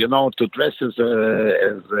part, you know, to dress as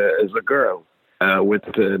a girl with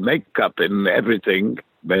makeup and everything,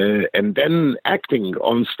 and then acting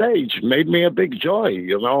on stage made me a big joy.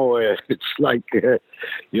 You know, it's like,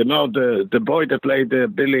 you know, the boy that played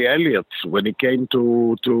Billy Elliot when he came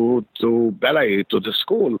to ballet, to the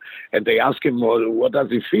school, and they asked him, well, what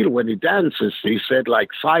does he feel when he dances? He said like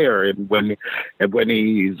fire, and when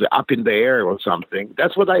he's up in the air or something.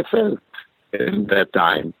 That's what I felt in that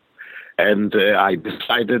time, and I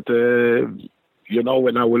decided. You know,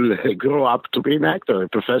 when I will grow up to be an actor, a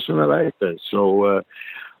professional actor. So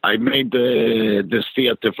I made this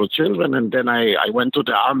theater for children, and then I went to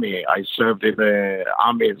the army. I served in the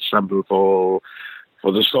army ensemble for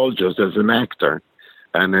the soldiers as an actor.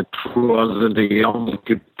 And it was in the Yom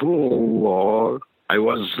Kippur War. I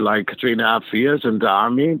was like 3.5 years in the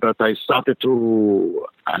army, but I started to,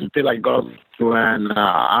 until I got to an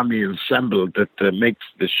army ensemble that makes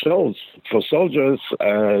the shows for soldiers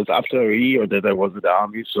after a year that I was in the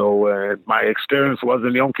army. So my experience was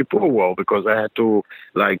in Yom Kippur War because I had to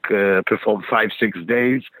perform 5-6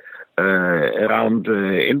 days around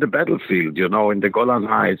in the battlefield, you know, in the Golan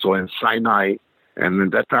Heights or in Sinai. And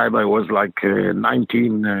at that time I was like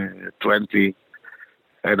 19, 20.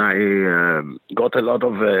 And I got a lot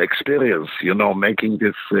of experience, you know, making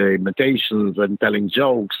these imitations and telling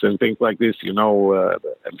jokes and things like this, you know,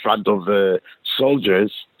 in front of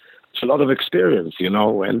soldiers. It's a lot of experience, you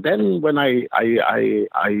know. And then when I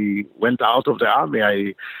went out of the army,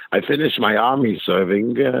 I finished my army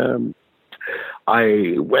serving.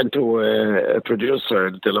 I went to a producer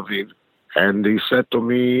in Tel Aviv, and he said to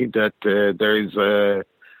me that there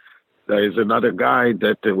is another guy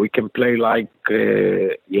that we can play like,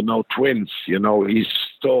 you know, twins. You know, he's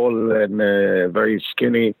tall and very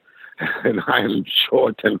skinny, and I'm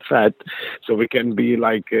short and fat. So we can be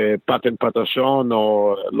like Pat and Patachon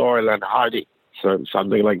or Laurel and Hardy, so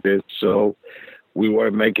something like this. So we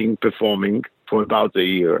were performing for about a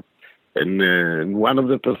year. And one of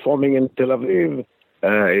the performing in Tel Aviv,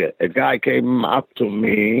 a guy came up to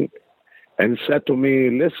me and said to me,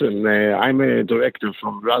 listen, I'm a director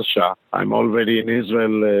from Russia. I'm already in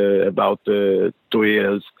Israel about 2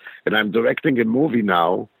 years, and I'm directing a movie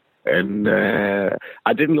now. And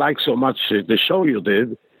I didn't like so much the show you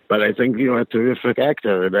did, but I think you're a terrific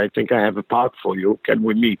actor, and I think I have a part for you. Can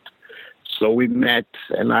we meet? So we met,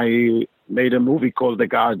 and I made a movie called The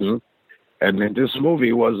Garden. And in this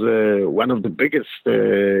movie was one of the biggest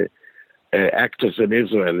actors in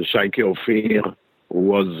Israel, Shai who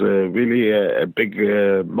was really a big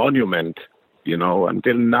monument, you know.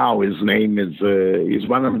 Until now, his name is, he's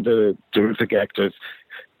one of the terrific actors.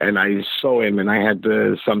 And I saw him, and I had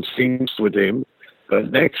some scenes with him. But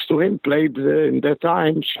next to him played, in that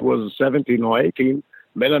time, she was 17 or 18,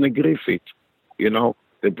 Melanie Griffith, you know.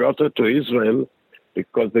 They brought her to Israel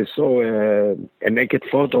because they saw a naked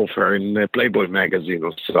photo of her in a Playboy magazine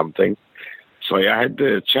or something. So I had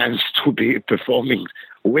the chance to be performing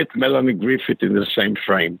with Melanie Griffith in the same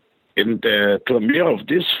frame. In the premiere of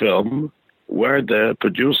this film were the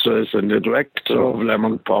producers and the director of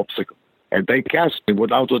Lemon Popsicle. And they cast me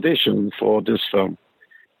without audition for this film,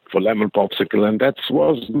 for Lemon Popsicle. And that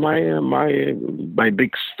was my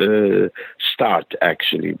big start,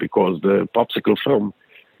 actually, because the Popsicle film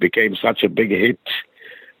became such a big hit,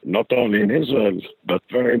 not only in Israel, but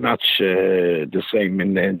very much the same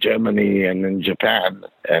in Germany and in Japan.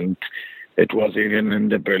 And it was even in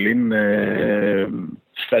the Berlin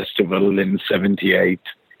festival in 78.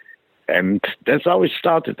 And that's how it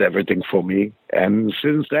started, everything for me. And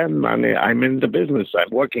since then, I'm in the business. I'm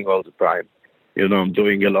working all the time. You know, I'm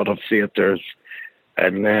doing a lot of theaters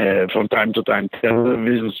and from time to time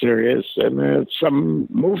television series and some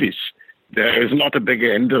movies. There is not a big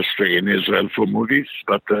industry in Israel for movies,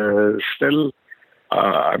 but still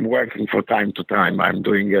I'm working from time to time. I'm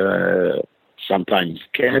doing sometimes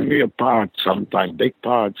cameo parts, sometimes big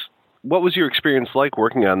parts. What was your experience like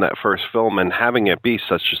working on that first film and having it be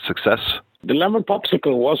such a success? The Lemon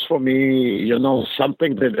Popsicle was for me, you know,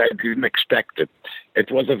 something that I didn't expect it. It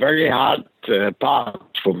was a very hard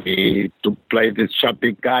part for me to play this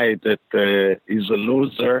chubby guy that is a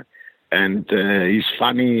loser and he's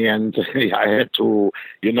funny, and I had to,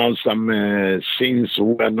 you know, some scenes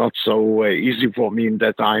were not so easy for me in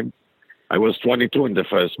that time. I was 22 in the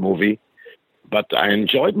first movie. But I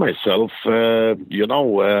enjoyed myself, you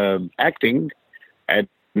know, acting. And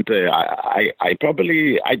I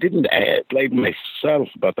probably I didn't play myself,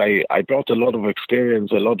 but I brought a lot of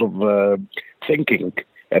experience, a lot of thinking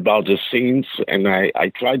about the scenes, and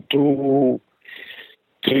I tried to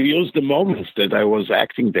use the moments that I was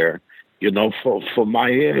acting there, for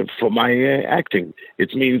my acting.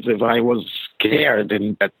 It means if I was scared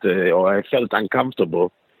and that or I felt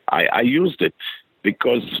uncomfortable, I used it.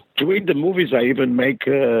 Because during the movies, I even made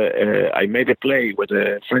a play with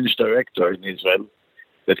a French director in Israel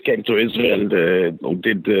that came to Israel who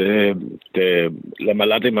did the La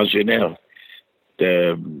Malade Imaginaire,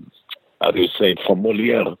 how do you say it, from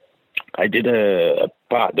Molière. I did a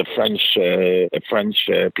French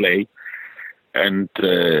play, and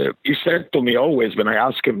he said to me always when I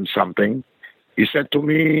asked him something, he said to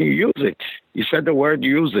me, "Use it." He said the word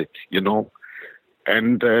 "use it,"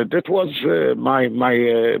 And that was my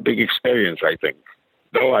big experience, I think.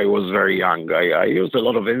 Though I was very young, I used a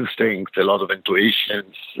lot of instincts, a lot of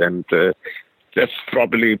intuitions, and that's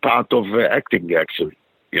probably part of acting, actually.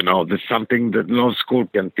 There's something that no school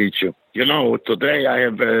can teach you. Today I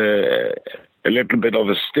have a little bit of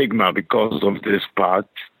a stigma because of this part,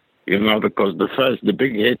 because the first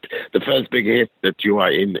big hit that you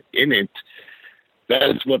are in it,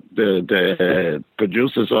 that's what the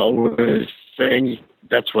producers always saying.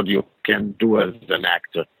 That's what you can do as an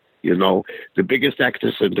actor. The biggest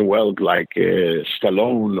actors in the world, like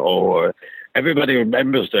Stallone, or everybody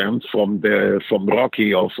remembers them from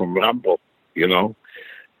Rocky or from Rambo.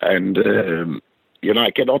 And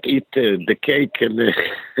I cannot eat the cake and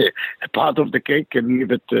a part of the cake and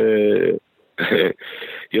leave it.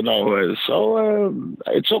 So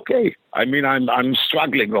it's okay. I mean, I'm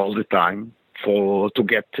struggling all the time to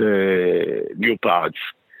get new parts.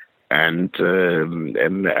 And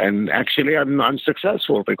actually, I'm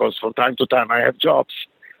successful because from time to time I have jobs.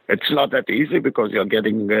 It's not that easy because you're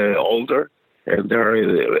getting older, and there are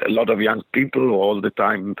a lot of young people all the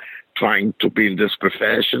time trying to be in this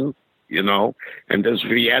profession, And this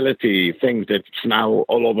reality thing that's now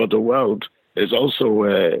all over the world is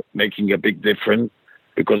also making a big difference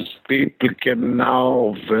because people can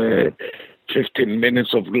now, 15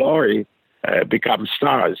 minutes of glory, become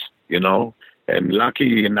stars, And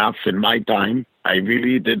lucky enough, in my time, I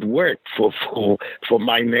really did work for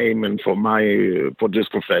my name and for this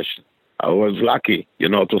profession. I was lucky,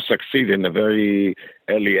 to succeed in a very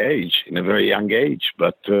early age, in a very young age.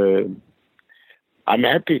 But I'm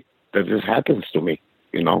happy that this happens to me,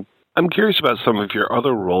 I'm curious about some of your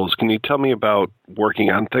other roles. Can you tell me about working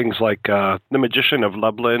on things like The Magician of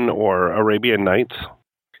Lublin or Arabian Nights?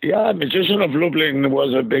 Yeah, Magician of Lublin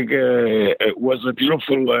was a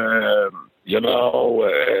beautiful.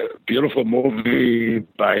 Beautiful movie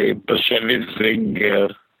by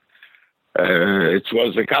Zinger. It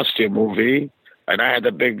was a costume movie, and I had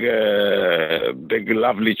a big,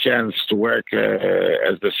 lovely chance to work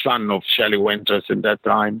as the son of Shelley Winters in that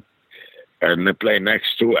time, and I play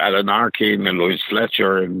next to Alan Arkin and Louis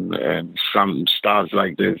Fletcher and some stars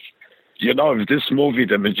like this. If this movie,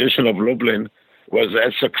 The Magician of Lublin, was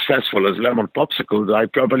as successful as Lemon Popsicle, I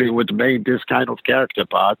probably would make this kind of character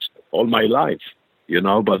part all my life,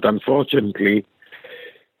 But unfortunately,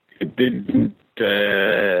 it didn't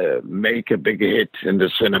make a big hit in the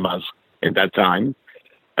cinemas in that time.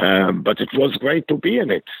 But it was great to be in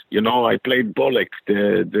it. I played Bullock,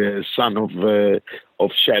 the son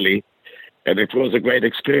of Shelley, and it was a great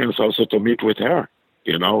experience also to meet with her.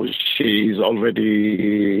 She's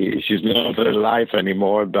not alive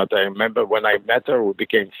anymore, but I remember when I met her, we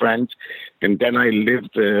became friends, and then I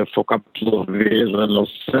lived for a couple of years in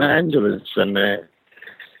Los Angeles, and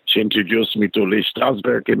she introduced me to Lee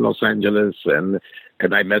Strasberg in Los Angeles, and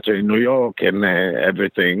I met her in New York and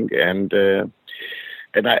everything, and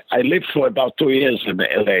I lived for about 2 years in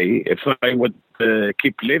LA. If I would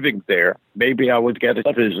keep living there, maybe I would get a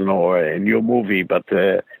television or a new movie, but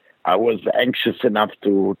I was anxious enough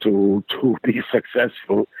to be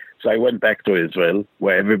successful, so I went back to Israel,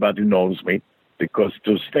 where everybody knows me, because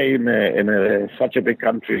to stay in such a big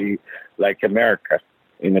country like America,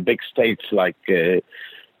 in a big states like the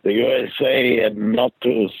USA, and not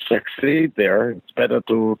to succeed there, it's better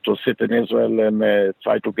to sit in Israel and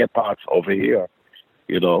try to get parts over here,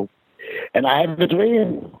 And I have a dream,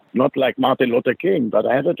 not like Martin Luther King, but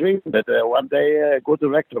I have a dream that one day a good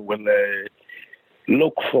director will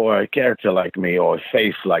look for a character like me or a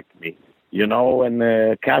face like me, and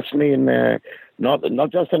cast me in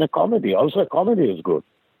not just in a comedy. Also, a comedy is good,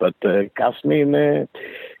 but cast me in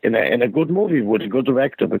a good movie with a good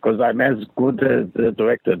director, because I'm as good as the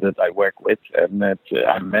director that I work with, and that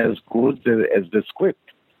I'm as good as the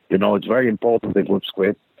script. It's very important, a good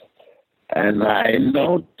script. And I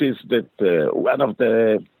noticed that one of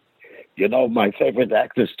the, my favorite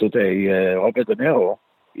actors today, Robert De Niro,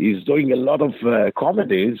 is doing a lot of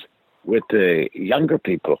comedies with younger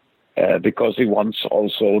people because he wants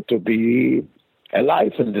also to be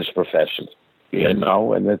alive in this profession, and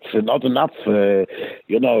it's not enough,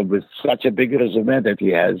 with such a big resume that he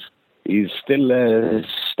has. He's still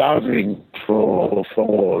starving for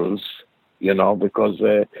roles, because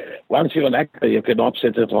once you're an actor, you cannot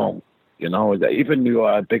sit at home. Even you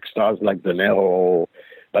are big stars like De Niro,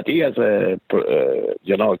 but he has a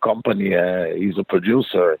company. He's a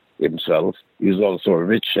producer himself. He's also a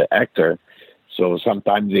rich actor. So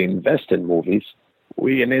sometimes they invest in movies.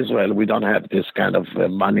 We in Israel, we don't have this kind of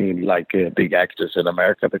money like big actors in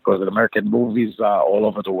America, because American movies are all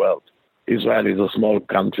over the world. Israel is a small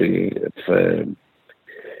country.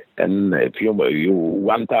 And if you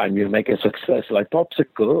one time you make a success like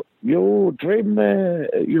Popsicle, you dream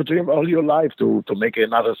all your life to make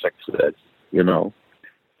another success,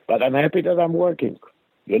 But I'm happy that I'm working,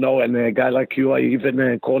 and a guy like you are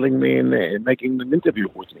even calling me and making an interview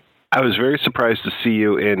with me. I was very surprised to see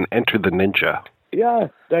you in Enter the Ninja. Yeah,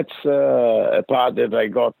 that's a part that I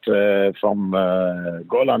got from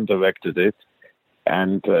Golan directed it.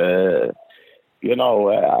 And,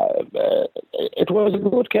 it was a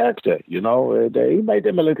good character, They made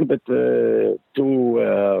him a little bit too,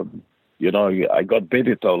 I got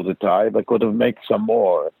bit all the time. I could have made some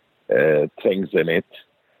more things in it.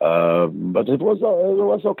 But it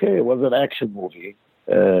was okay. It was an action movie,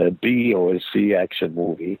 B or C action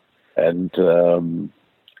movie. And,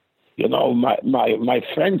 my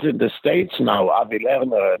friends in the States now, Avi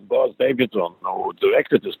Lerner and Boaz Davidson, who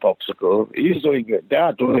directed this Popsicle,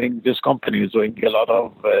 this company is doing a lot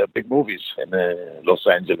of big movies in Los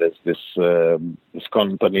Angeles. This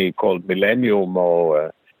company called Millennium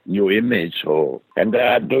or New Image, and they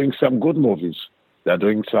are doing some good movies. They're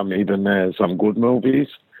doing some good movies.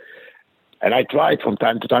 And I tried from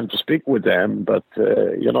time to time to speak with them, but,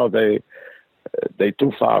 they're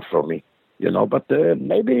too far from me. But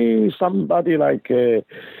maybe somebody like a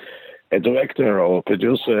director or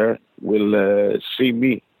producer will see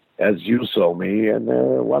me as you saw me, and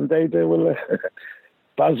one day they will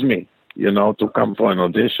buzz me, to come for an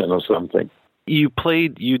audition or something. You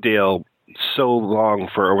played Udale so long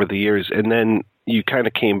for over the years, and then you kind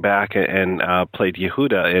of came back and played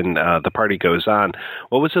Yehuda in The Party Goes On.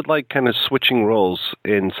 What was it like kind of switching roles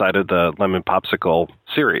inside of the Lemon Popsicle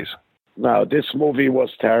series? No, this movie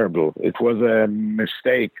was terrible. It was a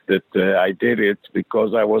mistake that I did it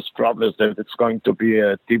because I was promised that it's going to be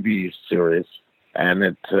a TV series. And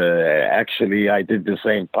actually, I did the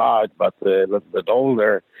same part, but a little bit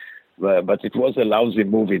older. But it was a lousy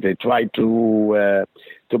movie. They tried to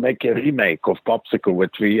make a remake of Popsicle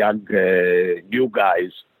with three young new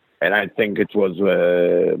guys. And I think it was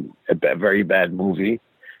a very bad movie.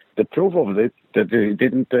 The proof of it, that it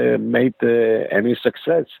didn't make any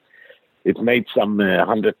success. It made some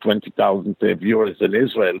 120,000 viewers in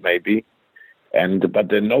Israel, maybe, but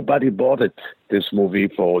then nobody bought it. This movie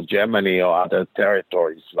for Germany or other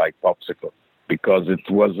territories like Popsicle, because it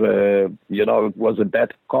was a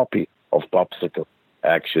bad copy of Popsicle,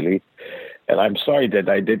 actually. And I'm sorry that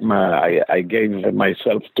I gave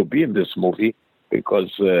myself to be in this movie,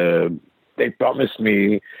 because they promised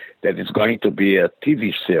me that it's going to be a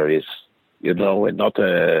TV series, and not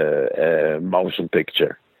a motion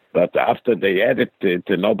picture. But after they edited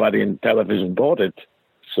it, nobody in television bought it.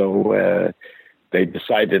 So they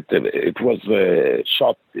decided that it was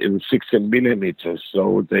shot in 16 millimeters.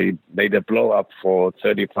 So they made a blow up for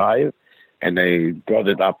 35, and they brought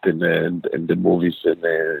it up in the movies in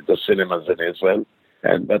the cinemas in Israel.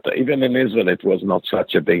 But even in Israel, it was not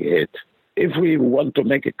such a big hit. If we want to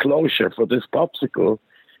make a closure for this Popsicle,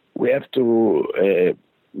 we have to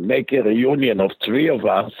make a reunion of three of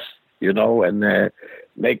us, and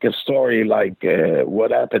make a story like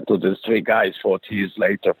what happened to these three guys 40 years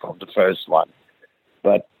later from the first one.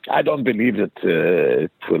 But I don't believe that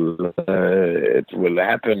it will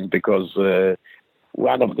happen, because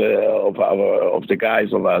one of the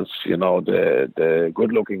guys of us, the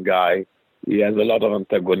good-looking guy, he has a lot of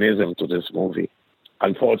antagonism to this movie.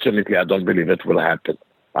 Unfortunately, I don't believe it will happen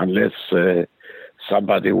unless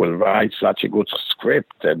somebody will write such a good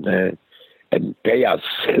script and pay us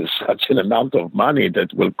such an amount of money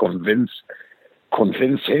that will convince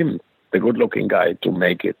him, the good-looking guy, to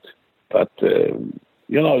make it. But,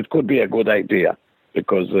 it could be a good idea,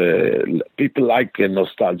 because people like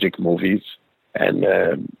nostalgic movies, and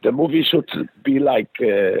the movie should be like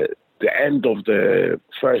the end of the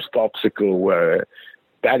first Popsicle, where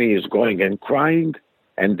Danny is going and crying,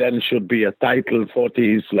 and then should be a title 40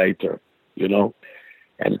 years later,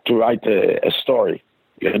 and to write a story,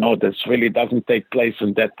 that really doesn't take place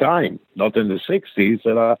in that time, not in the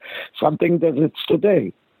 60s, something that it's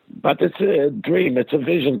today. But it's a dream, it's a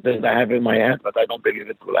vision that I have in my head, but I don't believe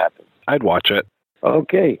it will happen. I'd watch it.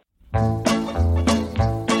 Okay.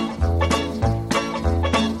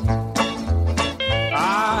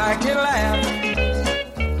 I can laugh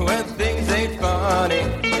when things ain't funny.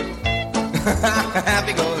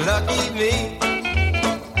 Happy-go-lucky me.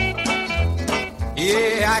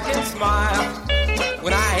 Yeah, I can smile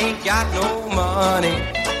when I ain't got no money.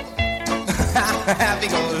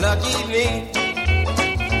 Happy-go-lucky me.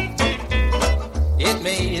 It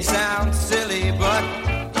may sound silly, but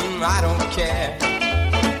I don't care.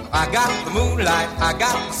 I got the moonlight, I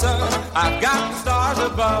got the sun, I've got the stars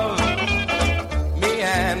above. Me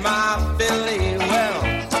and my Billy, well,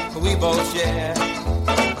 we both share a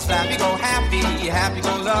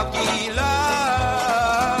happy-go-lucky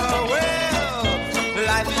love. Well,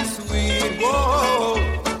 life is sweet, whoa,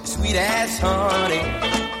 sweet as honey.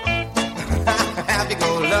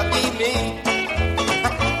 Happy-go-lucky me.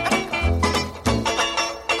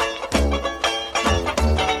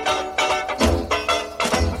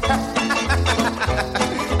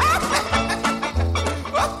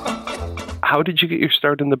 How did you get your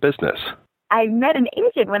start in the business? I met an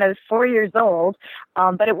agent when I was 4 years old,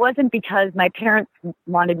 but it wasn't because my parents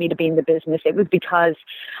wanted me to be in the business. It was because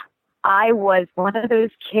I was one of those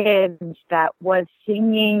kids that was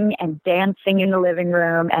singing and dancing in the living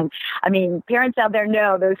room. And I mean, parents out there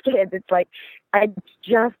know those kids. It's like, I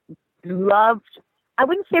just loved, I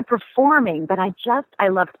wouldn't say performing, but I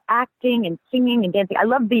loved acting and singing and dancing. I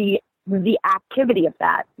loved the activity of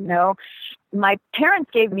that, My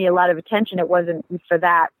parents gave me a lot of attention. It wasn't for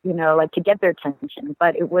that, like to get their attention,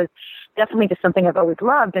 but it was definitely just something I've always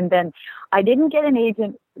loved. And then I didn't get an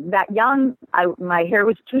agent that young. My hair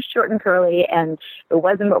was too short and curly, and it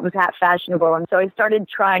wasn't what was that fashionable. And so I started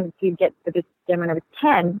trying to get to this when I was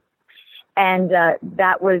 10. And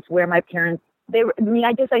that was where my parents,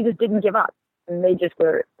 I just didn't give up. And they just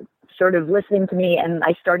were sort of listening to me, and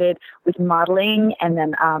I started with modeling, and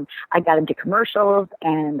then I got into commercials,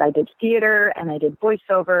 and I did theater, and I did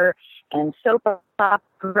voiceover and soap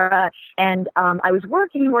opera, and I was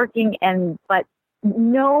working, but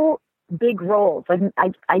no big roles.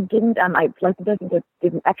 I didn't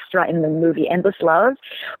did an extra in the movie Endless Love,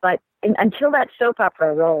 but until that soap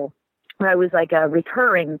opera role where I was like a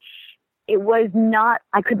recurring, it was not,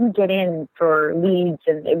 I couldn't get in for leads,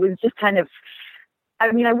 and it was just kind of, I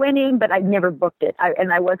went in, but I never booked it.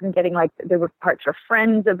 I wasn't getting, there were parts for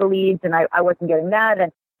friends of the leads, and I wasn't getting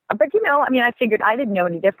that. But I figured I didn't know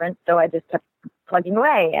any different, so I just kept plugging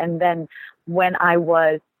away. And then when I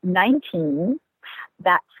was 19,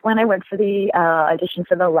 that's when I went for the audition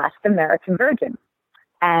for The Last American Virgin.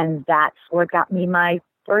 And that's what got me my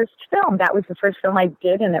first film. That was the first film I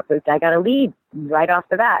did, and I got a lead right off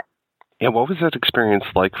the bat. Yeah, what was that experience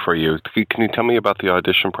like for you? Can you tell me about the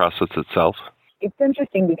audition process itself? It's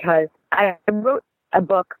interesting because I wrote a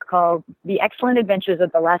book called The Excellent Adventures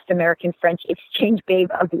of the Last American French Exchange Babe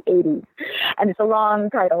of the 80s. And it's a long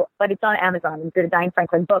title, but it's on Amazon. It's a Diane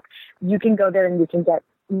Franklin book. You can go there and you can get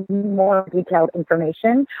more detailed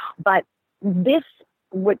information. But the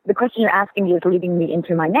question you're asking me is leading me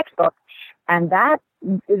into my next book. And that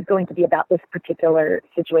is going to be about this particular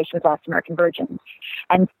situation with Last American Virgin.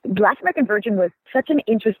 And Last American Virgin was such an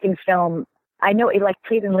interesting film. I know it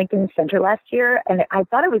played in Lincoln Center last year, and I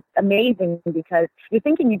thought it was amazing because you're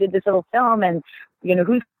thinking you did this little film and,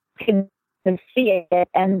 who can see it?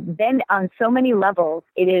 And then on so many levels,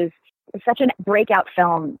 it is such a breakout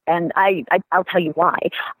film, and I'll tell you why.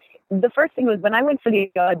 The first thing was when I went for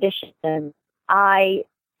the audition, I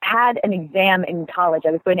had an exam in college.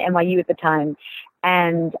 I was going to NYU at the time.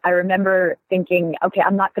 And I remember thinking, okay,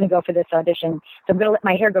 I'm not going to go for this audition. So I'm going to let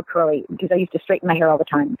my hair go curly because I used to straighten my hair all the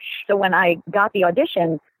time. So when I got the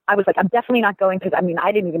audition, I was like, I'm definitely not going because,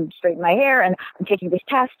 I didn't even straighten my hair and I'm taking this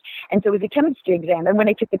test. And so it was a chemistry exam. And when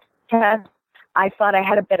I took the test, I thought I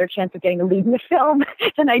had a better chance of getting a lead in the film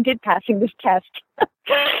than I did passing this test.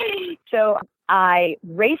 So I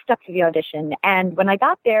raced up to the audition, and when I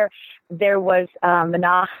got there, there was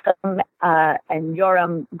Menahem and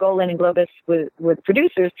Yoram, Golan, and Globus were the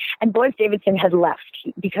producers, and Boaz Davidson had left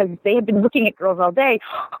because they had been looking at girls all day,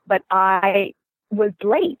 but I was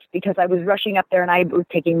late because I was rushing up there and I was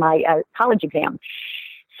taking my college exam.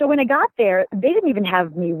 So when I got there, they didn't even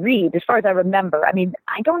have me read, as far as I remember.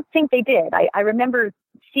 I don't think they did. I remember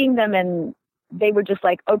seeing them, and they were just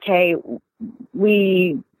like, okay,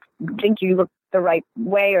 we think you look the right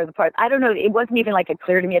way or the part. I don't know. It wasn't even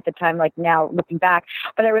clear to me at the time, now looking back.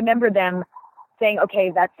 But I remember them saying,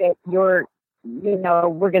 okay, that's it. We're going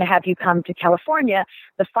to have you come to California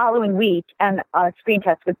the following week and screen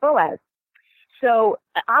test with Boaz. So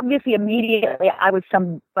obviously, immediately, I was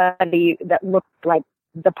somebody that looked like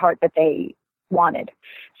the part that they wanted.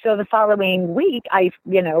 So the following week, I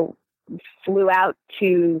flew out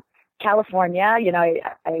to California.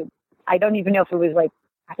 I don't even know if it was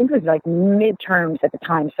I think it was midterms at the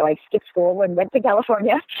time. So I skipped school and went to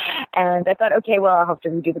California. And I thought, okay, well, I'll have to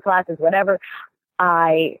redo the classes, whatever.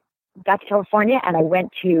 I got to California and I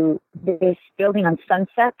went to this building on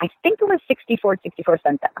Sunset. I think it was 64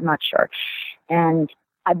 Sunset. I'm not sure. And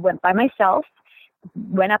I went by myself,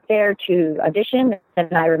 went up there to audition.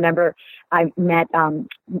 And I remember I met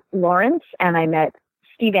Lawrence and I met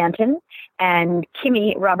Steve Anton and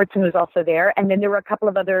Kimmy Robertson was also there. And then there were a couple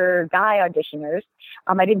of other guy auditioners.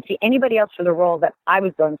 I didn't see anybody else for the role that I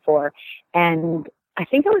was going for. And I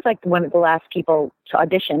think I was one of the last people to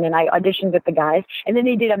audition, and I auditioned with the guys. And then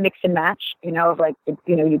they did a mix and match, you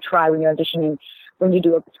try when you're auditioning. When you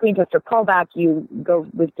do a screen test or callback, you go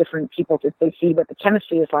with different people to see what the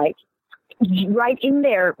chemistry is like. Right in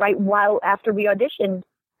there, right after we auditioned,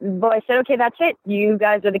 Boy said, okay, that's it. You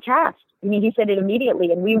guys are the cast. I mean, he said it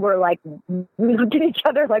immediately, and we were we looked at each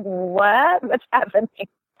other like, what? What's happening?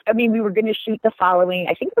 I mean, we were going to shoot the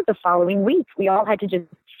following week. We all had to just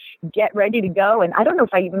get ready to go. And I don't know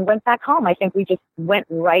if I even went back home. I think we just went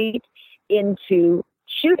right into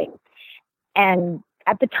shooting. And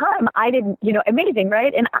at the time, I didn't, amazing,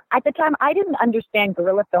 right? And at the time, I didn't understand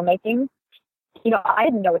guerrilla filmmaking. I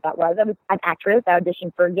didn't know what that was. I was an actress. I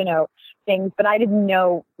auditioned for, things, but I didn't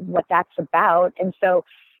know what that's about. And so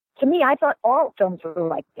to me, I thought all films were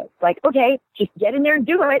like this. Okay, just get in there and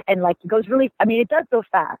do it. And it goes it does go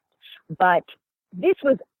fast, but this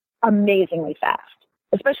was amazingly fast,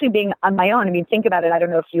 especially being on my own. I mean, think about it. I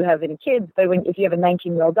don't know if you have any kids, but if you have a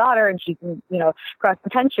 19-year-old daughter and she can, cross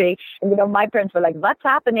the country, and, my parents were like, what's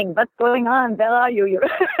happening? What's going on? Where are you?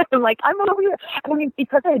 I'm like, I'm over here. I mean,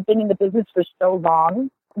 because I had been in the business for so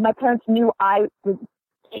long, my parents knew I was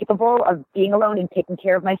capable of being alone and taking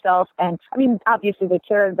care of myself. And I mean, obviously they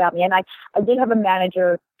cared about me. And I did have a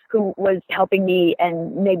manager who was helping me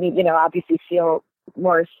and made me, obviously feel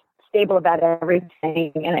more stable about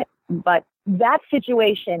everything in it. But that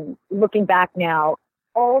situation, looking back now,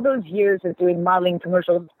 all those years of doing modeling,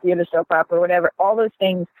 commercials, theater, soap opera, whatever, all those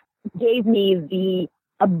things gave me the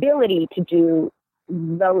ability to do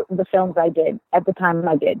the films I did at the time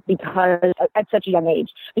I did, because at such a young age,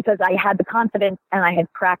 because I had the confidence and I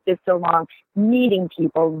had practiced so long, meeting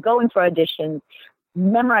people, going for auditions,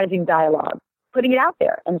 memorizing dialogue, putting it out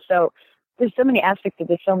there. And so there's so many aspects of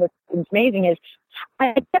this film that's amazing. Is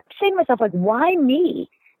I kept saying to myself, why me?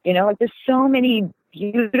 There's so many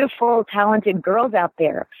beautiful, talented girls out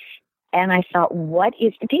there. And I thought, what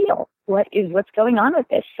is the deal? What's going on with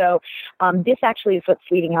this? So this actually is what's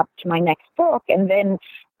leading up to my next book. And then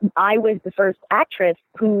I was the first actress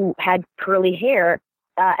who had curly hair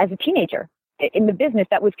as a teenager in the business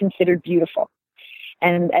that was considered beautiful.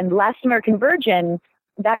 And Last American Virgin,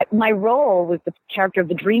 that my role was the character of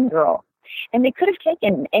the dream girl. And they could have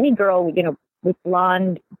taken any girl, with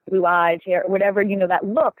blonde, blue eyes, hair, whatever, that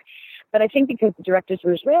look. But I think because the directors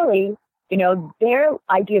were Israeli, their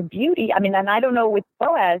idea of beauty, I mean, and I don't know with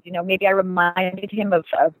Boaz, maybe I reminded him of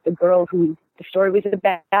the girl who the story was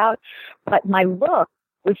about, but my look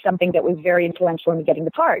was something that was very influential in me getting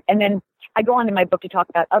the part. And then I go on in my book to talk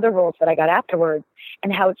about other roles that I got afterwards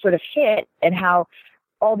and how it sort of fit and how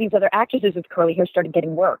all these other actresses with curly hair started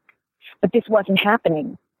getting work. But this wasn't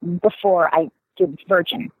happening before I did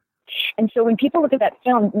Virgin. And so when people look at that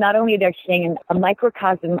film, not only are they seeing a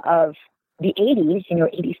microcosm of the 80s,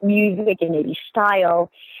 80s music and 80s style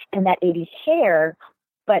and that 80s hair,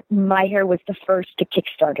 but my hair was the first to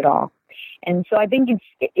kickstart it all. And so I think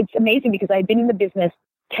it's amazing because I'd been in the business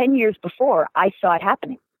 10 years before I saw it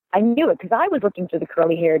happening. I knew it because I was looking for the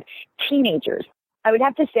curly-haired teenagers. I would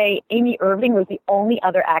have to say Amy Irving was the only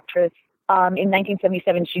other actress. In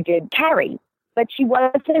 1977, she did Carrie, but she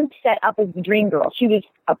wasn't set up as the dream girl. She was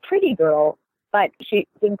a pretty girl, but she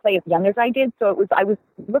didn't play as young as I did. So I was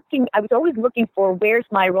always looking for, where's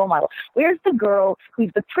my role model? Where's the girl who's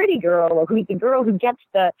the pretty girl, or who's the girl who gets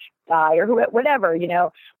the guy, or whatever,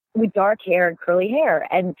 with dark hair and curly hair.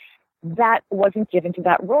 And that wasn't given to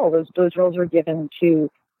that role. Those roles were given to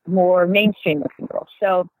more mainstream looking girls.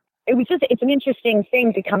 So it's an interesting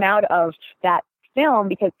thing to come out of that film,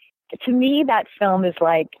 because to me, that film is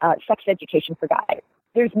like sex education for guys.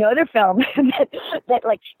 There's no other film that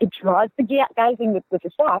it draws the guys in with the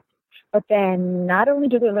sex, but then not only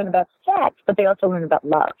do they learn about sex, but they also learn about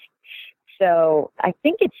love. so I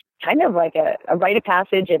think it's kind of like a rite of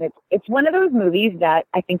passage, and it's one of those movies that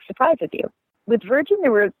I think surprises you. With Virgin,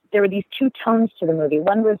 there were these two tones to the movie.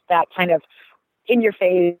 One was that kind of in your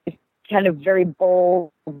face, kind of very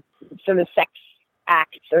bold sort of sex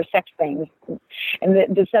acts or sex things, and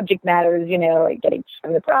the subject matter is, like getting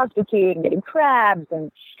from the prostitute and getting crabs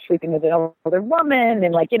and sleeping with an older woman,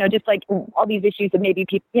 and just like all these issues that maybe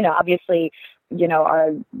people, obviously,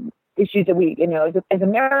 are issues that we, as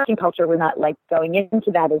American culture, we're not like going into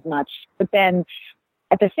that as much. But then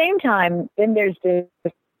at the same time, then there's this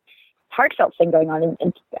heartfelt thing going on.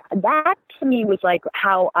 And that to me was like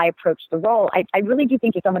how I approached the role. I really do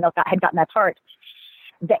think if someone else had gotten that part,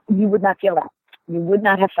 that you would not feel that. You would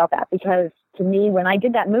not have felt that, because to me, when I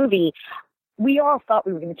did that movie, we all thought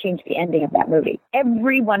we were going to change the ending of that movie.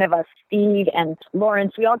 Every one of us, Steve and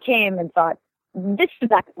Lawrence, we all came and thought, this is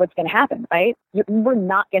not what's going to happen, right? We're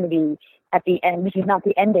not going to be at the end. This is not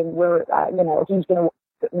the ending where, he's going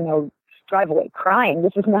to, drive away crying.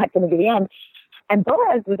 This is not going to be the end. And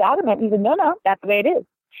Boaz was adamant. He said, no, that's the way it is.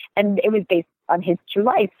 And it was based on his true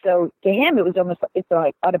life. So to him, it was it's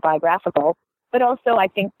like autobiographical. But also, I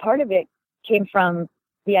think part of it came from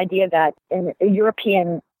the idea that a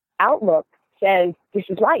European outlook says this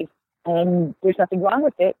is life and there's nothing wrong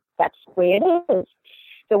with it. That's the way it is.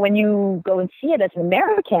 So when you go and see it as an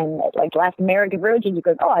American, like Last American Virgin, you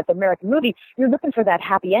go, oh, it's an American movie. You're looking for that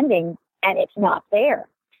happy ending, and it's not there.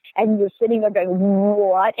 And you're sitting there going,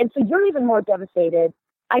 what? And so you're even more devastated.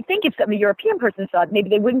 I think if some European person saw it, maybe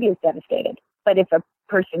they wouldn't be as devastated. But if a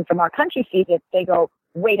person from our country sees it, they go,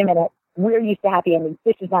 wait a minute, we're used to happy endings.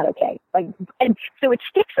 This is not okay. And so it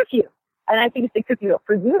sticks with you. And I think it sticks with you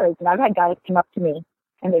for years. And I've had guys come up to me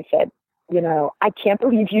and they said, I can't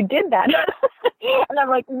believe you did that. And I'm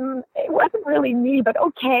like, it wasn't really me, but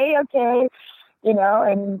okay.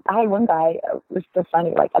 And I had one guy, it was so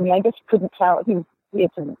funny. I guess he couldn't tell. He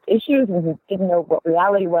had some issues and he didn't know what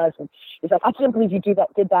reality was. And he's like, I can't believe you did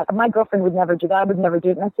that. My girlfriend would never do that. I would never do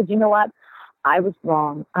it. And I said, you know what? I was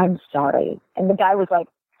wrong. I'm sorry. And the guy was like,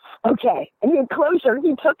 okay. And he had closure.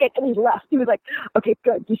 He took it and he left. He was like, okay,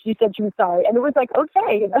 good. She said she was sorry. And it was like,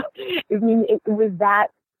 okay. It was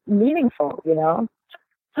that meaningful,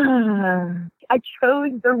 I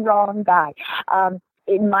chose the wrong guy. From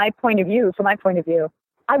my point of view,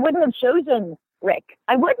 I wouldn't have chosen Rick.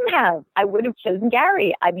 I would have chosen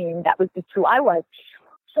Gary. That was just who I was.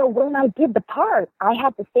 So when I did the part, I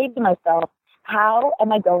had to say to myself, how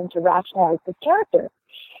am I going to rationalize this character?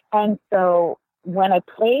 And so when I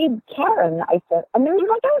played Karen, I said, I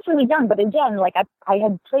was really young, but again, I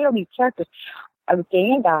had played all these characters. I was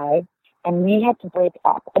dating a guy, and we had to break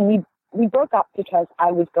up. And we broke up because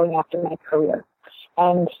I was going after my career.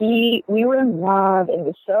 And we were in love, and it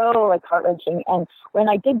was so heart-wrenching. And when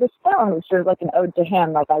I did this film, it was sort of like an ode to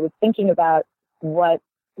him. I was thinking about what,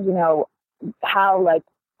 how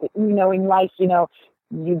in life,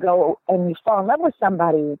 you go and you fall in love with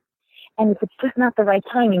somebody, and if it's just not the right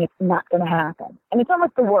timing, it's not going to happen. And it's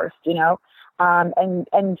almost the worst,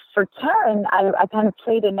 And for Karen, I kind of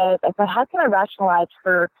played in it. I thought, how can I rationalize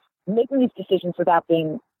her making these decisions without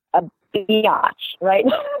being a biatch, right?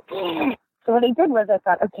 So what I did was I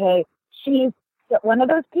thought, okay, she's one of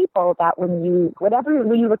those people that whatever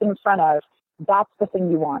you're looking in front of, that's the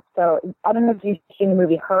thing you want. So I don't know if you've seen the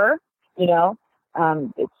movie Her,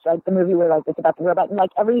 it's like the movie where it's about the robot, and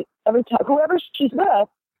every time, whoever she's with,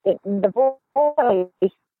 the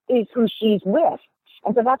voice is who she's with.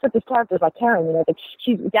 And so that's what this character is like, Karen,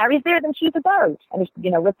 Gary's there, then she's with Gary. And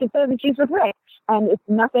Rick is there, then she's with Rick. And it's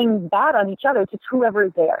nothing bad on each other, it's just whoever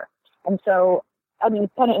is there. And so,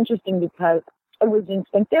 it's kind of interesting because it was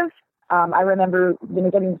instinctive. I remember,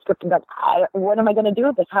 getting the script and going, what am I going to do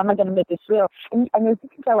with this? How am I going to make this real? And as you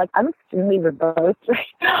can tell, I'm extremely verbose.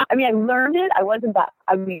 I learned it. I wasn't that,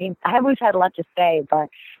 I have always had a lot to say, but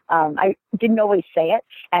I didn't always say it.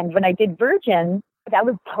 And when I did Virgin, that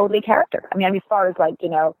was totally character. As far as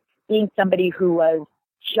being somebody who was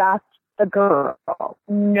just a girl,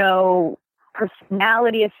 no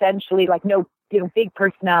personality, essentially, no, big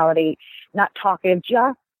personality, not talkative,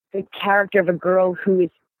 just the character of a girl who is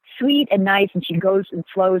sweet and nice, and she goes and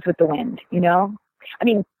flows with the wind,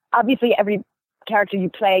 obviously every character you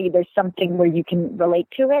play, there's something where you can relate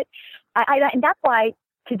to it. And that's why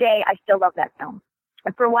today I still love that film.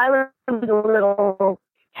 And for a while I was a little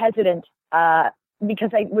hesitant,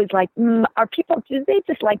 because I was like, are people, do they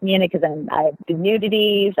just like me in it because I have the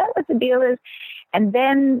nudity? Is that what the deal is? And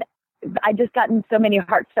then I just gotten so many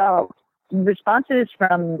heartfelt responses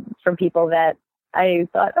from people that I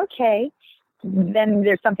thought, okay, then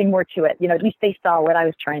there's something more to it. At least they saw what I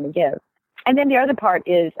was trying to give. And then the other part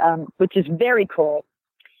is, which is very cool,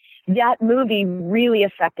 that movie really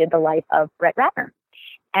affected the life of Brett Ratner.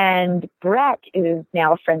 And Brett is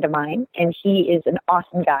now a friend of mine, and he is an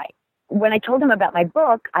awesome guy. When I told him about my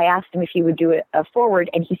book, I asked him if he would do a forward,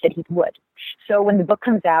 and he said he would. So when the book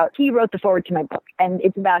comes out, he wrote the forward to my book, and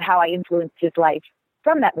it's about how I influenced his life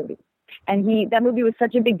from that movie. And that movie was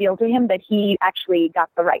such a big deal to him that he actually bought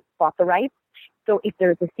the rights. So if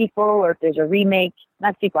there's a sequel or if there's a remake,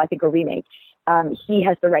 not sequel, I think a remake, he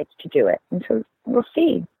has the rights to do it. And so we'll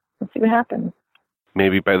see. We'll see what happens.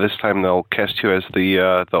 Maybe by this time they'll cast you as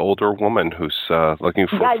the older woman who's looking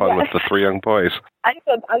for fun with the three young boys. I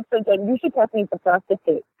said, you should cast me as a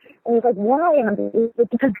prostitute. And he's like, why? And I'm like,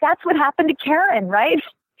 because that's what happened to Karen, right?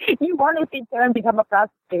 You want to see Karen become a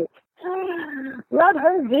prostitute. Let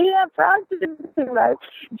her be a prostitute, right?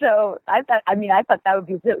 So I thought that would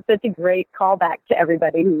be such a great callback to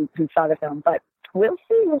everybody who saw the film. But we'll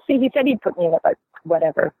see. He said he'd put me in it, but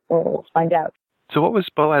whatever. We'll find out. So what was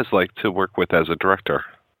Boaz like to work with as a director?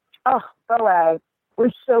 Oh, Boaz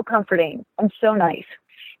was so comforting and so nice.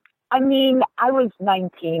 I mean, I was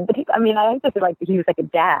 19, but I just feel like he was like a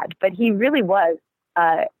dad, but he really was.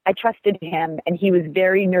 I trusted him, and he was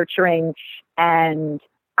very nurturing, and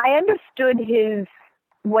I understood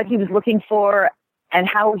what he was looking for and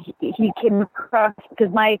how he came across,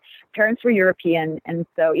 because my parents were European, and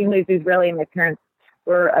so even though he was Israeli and my parents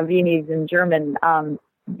were Viennese and German,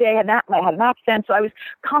 they had an accent, so I was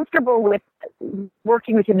comfortable with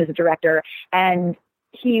working with him as a director, and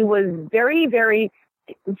he was very, very,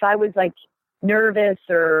 if I was like nervous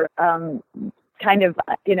or kind of,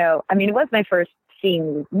 it was my first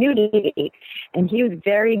scene with nudity, and he was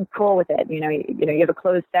very cool with it. You have a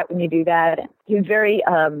closed set when you do that. And he was very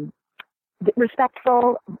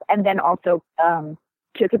respectful, and then also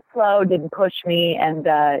took it slow, didn't push me, and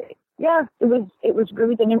it was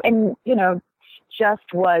really good, and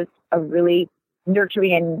just was a really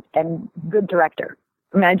nurturing and good director.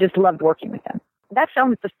 I mean, I just loved working with him. That film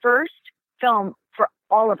was the first film for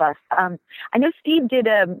all of us. I know Steve did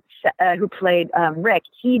who played Rick.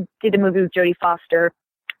 He did a movie with Jodie Foster.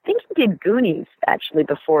 I think he did Goonies actually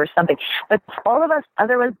before something. But all of us,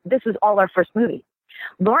 otherwise, this was all our first movie.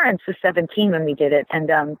 Lawrence was 17 when we did it, and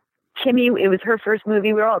Kimmy, it was her first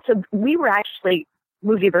movie. We were actually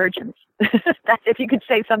movie virgins. That's, if you could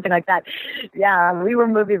say something like that. Yeah, we were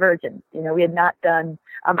movie virgins. We had not done.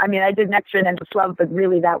 I did an extra in Endless Love, but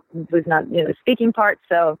really that was not the speaking part.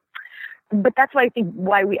 So. But that's why I think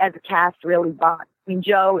why we as a cast really bond.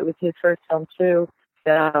 Joe, it was his first film too.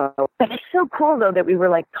 So, but it's so cool though that we were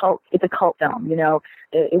like cult. It's a cult film,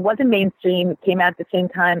 It wasn't mainstream. It came out at the same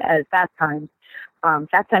time as Fast Times.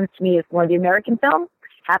 Fast Times to me is one of the American films.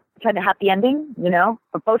 Kind of happy ending,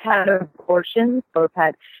 But both had abortions, both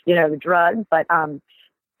had the drugs. But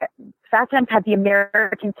Fast Times had the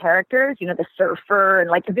American characters, the surfer, and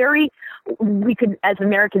we could, as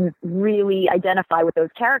Americans, really identify with those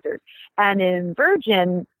characters. And in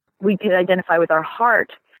Virgin, we could identify with our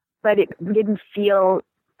heart, but it didn't feel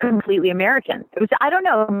completely American. It was, I don't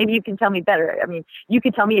know, maybe you can tell me better. I mean, you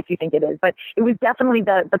could tell me if you think it is, but it was definitely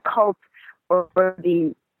the cult or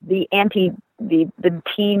the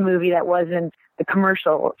teen movie that wasn't the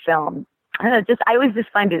commercial film. I don't know, I always just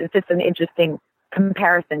find it's just an interesting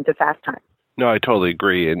comparison to Fast Times. No, I totally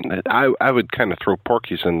agree. And I would kind of throw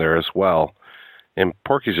Porky's in there as well. And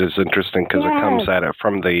Porky's is interesting because it comes at it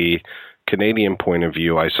from the Canadian point of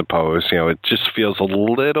view, I suppose. It just feels a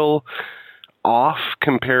little off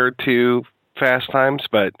compared to Fast Times,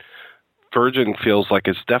 but Virgin feels like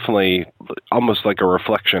it's definitely almost like a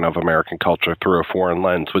reflection of American culture through a foreign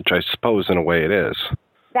lens, which I suppose in a way it is.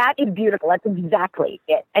 That is beautiful. That's exactly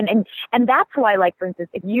it. And that's why, for instance,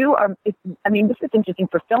 this is interesting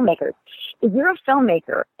for filmmakers. If you're a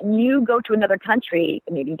filmmaker and you go to another country,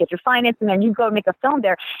 and maybe you get your financing and you go make a film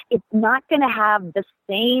there, it's not going to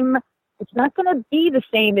be the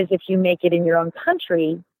same as if you make it in your own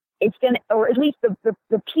country. It's going to, or at least the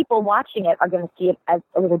people watching it are going to see it as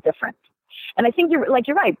a little different. And I think you're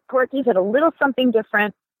right. Porky's had a little something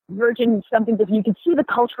different. Virgin, something that you can see the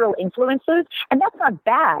cultural influences, and that's not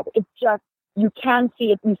bad. It's just, you can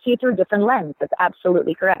see it, you see it through a different lens. That's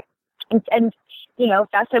absolutely correct. And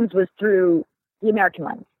Fast Times was through the American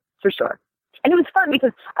lens, for sure. And it was fun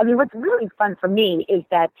because, what's really fun for me is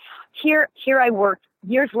that here I worked,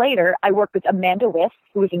 years later, I worked with Amanda Wyss,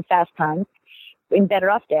 who was in Fast Times, in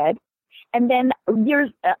Better Off Dead. And then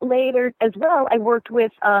years later as well, I worked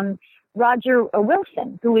with Roger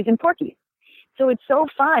Wilson, who was in Porky's. So it's so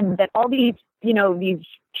fun that all these, these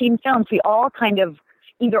teen films, we all kind of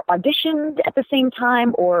either auditioned at the same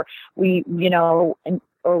time or we, and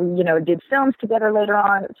or did films together later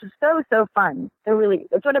on. It's just so fun.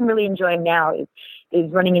 That's what I'm really enjoying now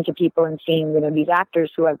is running into people and seeing these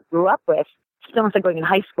actors who I grew up with. It's almost like going in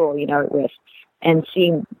high school, with, and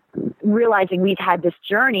realizing we've had this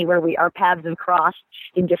journey where our paths have crossed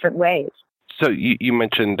in different ways. So you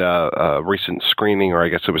mentioned a recent screening, or I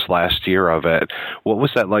guess it was last year of it. What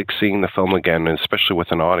was that like seeing the film again, especially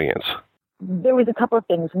with an audience? There was a couple of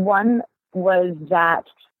things. One was that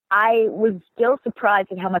I was still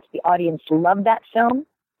surprised at how much the audience loved that film.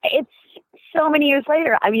 It's so many years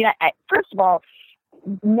later. I mean, first of all,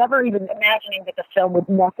 never even imagining that the film would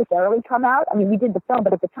necessarily come out. I mean, we did the film,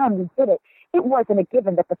 but at the time we did it, it wasn't a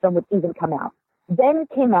given that the film would even come out. Then it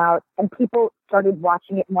came out, and people started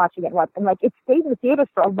watching it. And like, it stayed in the theaters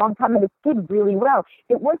for a long time, and it did really well.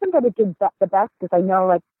 It wasn't that it did the best, because I know,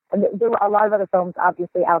 like, and there were a lot of other films,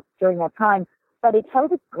 obviously, out during that time, but it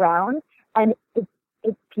held its ground, and it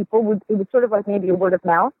was sort of like maybe a word of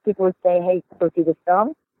mouth. People would say, hey, go see this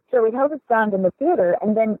film. So it held its ground in the theater,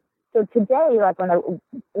 and then, so today, like, when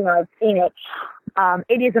I've seen it,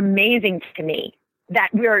 it is amazing to me that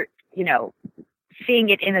we're, seeing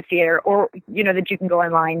it in the theater, or, that you can go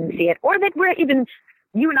online and see it, or that we're even,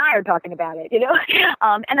 you and I are talking about it,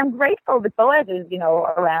 and I'm grateful that Boaz is,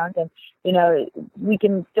 around, and, we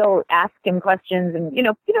can still ask him questions, and,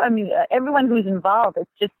 I mean, everyone who's involved,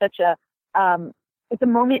 it's just such it's a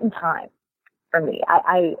moment in time for me.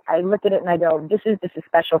 I look at it and I go, this is a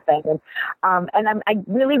special thing. And I'm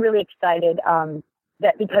really, really excited,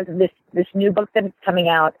 that because of this new book that is coming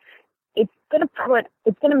out, it's going to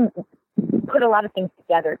put a lot of things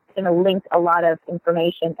together. It's going to link a lot of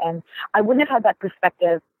information. And I wouldn't have had that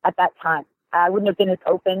perspective at that time. I wouldn't have been as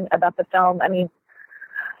open about the film. I mean,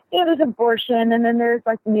 there's abortion, and then there's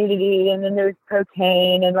like nudity, and then there's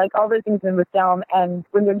cocaine, and like all those things in the film. And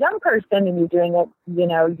when you're a young person and you're doing it,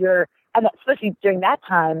 and especially during that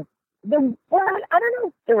time, I don't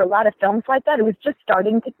know, there were a lot of films like that. It was just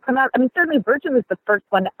starting to come out. I mean, certainly Virgin was the first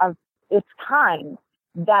one of its kind,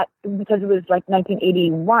 that, because it was like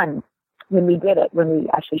 1981 when we did it, when we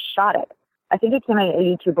actually shot it. I think it came out in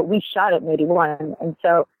 82, but we shot it in 81. And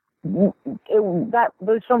so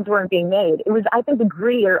those films weren't being made. It was, I think, the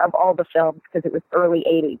grittier of all the films, because it was early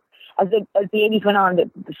 80s. As the 80s went on, the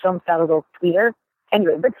films got a little sweeter.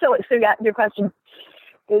 Anyway, but so yeah, your question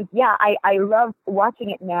is, yeah, I love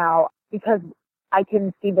watching it now, because I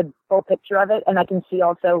can see the full picture of it, and I can see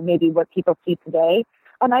also maybe what people see today.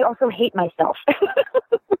 And I also hate myself.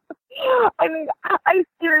 I mean, I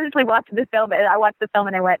seriously watched this film, and I watched the film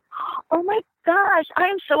and I went, oh my gosh, I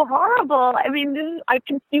am so horrible. I mean, I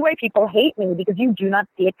can see why people hate me, because you do not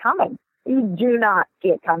see it coming. You do not see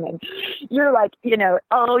it coming. You're like, you're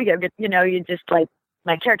just like,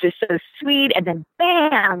 my character is so sweet, and then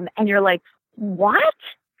bam, and you're like, what?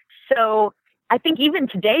 So I think even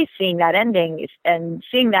today, seeing that ending and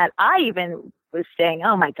seeing that, I even was saying,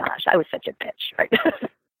 oh my gosh, I was such a bitch, right?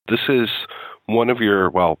 This is one of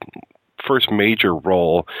your, first major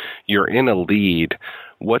role. You're in a lead.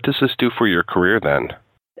 What does this do for your career then?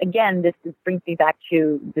 Again, this brings me back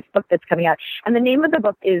to this book that's coming out. And the name of the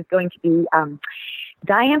book is going to be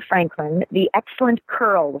Diane Franklin, The Excellent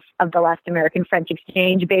Curls of the Last American French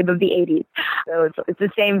Exchange Babe of the 80s. So it's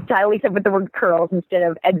the same title, except with the word curls instead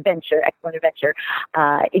of adventure, excellent adventure.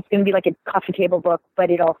 It's going to be like a coffee table book,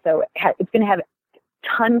 but it also it's going to have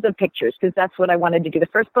tons of pictures, because that's what I wanted to do. The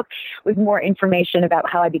first book was more information about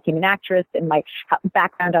how I became an actress and my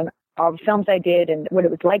background on all the films I did and what it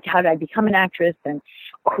was like. How did I become an actress, and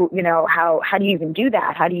how do you even do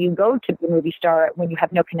that? How do you go to the movie star when you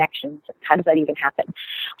have no connections? How does that even happen?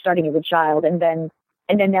 Starting as a child, and then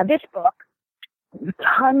now this book,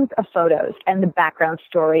 tons of photos and the background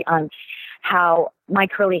story on how my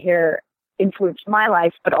curly hair influenced my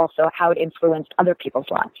life, but also how it influenced other people's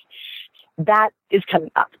lives. That is coming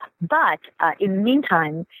up. But in the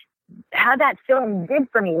meantime, how that film did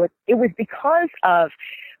for me was, it was because of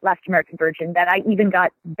Last American Virgin that I even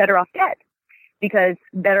got Better Off Dead. Because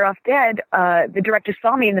Better Off Dead, the director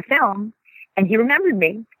saw me in the film, and he remembered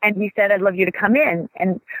me, and he said, I'd love you to come in.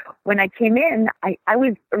 And when I came in, I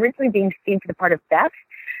was originally being seen for the part of Beth,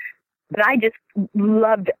 but I just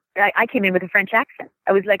loved, I came in with a French accent.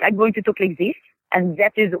 I was like, I'm going to talk like this, and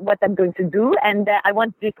that is what I'm going to do, and I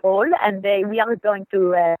want this role, and we are going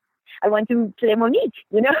to, I want to play Monique,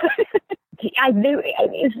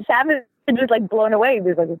 Savage was like blown away. He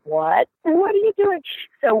was like, what? What are you doing?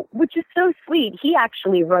 So, which is so sweet. He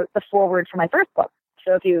actually wrote the foreword for my first book.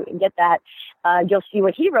 So if you get that, you'll see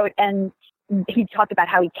what he wrote, and he talked about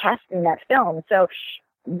how he cast in that film. So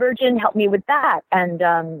Virgin helped me with that. And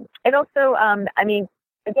also, again,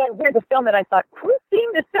 here's a film that I thought, who's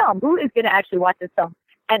seeing this film? Who is going to actually watch this film?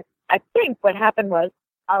 I think what happened was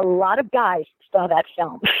a lot of guys saw that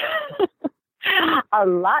film. A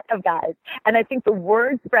lot of guys. And I think the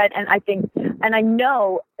word spread, and I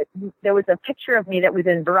know there was a picture of me that was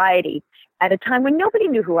in Variety at a time when nobody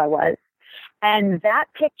knew who I was. And that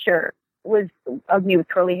picture was of me with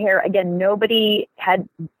curly hair. Again, nobody had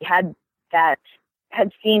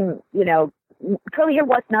seen, curly hair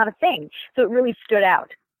was not a thing. So it really stood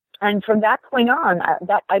out. And from that point on,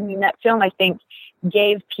 that film, I think,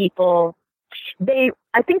 gave people,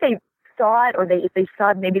 I think they saw it, or if they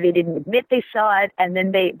saw it, maybe they didn't admit they saw it, and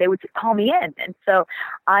then they would call me in. And so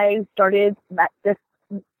I started, this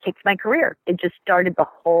kicked my career. It just started the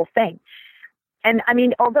whole thing. And I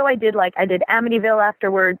mean, although I did Amityville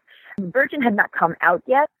afterwards, Virgin had not come out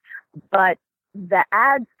yet, but the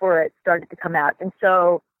ads for it started to come out. And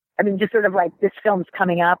so, I mean, just sort of like, this film's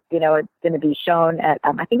coming up, it's going to be shown at,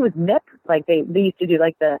 I think it was MIP. Like they used to do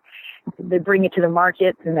like they bring it to the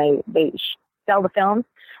markets and they sell the films.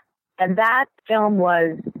 And that film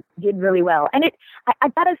did really well. And I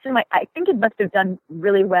gotta assume, I think it must have done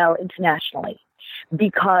really well internationally,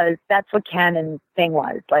 because that's what Canon's thing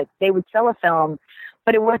was. Like, they would sell a film,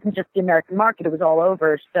 but it wasn't just the American market, it was all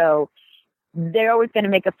over. So they're always going to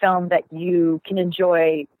make a film that you can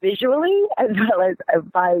enjoy visually as well as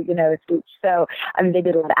by, speech. So, I mean, they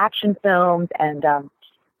did a lot of action films, and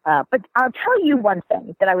but I'll tell you one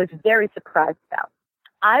thing that I was very surprised about.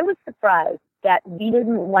 I was surprised that we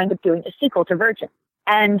didn't wind up doing a sequel to Virgin.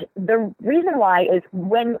 And the reason why is,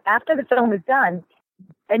 after the film was done,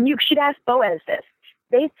 and you should ask Boaz this,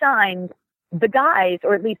 they signed the guys,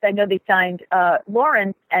 or at least I know they signed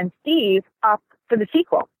Lawrence and Steve up for the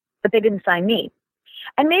sequel, but they didn't sign me.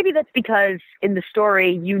 And maybe that's because in the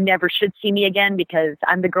story, you never should see me again, because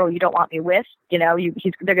I'm the girl you don't want me with. They're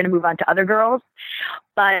going to move on to other girls.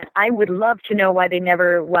 But I would love to know why they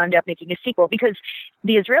never wound up making a sequel, because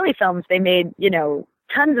the Israeli films, they made,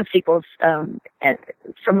 tons of sequels from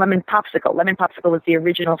Lemon Popsicle. Lemon Popsicle was the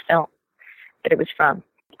original film that it was from.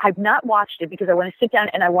 I've not watched it because I want to sit down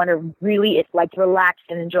and I want to really relax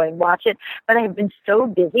and enjoy and watch it. But I have been so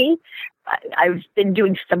busy. I've been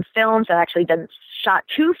doing some films. I've actually shot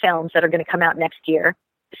 2 films that are going to come out next year.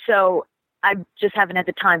 So I just haven't had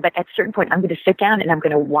the time. But at a certain point, I'm going to sit down and I'm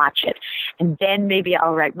going to watch it. And then maybe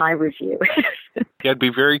I'll write my review. I'd be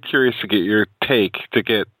very curious to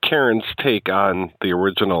get Karen's take on the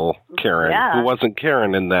original Karen, who wasn't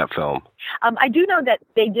Karen in that film. I do know that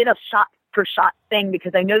they did a shot-for-shot thing,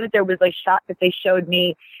 because I know that there was a shot that they showed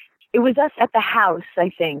me. It was us at the house,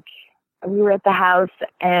 I think. We were at the house,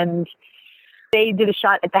 and they did a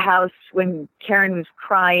shot at the house when Karen was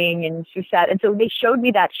crying and she was sad. And so they showed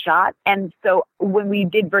me that shot. And so when we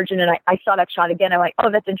did Virgin and I saw that shot again, I'm like, oh,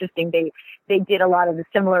 that's interesting. They did a lot of the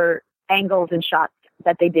similar angles and shots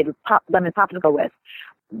that they did Lemon Popsicle with.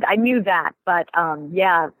 I knew that, but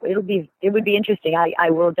it would be interesting. I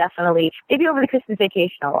will definitely, maybe over the Christmas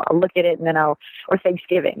vacation, I'll look at it, and then or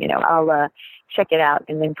Thanksgiving, I'll check it out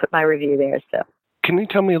and then put my review there. So. Can you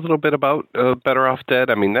tell me a little bit about Better Off Dead?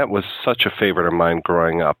 I mean, that was such a favorite of mine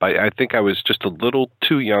growing up. I think I was just a little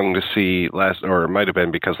too young to see or it might have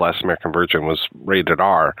been because Last American Virgin was rated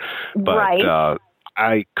R. But right.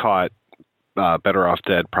 I caught Better Off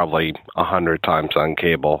Dead probably 100 times on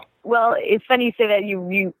cable. Well, it's funny you say that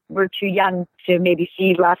you were too young to maybe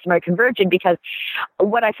see Last American Virgin, because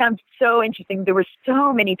what I found so interesting, there were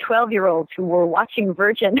so many 12-year-olds who were watching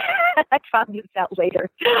Virgin. I found this out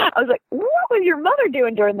later. I was like, what was your mother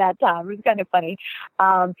doing during that time? It was kind of funny.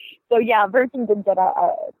 Virgin did get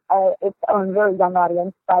its own very young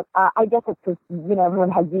audience, but I guess it's because,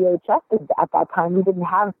 everyone had VHS at that time. We didn't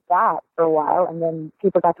have that for a while, and then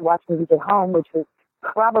people got to watch movies at home, which was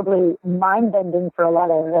probably mind-bending for a lot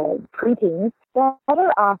of preteens.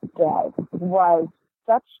 Better Off Dead was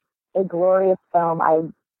such a glorious film.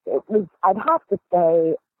 I'd have to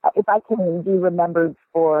say, if I can be remembered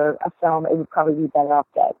for a film, it would probably be Better Off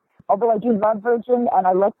Dead. Although I do love Virgin, and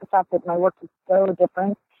I like the fact that my work is so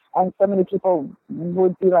different, and so many people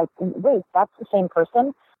would be like, wait, that's the same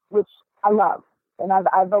person, which I love. And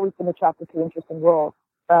I've always been attracted to interesting roles.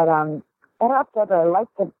 But Better Off Dead, I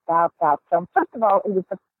liked about that film. First of all, it was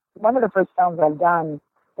one of the first films I've done,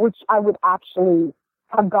 which I would actually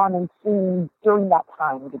have gone and seen during that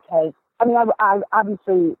time, because, I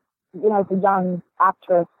obviously, as a young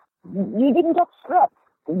actress, you didn't get scripts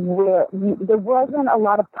there wasn't a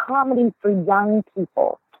lot of comedy for young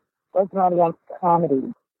people. There wasn't a lot of young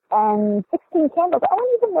comedy. And 16 Candles, I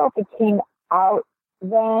don't even know if it came out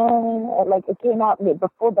then, it came out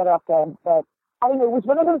before Better Off Dead, but I don't know, it was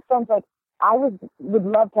one of those films, I would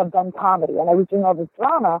love to have done comedy, and I was doing all this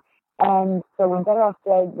drama, and so when Better Off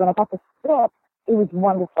Dead, when I got the script, it was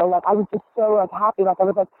wonderful. Like, I was just so like happy. Like, I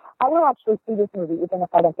was like, I will actually see this movie even if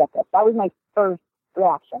I don't get this. That was my first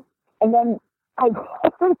reaction. And then I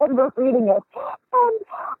remember reading it, and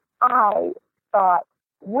I thought,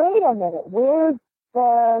 wait a minute, where's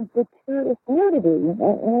the gratuitous nudity?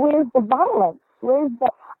 Where's the violence?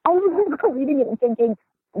 I remember reading it and thinking,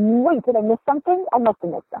 wait, did I miss something? I must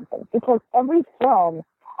have missed something. Because every film,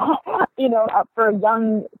 for a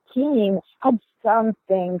young teen had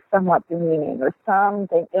something somewhat demeaning or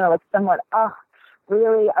something, like somewhat,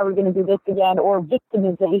 really, are we going to do this again? Or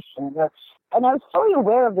victimization. And I was fully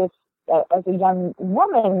aware of this as a young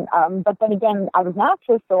woman, but then again, I was an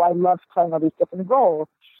actress, so I loved playing all these different roles.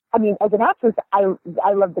 I mean, as an actress, I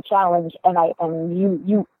love the challenge, and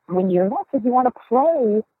you when you're an actress, you want to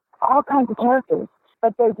play all kinds of characters.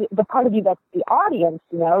 But there's the part of you that's the audience,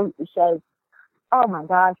 says, oh my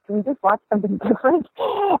gosh, can we just watch something different?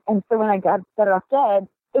 And so when I got Better Off Dead,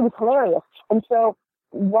 it was hilarious. And so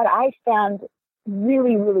what I found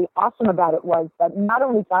really, really awesome about it was that not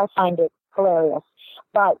only did I find it hilarious,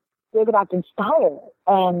 but David Ogden's style.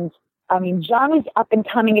 And I mean, John was up and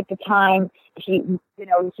coming at the time. It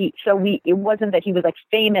wasn't that he was like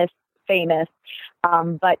famous,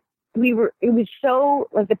 but it was so,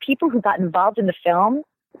 like, the people who got involved in the film,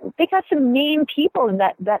 they got some name people in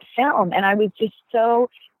that film. And I was just so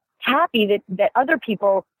happy that other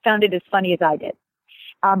people found it as funny as I did.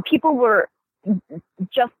 People were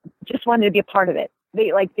just wanted to be a part of it.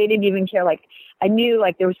 They didn't even care. Like, I knew,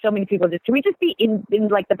 like, there were so many people can we just be in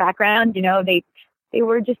like the background? They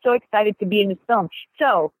were just so excited to be in this film.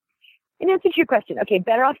 So, in answer to your question, okay,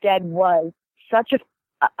 Better Off Dead was such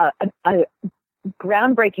a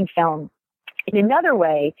groundbreaking film in another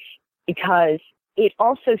way, because it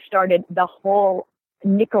also started the whole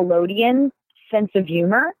Nickelodeon sense of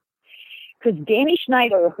humor. Because Danny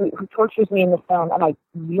Schneider, who tortures me in the film, and I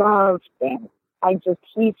love Danny.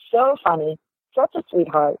 He's so funny, such a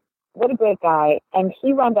sweetheart, what a great guy. And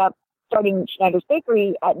he wound up starting Schneider's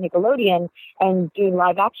Bakery at Nickelodeon and doing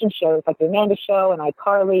live action shows like The Amanda Show and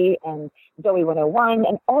iCarly and Zoe 101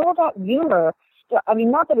 and all that humor. I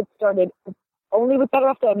mean, not that it started only with Better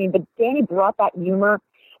Off Dead, but Danny brought that humor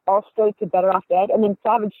also to Better Off Dead. And then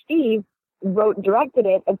Savage Steve wrote and directed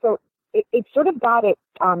it. And so it sort of got it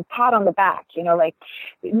pat on the back, like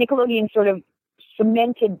Nickelodeon sort of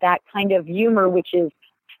cemented that kind of humor, which is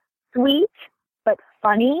sweet but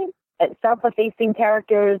funny, self-effacing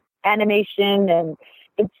characters, animation, and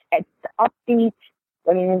it's upbeat.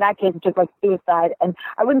 I mean, in that case, it's just like Suicide. And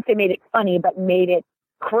I wouldn't say made it funny, but made it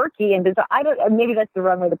quirky and bizarre. Maybe that's the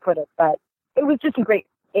wrong way to put it, but it was just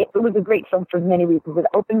it was a great film for many reasons. It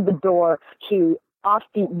opened the door to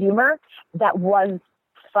offbeat humor that was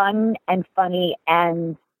fun and funny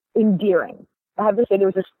and endearing. I have to say,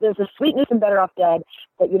 there's a sweetness in Better Off Dead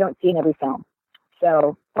that you don't see in every film.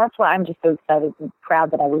 So that's why I'm just so excited and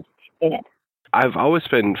proud that I was in it. I've always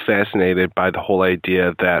been fascinated by the whole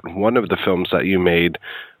idea that one of the films that you made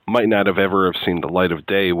might not have ever have seen the light of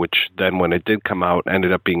day, which then when it did come out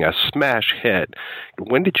ended up being a smash hit.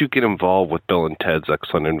 When did you get involved with Bill and Ted's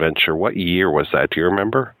Excellent Adventure? What year was that? Do you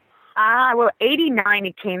remember? Well, 89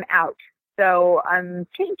 it came out. So I'm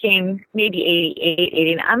thinking maybe 88,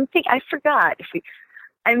 89. I forgot.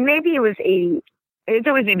 Maybe it was 80.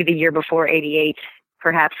 It was maybe the year before 88.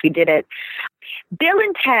 Perhaps we did it. Bill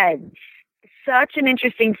and Ted, such an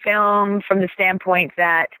interesting film from the standpoint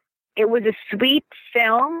that it was a sweet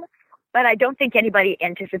film, but I don't think anybody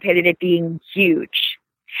anticipated it being huge.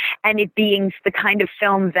 And it being the kind of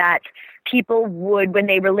film that people would, when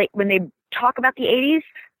they talk about the 80s,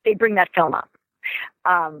 they bring that film up.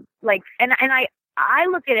 I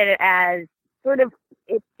look at it as sort of,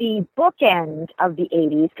 it's the bookend of the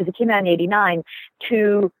 80s, because it came out in 89,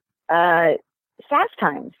 to Fast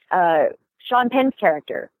Times, Sean Penn's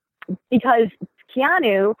character, because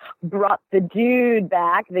Keanu brought the dude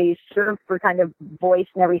back, the surfer kind of voice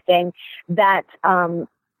and everything that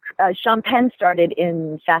Sean Penn started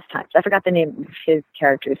in Fast Times. I forgot the name of his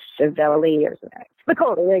character, Savelli or something.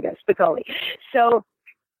 Spicoli, there you go, Spicoli. So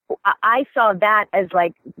I saw that as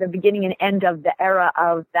like the beginning and end of the era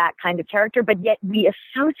of that kind of character, but yet we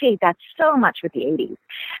associate that so much with the 80s,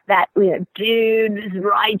 that, dude is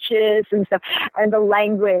righteous and stuff, and the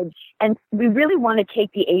language. And we really want to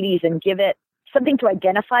take the 80s and give it something to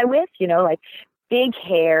identify with, like big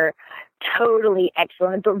hair, totally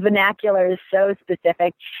excellent. The vernacular is so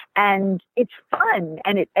specific, and it's fun,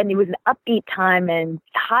 and it was an upbeat time and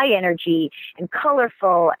high energy and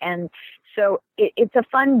colorful, and so it's a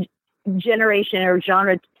fun generation or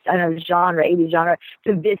genre, 80s genre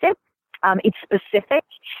to visit. It's specific.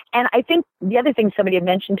 And I think the other thing somebody had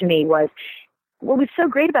mentioned to me was what was so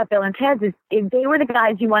great about Bill and Ted's is they were the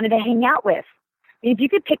guys you wanted to hang out with. If you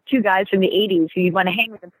could pick two guys from the 80s who you'd want to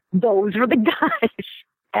hang with, those were the guys.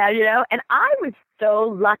 And I was so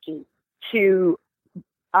lucky to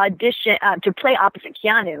audition, to play opposite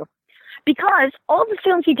Keanu, because all the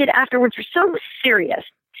films he did afterwards were so serious.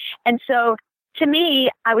 And so to me,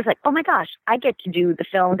 I was like, oh my gosh, I get to do the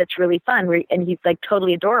film that's really fun, and he's like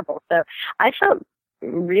totally adorable. So I felt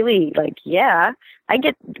really like, yeah, I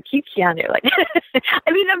get the cute Keanu. Like,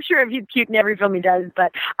 I mean, I'm sure he's cute in every film he does,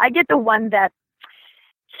 but I get the one that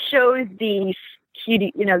shows the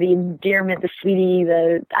cutie, the endearment, the sweetie,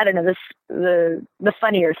 the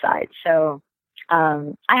funnier side. So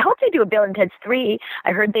I hope they do a Bill and Ted's 3.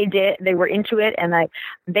 I heard they were into it, and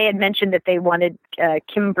they had mentioned that they wanted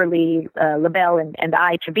Kimberly LaBelle and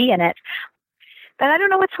I to be in it. But I don't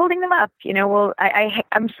know what's holding them up. Well,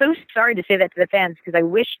 I'm so sorry to say that to the fans, because I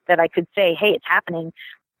wish that I could say, hey, it's happening.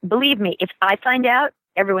 Believe me, if I find out,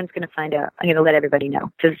 everyone's going to find out. I'm going to let everybody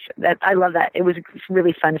know, because I love that. It was a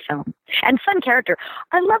really fun film and fun character.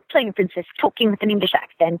 I love playing a princess, talking with an English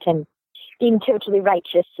accent and being totally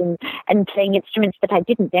righteous and playing instruments that I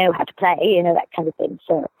didn't know how to play, that kind of thing.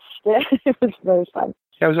 So it was very fun.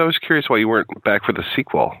 Yeah, I was always curious why you weren't back for the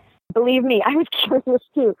sequel. Believe me, I was curious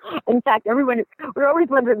too. In fact, we're always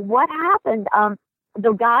wondering what happened.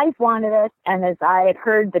 The guys wanted us, and as I had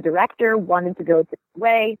heard, the director wanted to go this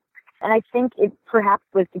way. And I think it perhaps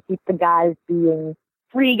was to keep the guys being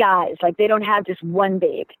free guys. Like, they don't have just one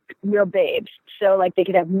babe, real babes. So, like, they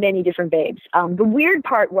could have many different babes. The weird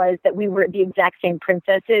part was that we were the exact same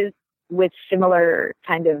princesses with similar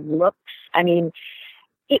kind of looks. I mean,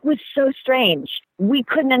 it was so strange. We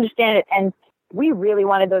couldn't understand it. And we really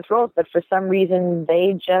wanted those roles, but for some reason,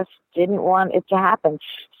 they just didn't want it to happen.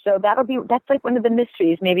 So that's like one of the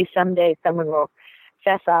mysteries. Maybe someday someone will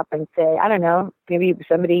fess up and say, I don't know, maybe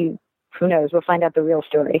somebody, who knows, we'll find out the real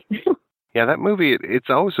story. Yeah, that movie, it's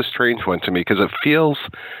always a strange one to me, because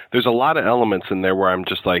there's a lot of elements in there where I'm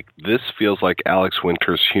just like, this feels like Alex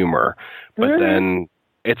Winter's humor, but then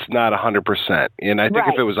it's not 100%. And I think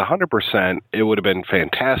if it was 100%, it would have been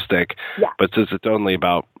fantastic. Yeah. But since it's only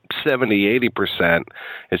about 70, 80%,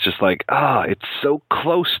 it's just like, it's so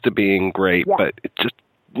close to being great, but it just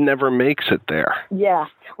never makes it there. Yeah.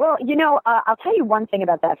 Well, I'll tell you one thing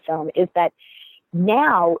about that film is that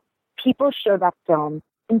now people show that film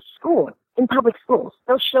in school, in public schools.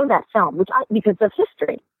 They'll show that film, because of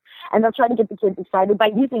history, and they'll try to get the kids excited by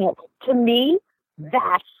using it. To me,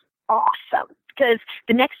 that's awesome, because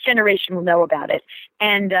the next generation will know about it.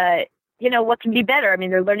 And, what can be better? I mean,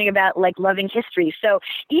 they're learning about, like, loving history. So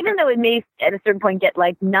even though it may at a certain point get,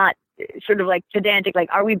 like, not sort of like pedantic, like,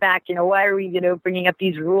 are we back? Why are we, bringing up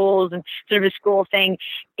these rules and sort of a school thing?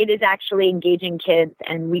 It is actually engaging kids,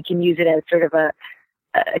 and we can use it as sort of a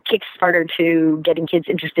Kickstarter to getting kids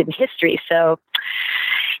interested in history. So,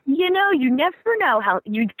 you never know how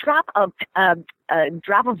you drop a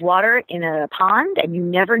drop of water in a pond, and you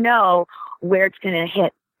never know where it's going to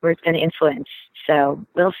hit, where it's going to influence. So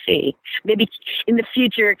we'll see. Maybe in the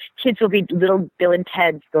future, kids will be little Bill and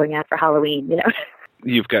Ted's going out for Halloween,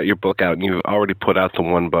 You've got your book out, and you've already put out the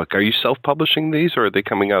one book. Are you self-publishing these, or are they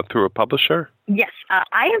coming out through a publisher? Yes,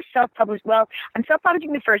 I have self-published. Well, I'm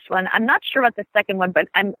self-publishing the first one. I'm not sure about the second one, but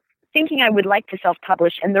I'm thinking I would like to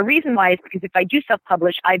self-publish. And the reason why is because if I do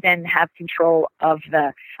self-publish, I then have control of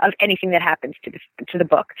anything that happens to the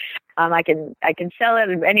book. I can sell it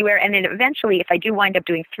anywhere, and then eventually, if I do wind up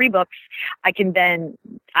doing 3 books, I could then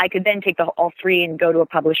take all 3 and go to a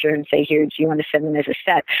publisher and say, here, do you want to send them as a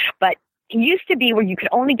set? But it used to be where you could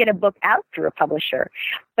only get a book out through a publisher.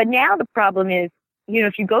 But now the problem is,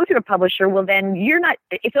 if you go through a publisher, well, then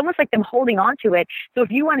it's almost like them holding on to it. So if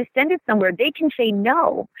you want to send it somewhere, they can say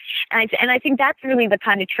no. And I think that's really the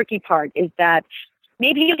kind of tricky part, is that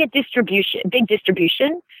maybe you'll get big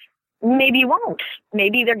distribution. Maybe you won't.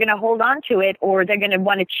 Maybe they're going to hold on to it, or they're going to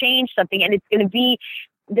want to change something. And they're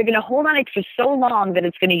going to hold on to it for so long that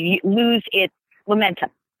it's going to lose its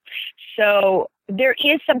momentum. So there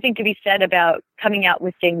is something to be said about coming out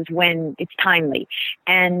with things when it's timely.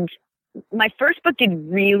 And my first book did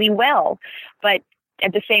really well, but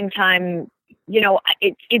at the same time,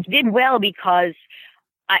 it did well because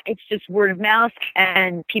it's just word of mouth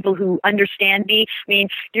and people who understand me. I mean,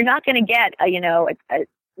 you're not going to get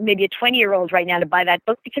maybe a 20-year-old right now to buy that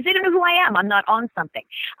book because they don't know who I am. I'm not on something.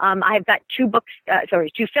 I've got 2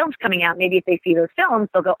 films coming out. Maybe if they see those films,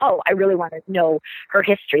 they'll go, oh, I really want to know her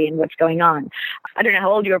history and what's going on. I don't know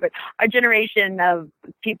how old you are, but our generation of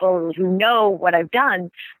people who know what I've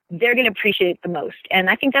done, they're going to appreciate it the most. And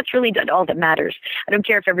I think that's really all that matters. I don't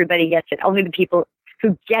care if everybody gets it. Only the people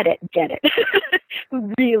who get it,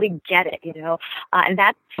 who really get it, and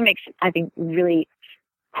that makes it, I think, really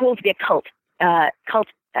cool to be a cult.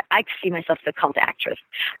 I see myself as a cult actress.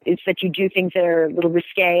 It's that you do things that are a little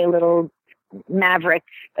risque, a little maverick,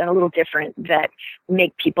 and a little different that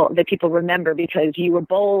people remember because you were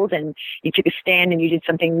bold and you took a stand and you did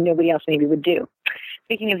something nobody else maybe would do.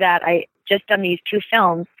 Speaking of that, I just done these 2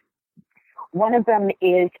 films. One of them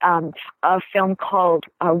is a film called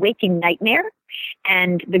Waking Nightmare,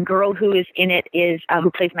 and the girl who is in it is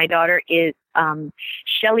who plays my daughter is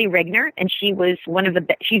Shelley Regner, and she's one of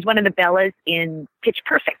the Bellas in Pitch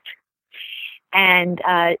Perfect. And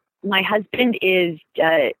my husband is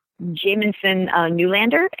Jamison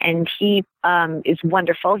Newlander, and he is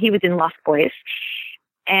wonderful. He was in Lost Boys,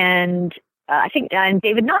 and I think and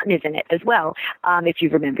David Naughton is in it as well. If you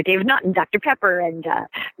remember David Naughton, Dr. Pepper, and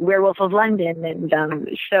Werewolf of London,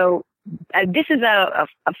 and so. This is a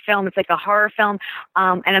film. It's like a horror film,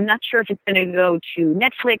 and I'm not sure if it's going to go to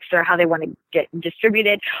Netflix or how they want to get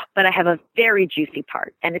distributed. But I have a very juicy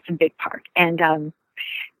part, and it's a big part. And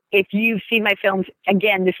if you've seen my films,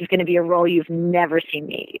 again, this is going to be a role you've never seen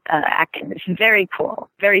me act in. This is very cool,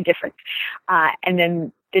 very different. And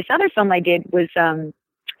then this other film I did was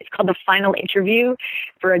it's called The Final Interview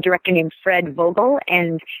for a director named Fred Vogel,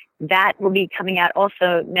 and that will be coming out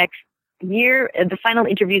also next year. The final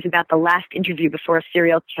interview is about the last interview before a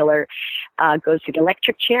serial killer goes to the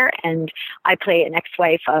electric chair, and I play an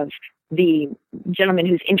ex-wife of the gentleman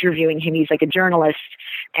who's interviewing him. He's like a journalist,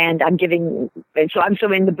 and I'm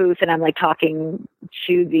so in the booth, and I'm like talking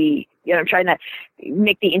to the, trying to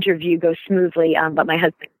make the interview go smoothly, but my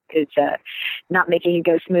husband is not making it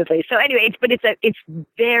go smoothly. So anyway,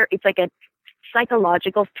 it's like a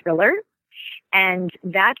psychological thriller. And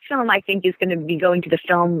that film, I think, is going to be going to the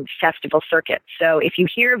film festival circuit. So if you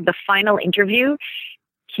hear of The Final Interview,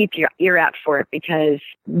 keep your ear out for it, because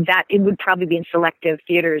it would probably be in selective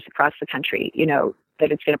theaters across the country,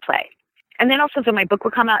 that it's going to play. And then also, so my book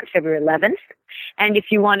will come out February 11th. And if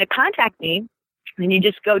you want to contact me, then you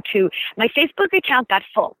just go to my Facebook account got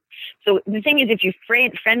full. So the thing is, if you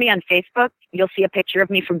friend me on Facebook, you'll see a picture of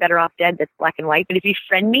me from Better Off Dead that's black and white. But if you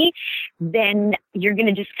friend me, then you're going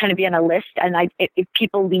to just kind of be on a list. And if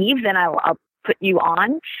people leave, then I'll put you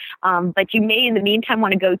on. But you may, in the meantime,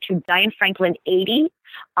 want to go to Diane Franklin 80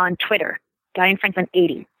 on Twitter, Diane Franklin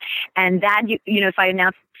 80. And that, if I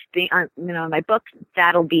announce my book,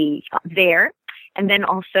 that'll be there. And then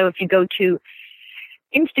also, if you go to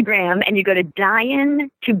Instagram and you go to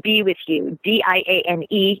Diane to be with you, Diane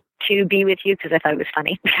to be with you, because I thought it was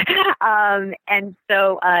funny. And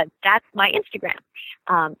so that's my Instagram.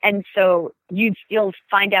 And so you'll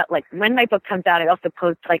find out, like, when my book comes out, I also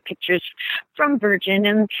post like pictures from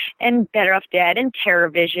Virgin and Better Off Dead and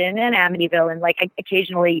TerrorVision and Amityville and like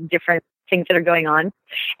occasionally different things that are going on.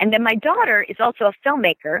 And then my daughter is also a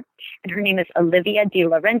filmmaker, and her name is Olivia De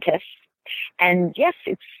Laurentiis. And yes,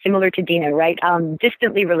 it's similar to Dina, right?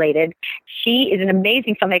 Distantly related. She is an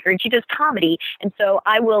amazing filmmaker, and she does comedy. And so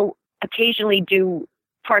I will occasionally do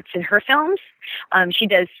parts in her films. She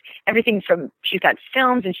does everything from, she's got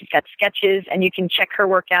films and she's got sketches, and you can check her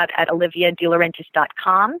work out at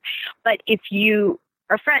oliviadelaurentis.com. But if you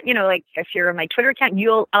are friend, like if you're on my Twitter account,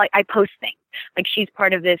 I post things. Like, she's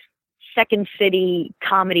part of this Second City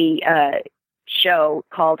comedy show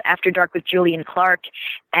called After Dark with Julian Clark,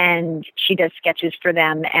 and she does sketches for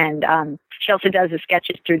them, and she also does the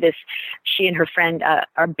sketches through this, she and her friend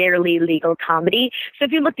are Barely Legal Comedy. So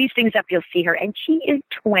if you look these things up, you'll see her, and she is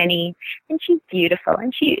 20, and she's beautiful,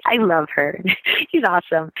 and I love her. She's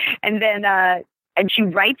awesome. And then and she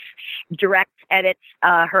writes, directs, edits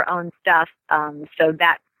her own stuff, so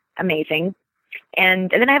that's amazing. And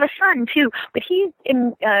then I have a son too, but he's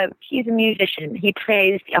a musician. He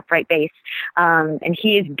plays the upright bass, and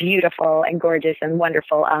he is beautiful and gorgeous and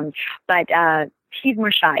wonderful. But he's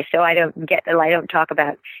more shy, so I don't talk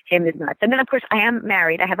about him as much. And then, of course, I am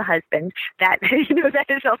married. I have a husband. That that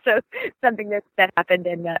is also something that happened.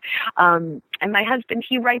 And my husband,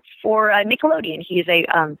 he writes for Nickelodeon. He's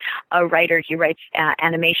a writer. He writes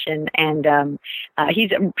animation, and he's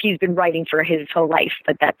been writing for his whole life.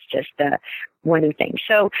 But that's just one of the things.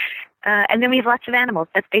 So, and then we have lots of animals.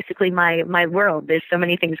 That's basically my world. There's so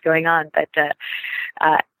many things going on, but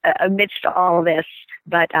amidst all this,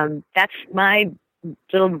 but that's my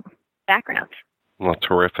little background. Well,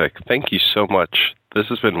 terrific. Thank you so much. This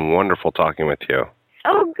has been wonderful talking with you.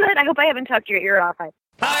 Oh, good. I hope I haven't talked your ear off.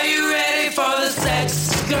 Are you ready for the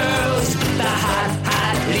sex girls? The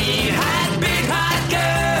hot, big hot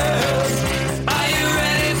girls. Are you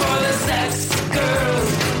ready for the sex girls?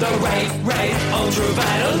 The right, ultra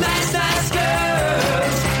vital, nice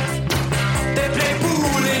girls. They play pool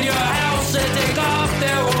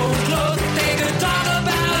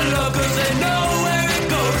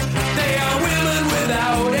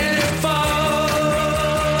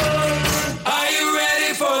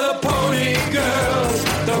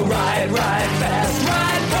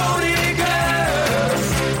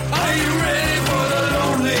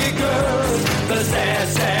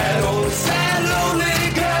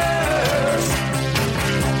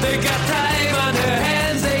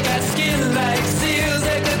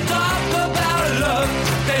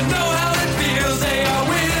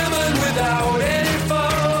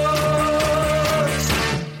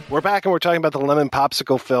We're back and we're talking about the Lemon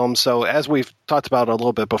Popsicle film. So as we've talked about a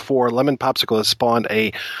little bit before, Lemon Popsicle has spawned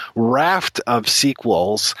a raft of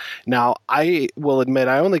sequels. Now, I will admit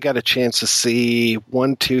I only got a chance to see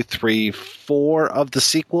 1, 2, 3, 4 of the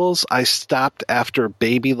sequels. I stopped after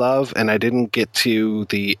Baby Love and I didn't get to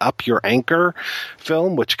the Up Your Anchor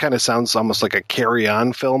film, which kind of sounds almost like a Carry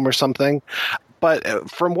On film or something. But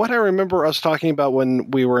from what I remember us talking about when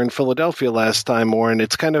we were in Philadelphia last time, Oren,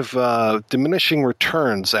 it's kind of diminishing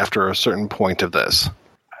returns after a certain point of this.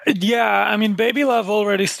 Yeah, I mean, Baby Love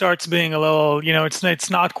already starts being a little, it's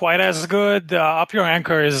not quite as good. Up Your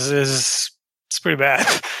Anchor is it's pretty bad.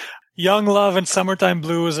 Young Love and Summertime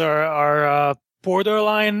Blues are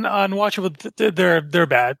borderline unwatchable. They're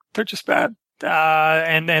bad. They're just bad.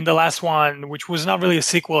 And the last one, which was not really a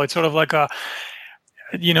sequel, it's sort of like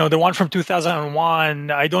the one from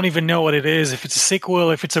 2001, I don't even know what it is. If it's a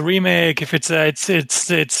sequel, if it's a remake, if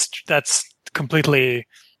that's completely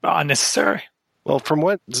unnecessary. Well, from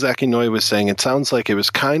what Zachi Noy was saying, it sounds like it was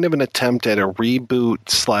kind of an attempt at a reboot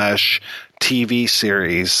 / TV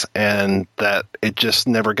series, and that it just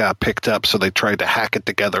never got picked up, so they tried to hack it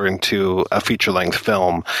together into a feature-length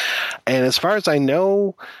film. And as far as I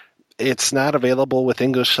know, it's not available with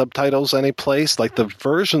English subtitles anyplace. Like the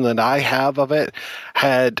version that I have of it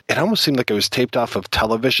almost seemed like it was taped off of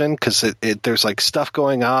television, because there's like stuff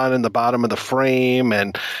going on in the bottom of the frame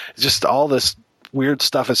and just all this weird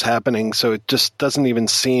stuff is happening. So it just doesn't even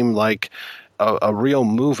seem like a real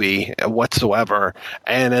movie whatsoever.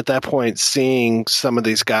 And at that point, seeing some of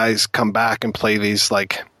these guys come back and play these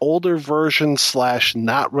like older versions /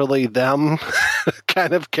 not really them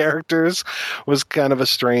kind of characters was kind of a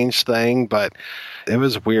strange thing, but it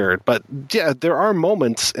was weird. But yeah, there are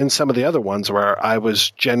moments in some of the other ones where I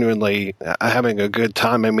was genuinely having a good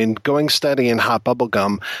time. I mean, Going Steady and Hot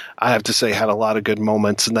Bubblegum, I have to say, had a lot of good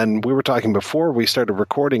moments. And then we were talking before we started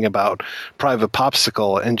recording about Private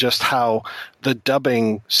Popsicle and just how the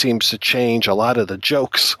dubbing seems to change a lot of the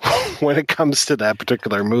jokes when it comes to that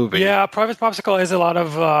particular movie. Yeah, Private Popsicle has a lot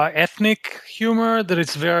of ethnic humor that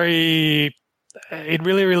it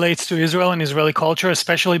really relates to Israel and Israeli culture,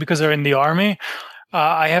 especially because they're in the army.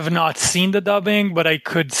 I have not seen the dubbing, but I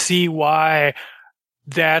could see why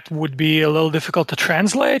that would be a little difficult to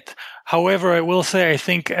translate. However, I will say, I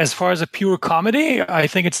think as far as a pure comedy, I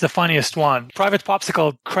think it's the funniest one. Private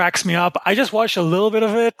Popsicle cracks me up. I just watched a little bit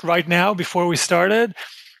of it right now before we started,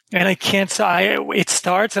 and I can't say it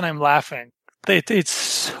starts and I'm laughing. It's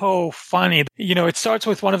so funny. It starts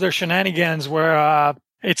with one of their shenanigans where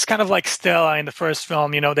it's kind of like Stella in the first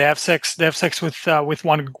film. They have sex with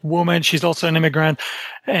one woman. She's also an immigrant.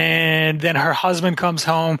 And then her husband comes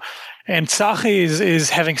home and Zachi is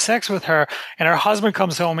having sex with her, and her husband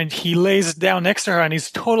comes home and he lays down next to her and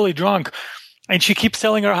he's totally drunk. And she keeps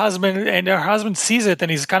telling her husband, and her husband sees it, and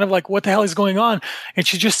he's kind of like, what the hell is going on? And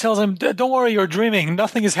she just tells him, don't worry, you're dreaming.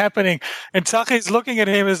 Nothing is happening. And Zachi is looking at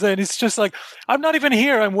him, and he's just like, I'm not even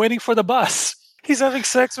here. I'm waiting for the bus. He's having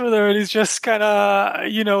sex with her, and he's just kind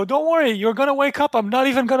of, don't worry, you're going to wake up. I'm not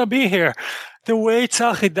even going to be here. The way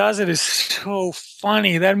Zachi does it is so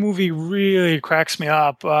funny. That movie really cracks me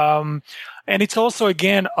up. And it's also,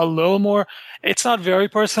 again, a little more, it's not very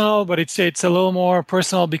personal, but it's a little more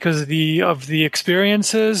personal because of the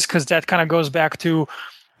experiences, because that kind of goes back to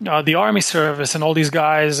the army service and all these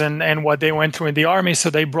guys and what they went through in the army. So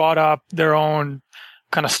they brought up their own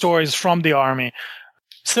kind of stories from the army.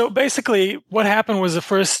 So basically what happened was the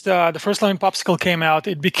first Lemon Popsicle came out.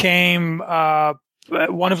 It became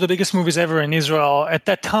one of the biggest movies ever in Israel. At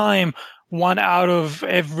that time, 1 out of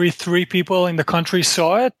every 3 people in the country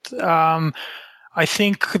saw it. I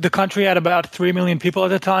think the country had about 3 million people at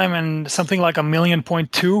the time, and something like 1.2 million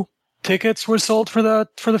tickets were sold for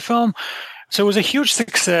the film. So it was a huge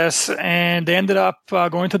success, and they ended up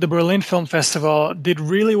going to the Berlin Film Festival, did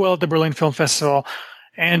really well at the Berlin Film Festival,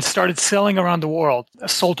 and started selling around the world.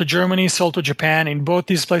 Sold to Germany, sold to Japan. In both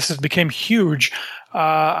these places, it became huge.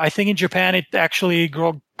 I think in Japan, it actually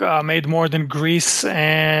made more than Grease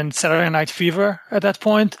and Saturday Night Fever at that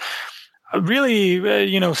point. Really,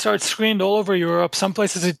 started screened all over Europe. Some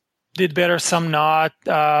places it did better, some not.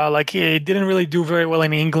 Like it didn't really do very well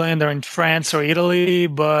in England or in France or Italy,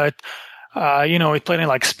 but it played in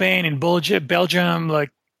like Spain, in Belgium,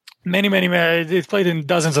 like many. It played in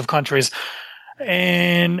dozens of countries.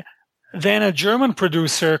 And then a German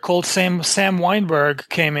producer called Sam Weinberg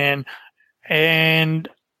came in and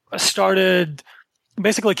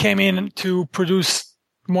came in to produce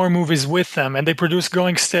more movies with them. And they produced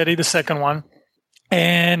Going Steady, the second one.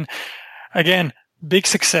 And again, big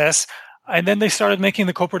success. And then they started making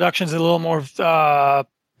the co-productions a little more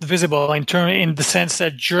visible in the sense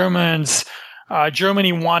that Germans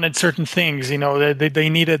Germany wanted certain things. They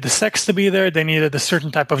needed the sex to be there. They needed a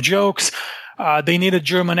certain type of jokes. They needed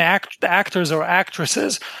German actors or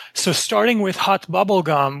actresses. So starting with Hot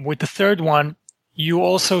Bubblegum, with the third one, you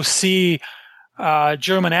also see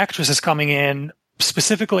German actresses coming in.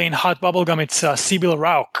 Specifically in Hot Bubblegum, it's Sibyl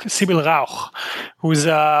Rauch, who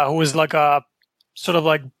is like a sort of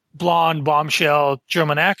like blonde bombshell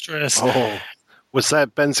German actress. Oh, was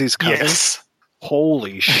that Benzie's cousin? Yes.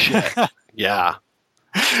 Holy shit. Yeah.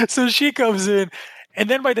 So she comes in, and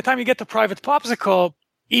then by the time you get to Private Popsicle,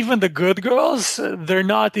 even the good girls, they're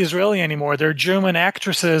not Israeli anymore. They're German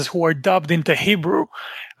actresses who are dubbed into Hebrew.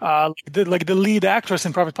 Like the lead actress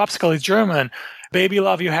in Private Popsicle is German. Baby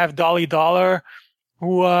Love, you have Dolly Dollar,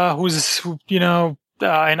 who's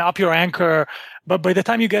an Up Your Anchor. But by the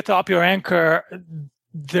time you get to Up Your Anchor,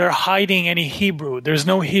 they're hiding any Hebrew. There's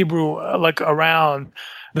no Hebrew around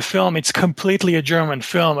the film. It's completely a German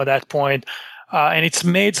film at that point. And it's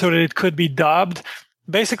made so that it could be dubbed.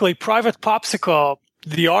 Basically, Private Popsicle,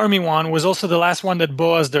 the army one, was also the last one that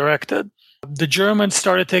Boaz directed. The Germans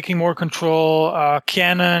started taking more control.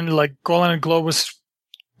 Canon, like Golan and Globus,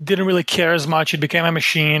 didn't really care as much. It became a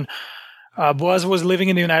machine. Boaz was living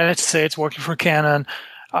in the United States, working for Canon.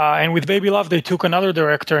 And with Baby Love, they took another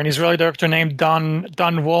director, an Israeli director named Dan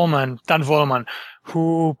Volman,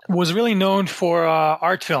 who was really known for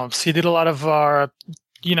art films. He did a lot of,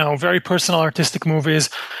 very personal artistic movies.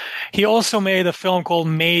 He also made a film called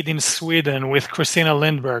Made in Sweden with Christina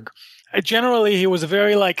Lindberg. Generally, he was a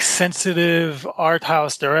very sensitive art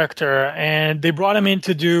house director, and they brought him in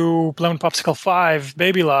to do Lemon Popsicle 5,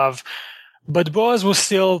 Baby Love. But Boaz was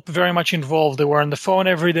still very much involved. They were on the phone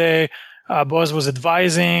every day. Boaz was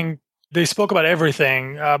advising. They spoke about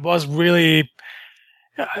everything. Boaz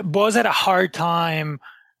had a hard time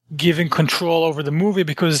giving control over the movie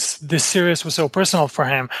because this series was so personal for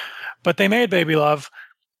him. But they made Baby Love.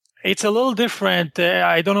 It's a little different.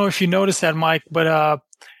 I don't know if you noticed that, Mike, but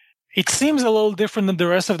it seems a little different than the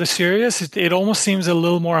rest of the series. It almost seems a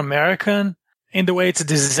little more American in the way it's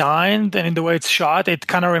designed and in the way it's shot. It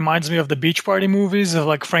kind of reminds me of the Beach Party movies of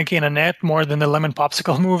like Frankie and Annette more than the Lemon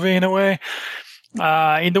Popsicle movie in a way.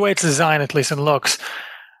 In the way it's designed, at least, and looks.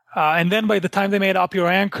 And then by the time they made Up Your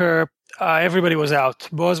Anchor, everybody was out.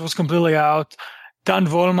 Boaz was completely out. Dan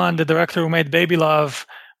Volman, the director who made Baby Love,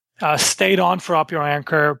 stayed on for Up Your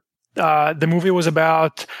Anchor. The movie was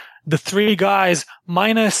about the three guys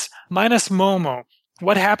minus Momo.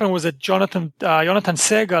 What happened was that Jonathan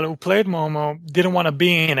Segal, who played Momo, didn't want to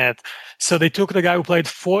be in it. So they took the guy who played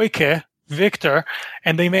Foike, Victor,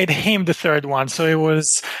 and they made him the third one. So it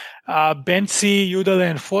was Benzi, Yudale,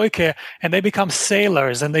 and Foike, and they become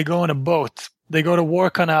sailors, and they go on a boat. They go to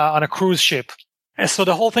work on a cruise ship. And so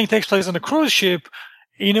the whole thing takes place on a cruise ship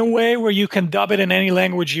in a way where you can dub it in any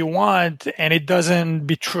language you want, and it doesn't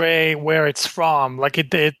betray where it's from. Like it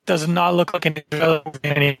does not look like an Israeli movie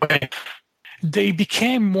in any way. They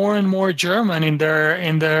became more and more German in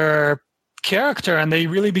their character, and they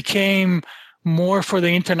really became more for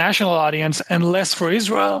the international audience and less for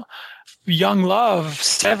Israel. Young Love,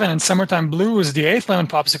 7, and Summertime Blues, the 8th Lemon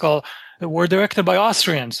Popsicle, were directed by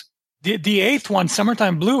Austrians. The 8th one,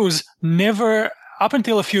 Summertime Blues, never, up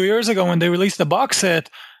until a few years ago when they released the box set,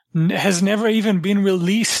 has never even been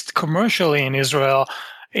released commercially in Israel.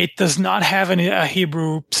 It does not have a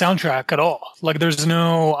Hebrew soundtrack at all. Like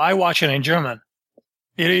I watch it in German.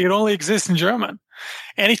 It only exists in German.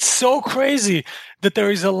 And it's so crazy that there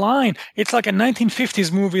is a line. It's like a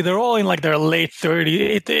 1950s movie. They're all in like their late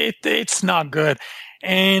 30s. It's not good.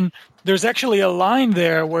 And there's actually a line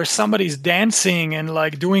there where somebody's dancing and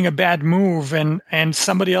like doing a bad move and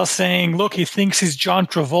somebody else saying, look, he thinks he's John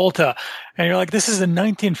Travolta. And you're like, this is the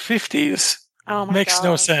 1950s. Oh my Makes God.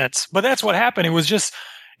 no sense. But that's what happened.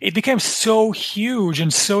 It became so huge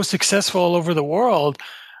and so successful all over the world.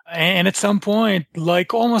 And at some point,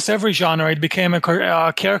 like almost every genre, it became a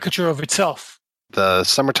caricature of itself. The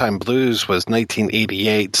Summertime Blues was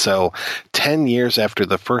 1988, so 10 years after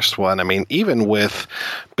the first one. I mean, even with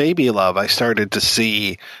Baby Love, I started to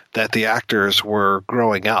see that the actors were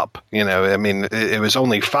growing up. I mean, it was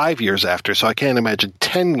only 5 years after, so I can't imagine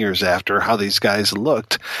 10 years after how these guys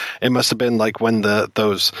looked. It must have been like when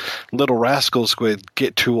those little rascals would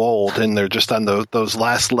get too old and they're just on those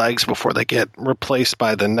last legs before they get replaced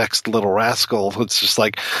by the next little rascal. It's just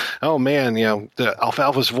like, oh man, the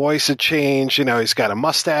Alfalfa's voice had changed. He's got a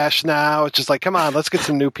mustache now. It's just like, come on, let's get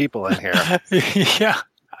some new people in here. Yeah.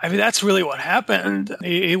 I mean, that's really what happened.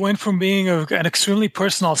 It went from being an extremely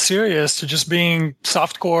personal series to just being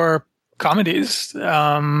softcore comedies.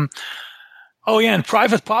 And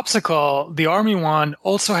Private Popsicle, the Army one,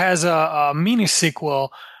 also has a mini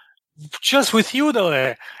sequel just with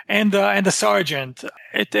Yudale and the sergeant.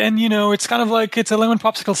 It's kind of like it's a Lemon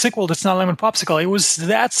Popsicle sequel that's not Lemon Popsicle. It was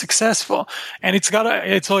that successful, and it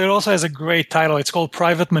also has a great title. It's called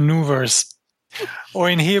Private Maneuvers, or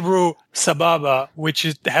in Hebrew, Sababa, which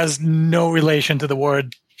has no relation to the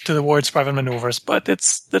words Private Maneuvers, but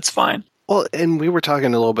that's fine. Well, and we were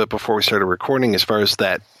talking a little bit before we started recording as far as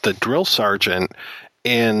that the drill sergeant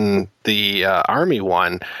in the Army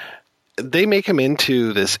one. They make him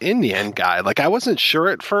into this Indian guy. Like, I wasn't sure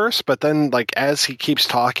at first, but then, like, as he keeps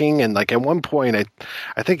talking, and, like, at one point,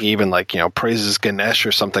 I think he even, like, praises Ganesh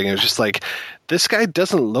or something. It was just like, this guy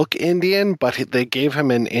doesn't look Indian, but they gave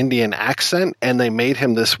him an Indian accent, and they made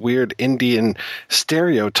him this weird Indian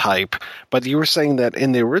stereotype. But you were saying that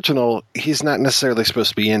in the original, he's not necessarily supposed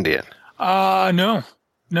to be Indian. No.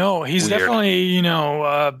 He's Weird. definitely,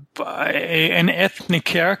 an ethnic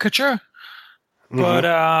caricature. But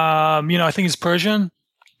I think he's Persian,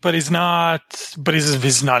 but he's not. But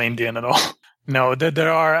he's not Indian at all. No,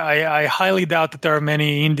 there are. I highly doubt that there are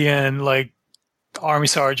many Indian army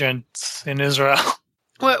sergeants in Israel.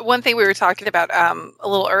 Well, one thing we were talking about a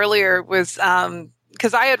little earlier was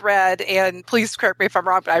because I had read, and please correct me if I'm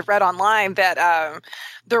wrong, but I read online that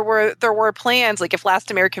there were plans, like if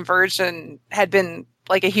Last American Virgin had been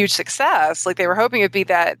like a huge success, like they were hoping it'd be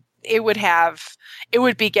that it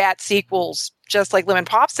would beget sequels just like Lemon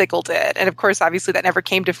Popsicle did. And of course, obviously that never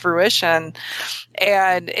came to fruition.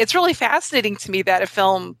 And it's really fascinating to me that a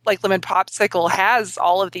film like Lemon Popsicle has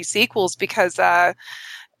all of these sequels because,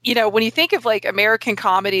 when you think of like American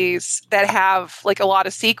comedies that have like a lot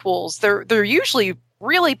of sequels, they're usually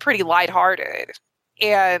really pretty lighthearted.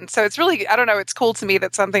 And so it's really, I don't know, it's cool to me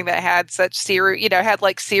that something that had such had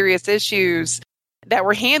like serious issues that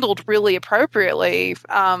were handled really appropriately,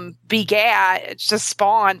 just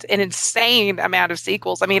spawned an insane amount of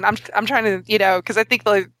sequels. I mean, I'm trying to, because I think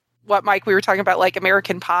what Mike, we were talking about, like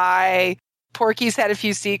American Pie, Porky's had a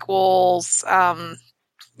few sequels. I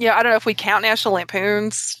don't know if we count National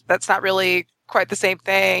Lampoons. That's not really quite the same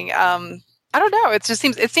thing. I don't know. It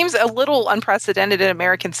seems a little unprecedented in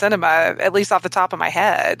American cinema, at least off the top of my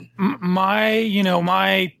head.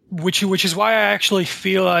 Which is why I actually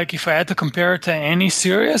feel like if I had to compare it to any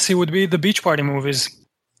series, it would be the Beach Party movies.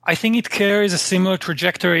 I think it carries a similar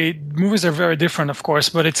trajectory. Movies are very different, of course,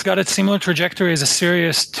 but it's got a similar trajectory as a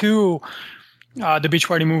series to the Beach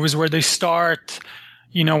Party movies, where they start.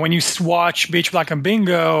 When you watch Beach Black and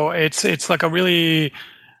Bingo, it's like a really.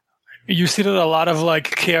 You see that a lot of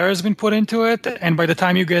care has been put into it, and by the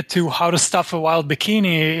time you get to How to Stuff a Wild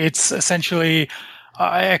Bikini, it's essentially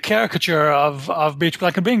a caricature of Beach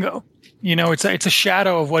Black and Bingo. It's a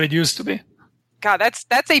shadow of what it used to be. God,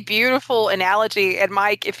 that's a beautiful analogy. And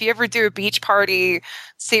Mike, if you ever do a Beach Party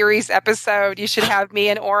series episode, you should have me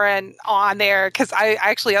and Oren on there because I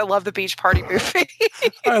love the Beach Party movie.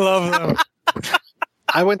 I love them.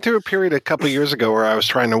 I went through a period a couple of years ago where I was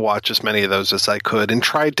trying to watch as many of those as I could and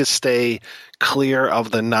tried to stay clear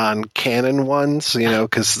of the non-canon ones,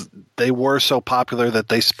 because they were so popular that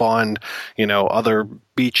they spawned, other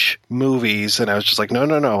beach movies. And I was just like,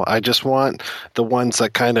 no. I just want the ones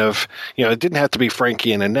that kind of, it didn't have to be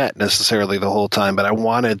Frankie and Annette necessarily the whole time, but I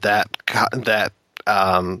wanted that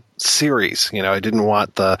series. I didn't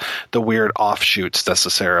want the weird offshoots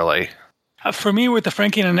necessarily. For me, with the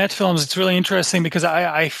Frankie and Annette films, it's really interesting because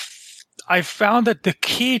I found that the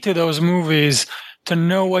key to those movies to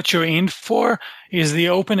know what you're in for is the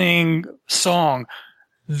opening song.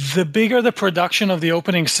 The bigger the production of the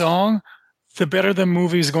opening song, the better the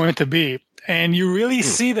movie is going to be. And you really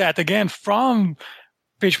see that, again, from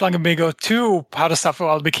Beach Black and Bingo to How to Stuff a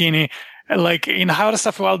Wild Bikini. Like, in How to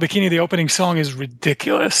Stuff a Wild Bikini, the opening song is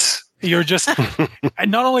ridiculous. You're just,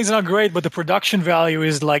 not only is it not great, but the production value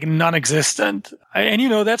is like non-existent.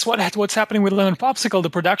 And that's what's happening with Lemon Popsicle. The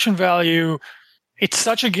production value, it's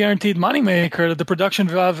such a guaranteed moneymaker that the production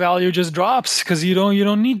value just drops because you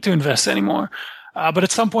don't need to invest anymore. But at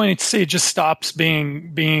some point, it just stops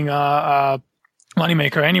being a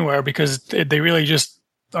moneymaker anywhere because they really just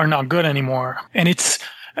are not good anymore. And it's,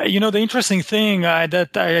 the interesting thing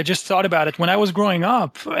that I just thought about it when I was growing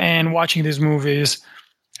up and watching these movies.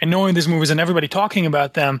 And knowing these movies and everybody talking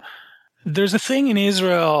about them, there's a thing in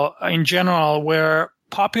Israel in general where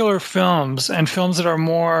popular films and films that are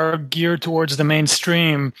more geared towards the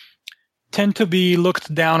mainstream tend to be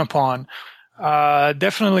looked down upon.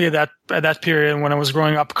 Definitely at that period when I was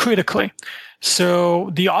growing up, critically. So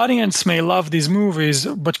the audience may love these movies,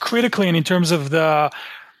 but critically and in terms of the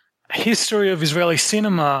history of Israeli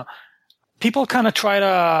cinema, people kind of try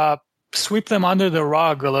to sweep them under the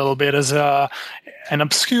rug a little bit as an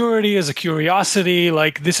obscurity, as a curiosity,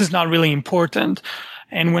 like this is not really important.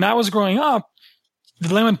 And when I was growing up,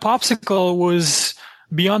 the Lemon Popsicle was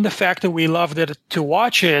beyond the fact that we loved it to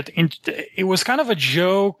watch it. It was kind of a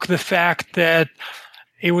joke, the fact that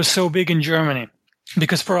it was so big in Germany.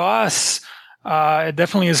 Because for us,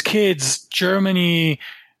 definitely as kids, Germany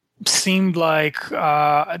seemed like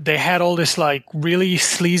they had all this like really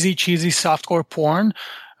sleazy, cheesy softcore porn.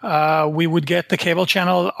 We would get the cable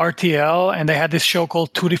channel RTL, and they had this show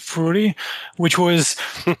called Tutti Frutti, which was,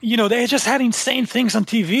 they just had insane things on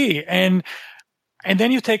TV. And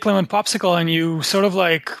then you take Lemon Popsicle and you sort of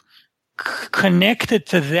like connect it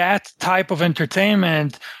to that type of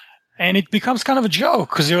entertainment, and it becomes kind of a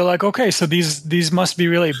joke because you're like, okay, so these must be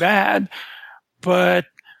really bad. But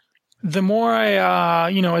the more I,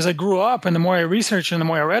 as I grew up and the more I researched and the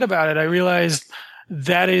more I read about it, I realized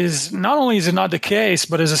that is not only is it not the case,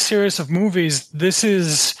 but as a series of movies, they're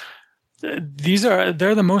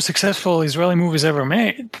the most successful Israeli movies ever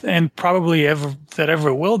made, and probably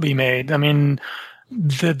ever will be made. I mean,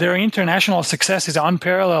 their international success is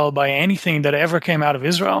unparalleled by anything that ever came out of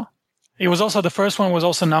Israel. It was also, the first one was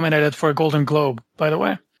also nominated for a Golden Globe, by the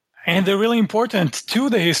way. And they're really important to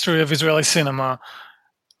the history of Israeli cinema.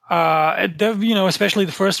 Especially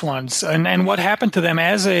the first ones, and what happened to them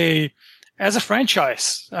as a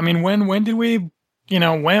franchise. I mean, when did we,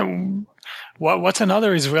 what's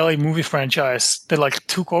another Israeli movie franchise that like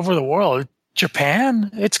took over the world?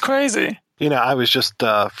 Japan? It's crazy. I was just,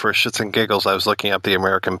 for shits and giggles, I was looking up the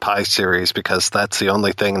American Pie series because that's the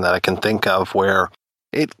only thing that I can think of where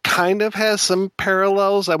it kind of has some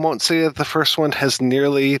parallels. I won't say that the first one has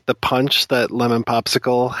nearly the punch that Lemon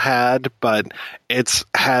Popsicle had, but it's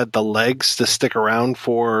had the legs to stick around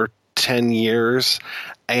for 10 years.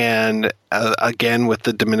 And again, with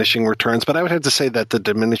the diminishing returns. But I would have to say that the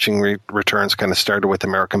diminishing returns kind of started with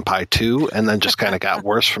American Pie 2 and then just kind of got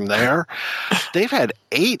worse from there. They've had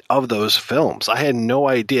 8 of those films. I had no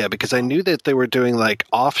idea because I knew that they were doing like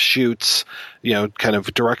offshoots, kind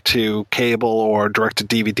of direct to cable or direct to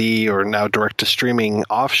DVD or now direct to streaming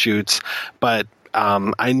offshoots. But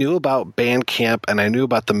I knew about Bandcamp and I knew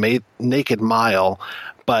about the Naked Mile.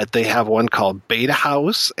 But they have one called Beta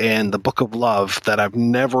House and The Book of Love that I've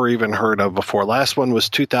never even heard of before. Last one was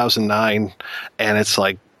 2009, and it's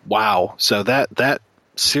like, wow. So that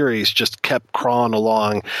series just kept crawling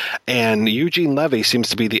along, and Eugene Levy seems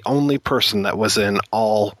to be the only person that was in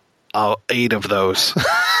all 8 of those.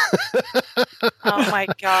 Oh, my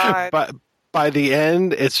God. But by the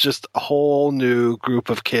end, it's just a whole new group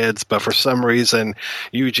of kids, but for some reason,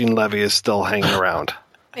 Eugene Levy is still hanging around.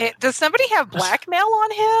 Does somebody have blackmail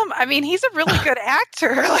on him? I mean, he's a really good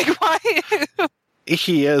actor. Like, why?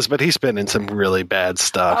 He is, but he's been in some really bad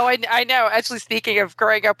stuff. Oh, I know. Actually, speaking of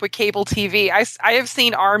growing up with cable TV, I have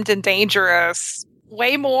seen Armed and Dangerous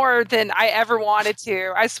way more than I ever wanted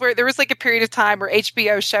to. I swear, there was like a period of time where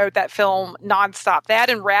HBO showed that film nonstop. That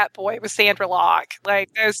and Rat Boy with Sandra Bullock.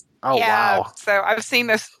 Like those. Oh, yeah. wow. So I've seen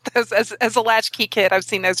those as a latchkey kid. I've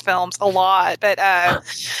seen those films a lot. But yeah,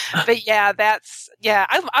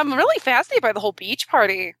 I'm really fascinated by the whole Beach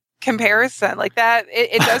Party comparison. Like that,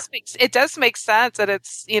 it does make sense that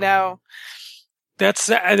it's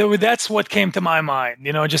That's what came to my mind.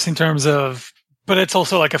 Just in terms of. But it's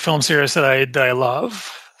also like a film series that I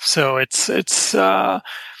love. So it's also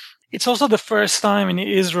the first time in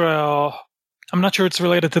Israel. I'm not sure it's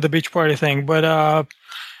related to the Beach Party thing, but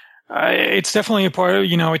it's definitely a part of,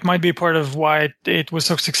 it might be a part of why it was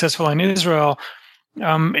so successful in Israel.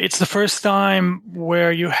 It's the first time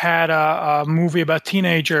where you had a movie about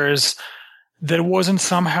teenagers that wasn't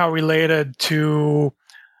somehow related to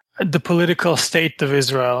the political state of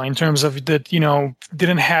Israel in terms of that,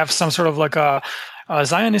 didn't have some sort of like a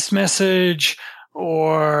Zionist message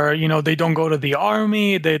or, they don't go to the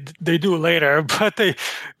army. They do later, but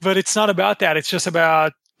it's not about that. It's just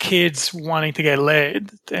about kids wanting to get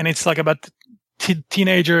laid. And it's like about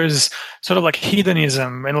teenagers, sort of like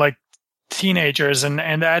hedonism and like teenagers. And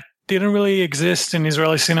that didn't really exist in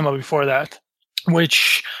Israeli cinema before that,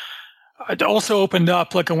 which it also opened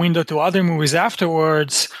up like a window to other movies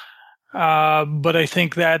afterwards. But I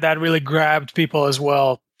think that really grabbed people as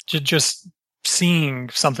well, just seeing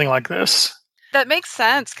something like this. That makes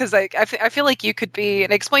sense because I feel like you could be,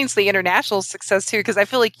 and it explains the international success too. Because I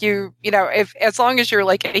feel like if as long as you're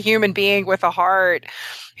like a human being with a heart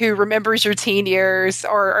who remembers your teen years,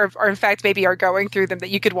 or in fact maybe are going through them,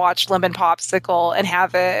 that you could watch Lemon Popsicle and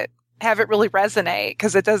have it really resonate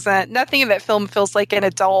because nothing in that film feels like an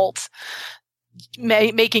adult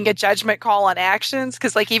making a judgment call on actions.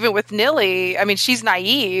 Because like even with Nilly, I mean she's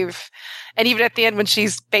naive, and even at the end when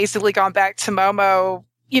she's basically gone back to Momo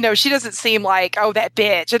she doesn't seem like, oh, that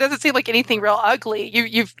bitch. It doesn't seem like anything real ugly.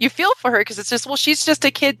 You feel for her because it's just, well, she's just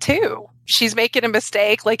a kid too. She's making a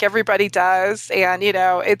mistake like everybody does. And,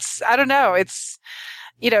 it's, I don't know. It's,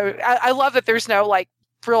 I love that there's no like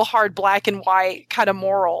real hard black and white kind of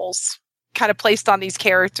morals kind of placed on these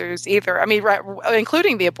characters either. I mean,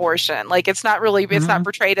 including the abortion. Like it's not really, it's not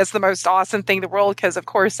portrayed as the most awesome thing in the world because of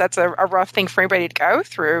course that's a rough thing for anybody to go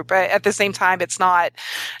through. But at the same time, it's not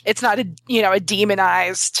a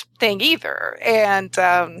demonized thing either. And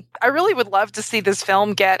I really would love to see this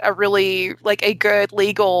film get a really like a good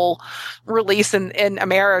legal release in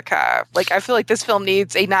America. Like I feel like this film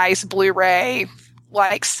needs a nice Blu-ray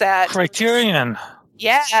like set. Criterion.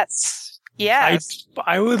 Yes. Yes.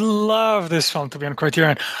 I would love this film to be on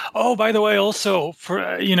Criterion. Oh, by the way, also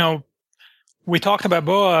for we talked about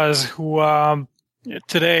Boaz, who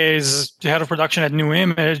today is the head of production at New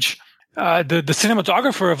Image. The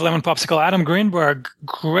cinematographer of Lemon Popsicle, Adam Greenberg,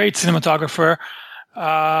 great cinematographer,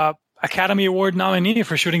 Academy Award nominee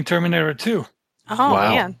for shooting Terminator 2. Oh, wow.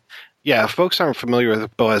 Man. Yeah, if folks aren't familiar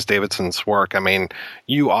with Boaz Davidson's work, I mean,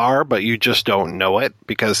 you are, but you just don't know it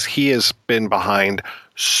because he has been behind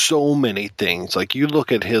so many things. Like you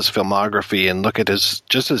look at his filmography and look at his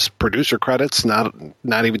producer credits, not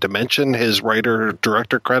even to mention his writer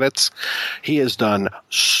director credits. He has done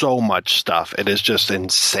so much stuff. It is just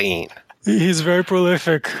insane. He's very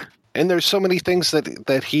prolific. And there's so many things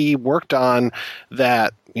that he worked on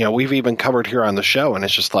that, we've even covered here on the show. And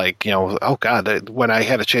it's just like, oh God, when I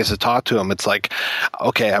had a chance to talk to him, it's like,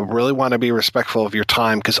 okay, I really want to be respectful of your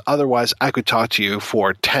time because otherwise I could talk to you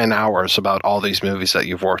for 10 hours about all these movies that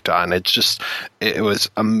you've worked on. It was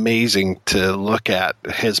amazing to look at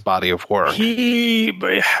his body of work.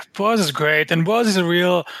 Boaz is great. And Boaz is a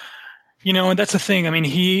real... and that's the thing. I mean,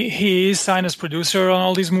 he is signed as producer on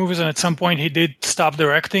all these movies, and at some point he did stop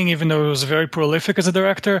directing, even though he was very prolific as a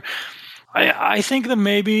director. I think that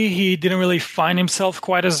maybe he didn't really find himself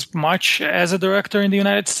quite as much as a director in the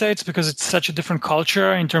United States because it's such a different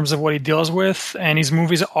culture in terms of what he deals with, and his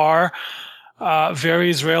movies are very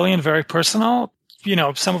Israeli and very personal.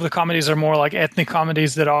 Some of the comedies are more like ethnic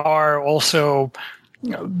comedies that are also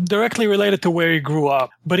directly related to where he grew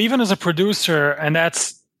up. But even as a producer, and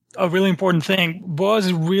that's a really important thing,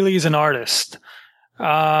 Boaz really is an artist.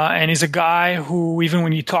 And he's a guy who, even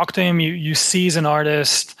when you talk to him, you see he's an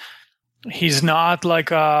artist. He's not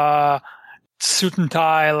like a suit and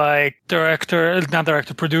tie, like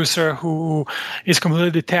producer who is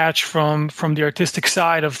completely detached from the artistic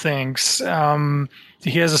side of things.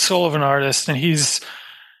 He has a soul of an artist, and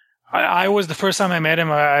I was, the first time I met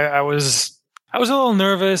him, I was a little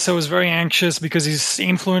nervous. I was very anxious because he's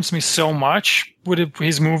influenced me so much with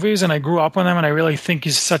his movies, and I grew up on them, and I really think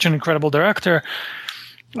he's such an incredible director.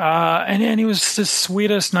 And he was the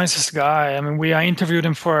sweetest, nicest guy. I mean, I interviewed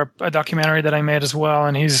him for a documentary that I made as well,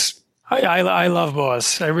 and I love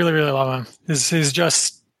Boaz. I really, really love him. He's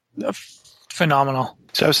just phenomenal.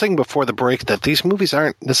 So I was thinking before the break that these movies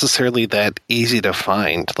aren't necessarily that easy to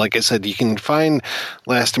find. Like I said, you can find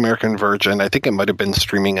Last American Virgin. I think it might have been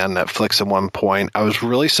streaming on Netflix at one point. I was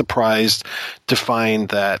really surprised to find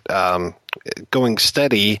that Going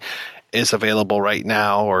Steady is available right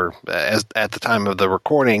now, or as at the time of the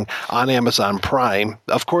recording, on Amazon Prime.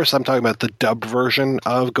 Of course, I'm talking about the dubbed version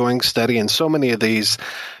of Going Steady, and so many of these,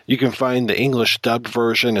 you can find the English dubbed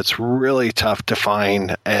version. It's really tough to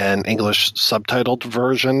find an English subtitled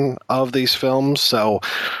version of these films, so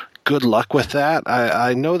good luck with that.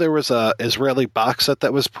 I know there was a Israeli box set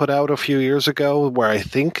that was put out a few years ago where I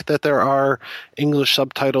think that there are English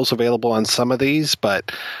subtitles available on some of these,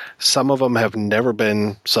 but some of them have never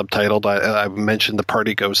been subtitled. I mentioned The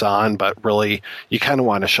Party Goes On, but really you kind of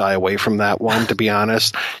want to shy away from that one, to be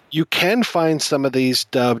honest. You can find some of these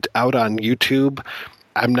dubbed out on YouTube.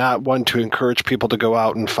 I'm not one to encourage people to go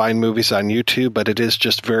out and find movies on YouTube, but it is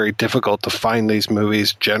just very difficult to find these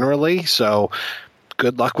movies generally, so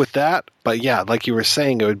good luck with that. But yeah, like you were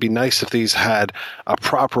saying, it would be nice if these had a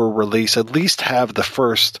proper release, at least have the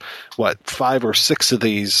first, 5 or 6 of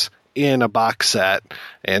these in a box set,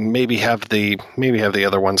 and maybe have the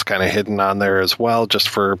other ones kind of hidden on there as well, just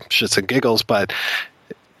for shits and giggles. But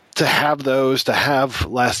to have those, to have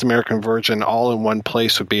Last American Virgin all in one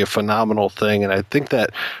place would be a phenomenal thing. And I think that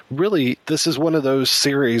really this is one of those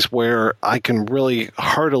series where I can really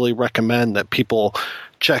heartily recommend that people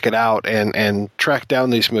check it out and track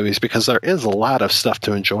down these movies, because there is a lot of stuff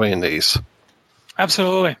to enjoy in these.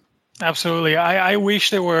 Absolutely. I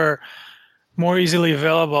wish they were more easily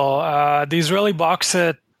available. The Israeli box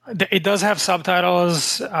set, it does have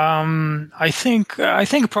subtitles. I think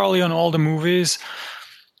probably on all the movies.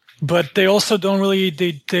 but they also don't really.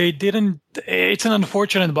 They didn't. It's an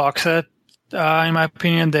unfortunate box set. In my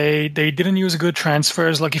opinion, they didn't use good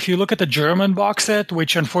transfers. Like if you look at the German box set,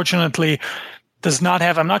 which unfortunately does not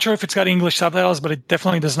have, I'm not sure if it's got English subtitles, but it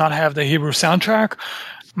definitely does not have the Hebrew soundtrack.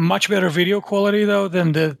 Much better video quality though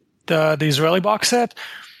than the Israeli box set.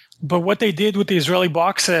 But what they did with the Israeli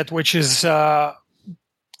box set, which is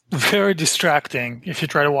very distracting if you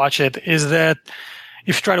try to watch it, is that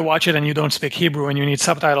if you try to watch it and you don't speak Hebrew and you need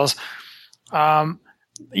subtitles,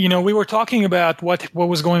 we were talking about what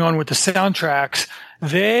was going on with the soundtracks.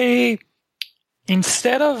 They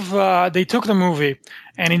took the movie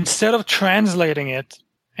and instead of translating it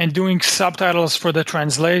and doing subtitles for the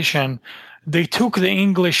translation, they took the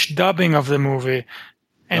English dubbing of the movie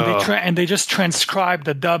and they just transcribed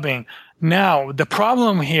the dubbing. Now, the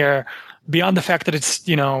problem here, beyond the fact that it's,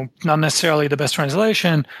 not necessarily the best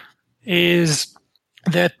translation, is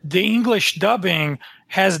that the English dubbing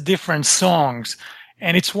has different songs.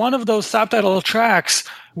 And it's one of those subtitle tracks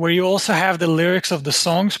where you also have the lyrics of the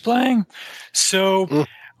songs playing. So,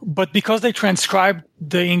 but because they transcribed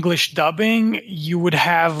the English dubbing, you would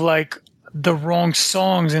have like the wrong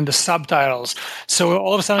songs in the subtitles. So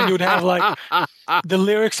all of a sudden you would have like the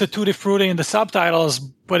lyrics of Tutti Frutti in the subtitles,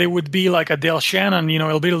 but it would be like a Dale Shannon,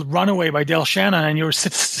 it'll be Runaway by Dale Shannon. And you're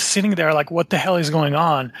sitting there like, what the hell is going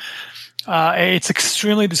on? It's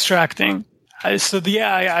extremely distracting. I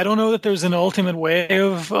don't know that there's an ultimate way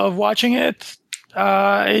of watching it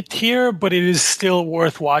here, but it is still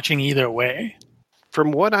worth watching either way.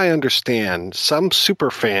 From what I understand, some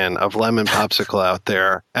super fan of Lemon Popsicle out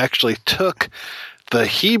there actually took the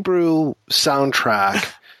Hebrew soundtrack,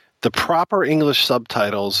 the proper English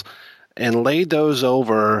subtitles, and laid those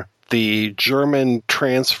over the German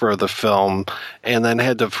transfer of the film, and then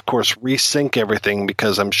had to, of course, resync everything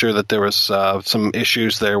because I'm sure that there was some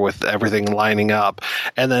issues there with everything lining up,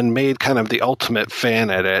 and then made kind of the ultimate fan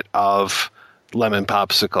edit of Lemon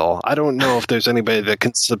Popsicle. I don't know if there's anybody that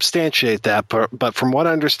can substantiate that, but from what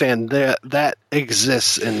I understand, that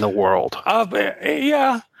exists in the world.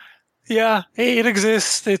 Yeah, it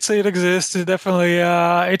exists. It exists. It definitely,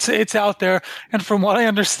 it's out there. And from what I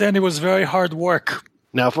understand, it was very hard work.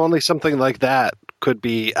 Now, if only something like that could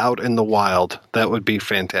be out in the wild, that would be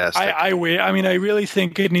fantastic. I really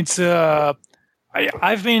think it needs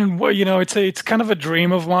I've been, it's kind of a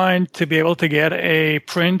dream of mine to be able to get a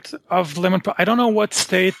print of Lemon. I don't know what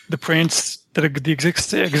state the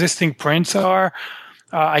existing prints are.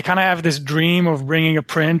 I kind of have this dream of bringing a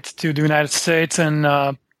print to the United States and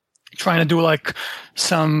trying to do like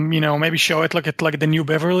some, maybe show it like at like the New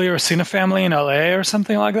Beverly or Cine Family in LA or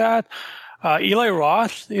something like that. Eli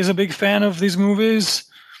Roth is a big fan of these movies,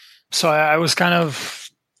 so I was kind of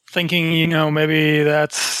thinking, maybe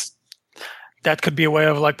that could be a way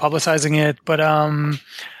of like publicizing it. But I'm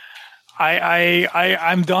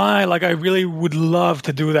dying. Like I really would love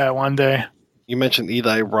to do that one day. You mentioned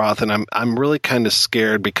Eli Roth, and I'm really kind of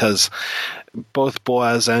scared because both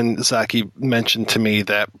Boaz and Zachi mentioned to me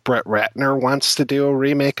that Brett Ratner wants to do a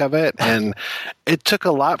remake of it, and it took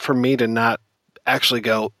a lot for me to not actually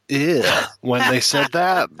go ew when they said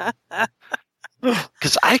that,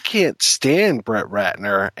 because I can't stand Brett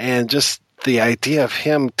Ratner, and just the idea of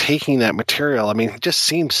him taking that material, I mean, he just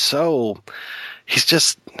seems so. He's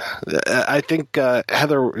just. I think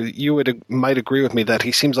Heather, you might agree with me that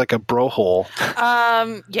he seems like a brohole.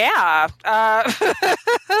 Yeah.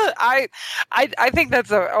 I think that's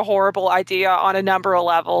a horrible idea on a number of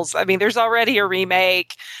levels. I mean, there's already a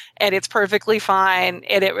remake, and it's perfectly fine.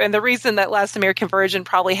 And the reason that Last American Virgin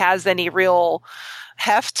probably has any real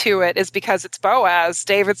heft to it is because it's Boaz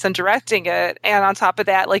Davidson directing it, and on top of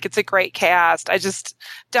that, like, it's a great cast. I just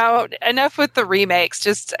don't, enough with the remakes.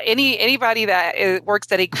 Just anybody that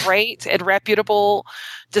works at a great and reputable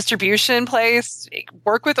distribution place,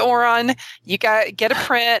 work with Oren. You get a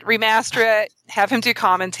print, remaster it, have him do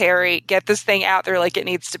commentary, get this thing out there like it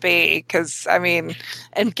needs to be. Because I mean,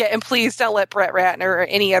 and please don't let Brett Ratner or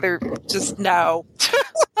any other just no.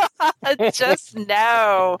 Just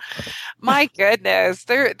no. My goodness,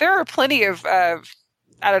 there are plenty of I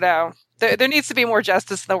don't know. There needs to be more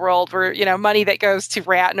justice in the world where, money that goes to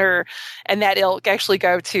Ratner and that ilk actually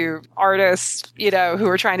go to artists, who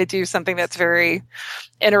are trying to do something that's very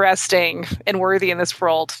interesting and worthy in this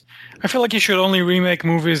world. I feel like you should only remake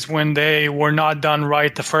movies when they were not done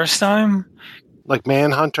right the first time. Like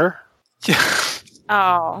Manhunter?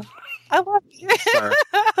 Oh, I love it.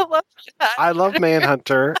 I love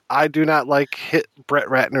Manhunter. I do not like Brett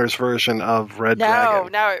Ratner's version of Red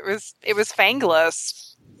Dragon. No, it was Fangless.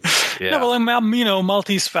 Yeah. No, well,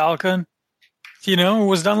 Maltese Falcon. it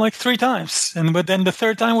was done like 3 times. But then the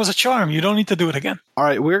 3rd time was a charm. You don't need to do it again. All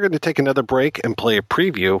right, we're going to take another break and play a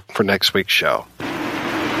preview for next week's show.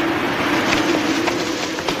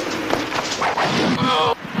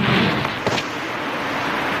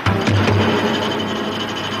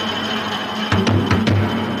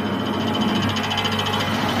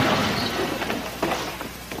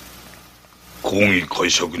公儀介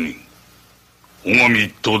釈人最上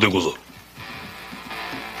一刀でござる。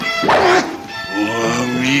最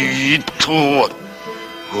上一刀は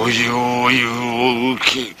ご上優を受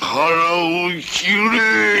け腹を切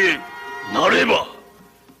れ。なれば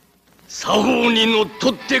作法にのっ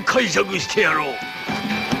とって解釈してやろう。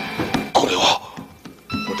これは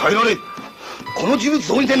答えられ。この人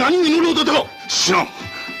物を見て何を祈るおだったか。知らん。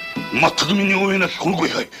全く身に覚えなきこのご位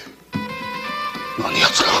牌。何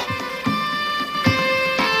奴か。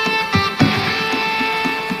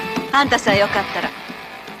あんたさえよかったら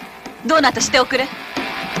どうなとしておくれ。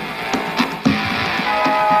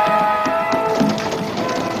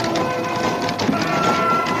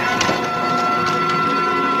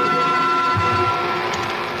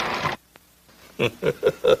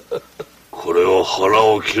これは腹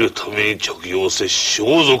を切るために着用せ装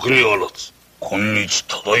束にあらず。今日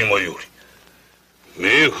ただいまより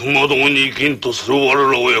冥府窓に生きんとする我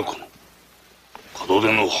ら親子の門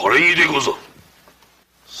出の晴れ着でござる。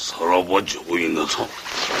さらば上位なぞ。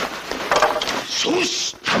そう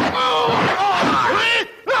し。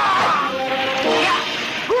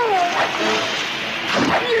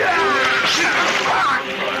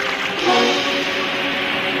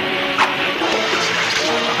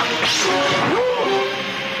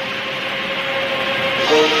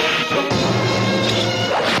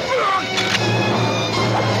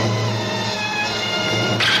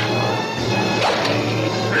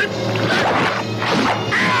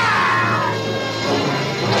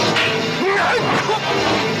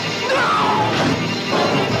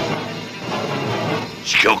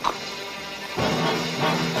刺客子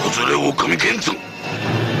連れ狼剣山。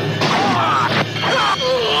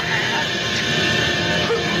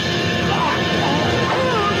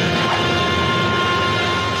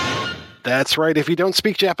That's right. If you don't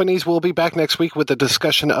speak Japanese, we'll be back next week with a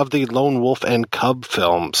discussion of the Lone Wolf and Cub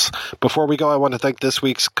films. Before we go, I want to thank this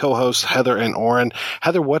week's co-hosts, Heather and Oren.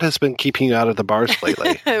 Heather, what has been keeping you out of the bars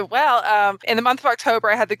lately? Well, in the month of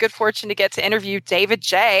October, I had the good fortune to get to interview David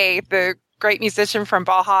J., the great musician from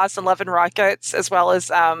Bauhaus and Love and Rockets, as well as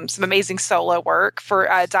some amazing solo work for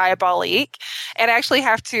Diabolique. And I actually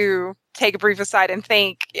have to take a brief aside and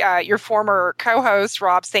thank your former co-host,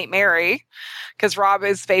 Rob St. Mary, because Rob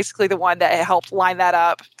is basically the one that helped line that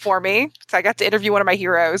up for me. So I got to interview one of my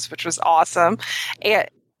heroes, which was awesome.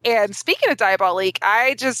 And speaking of Diabolique,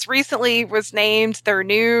 I just recently was named their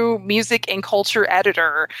new music and culture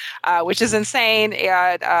editor, which is insane.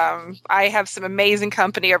 And I have some amazing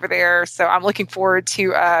company over there. So I'm looking forward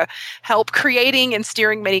to help creating and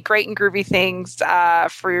steering many great and groovy things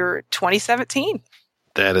for 2017.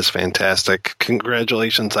 That is fantastic.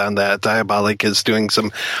 Congratulations on that. Diabolique is doing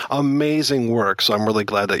some amazing work, so I'm really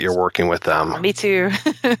glad that you're working with them. Me too.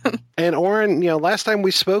 And Oren, last time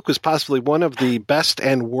we spoke was possibly one of the best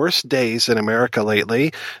and worst days in America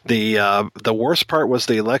lately. The worst part was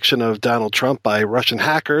the election of Donald Trump by Russian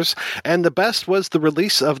hackers, and the best was the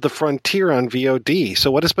release of The Frontier on VOD.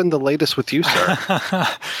 So what has been the latest with you, sir?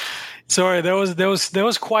 Sorry, that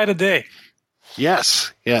was quite a day.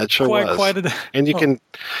 Yes. Yeah, it sure was. Quite a day. And you can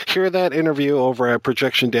hear that interview over at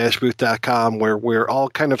projection-booth.com, where we're all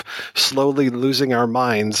kind of slowly losing our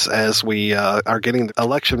minds as we are getting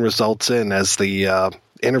election results in as the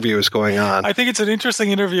interview is going on. I think it's an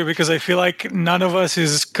interesting interview because I feel like none of us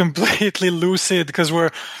is completely lucid because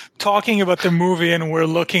we're talking about the movie and we're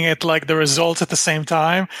looking at like the results at the same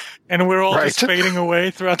time, and we're all just fading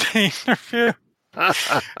away throughout the interview. But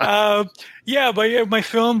my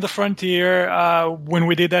film, The Frontier, when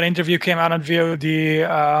we did that interview, came out on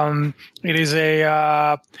VOD. It is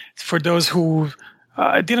for those who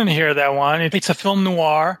didn't hear that one, it's a film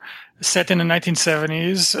noir set in the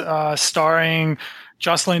 1970s, starring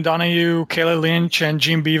Jocelyn Donahue, Kayla Lynch, and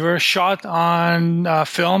Jim Beaver, shot on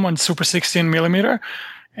film on Super 16 millimeter.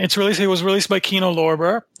 It was released by Kino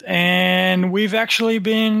Lorber, and we've actually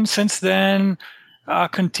been since then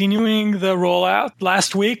continuing the rollout.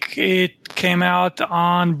 Last week, it came out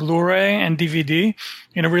on Blu-ray and DVD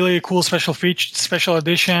in a really cool special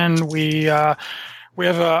edition. We have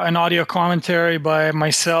an audio commentary by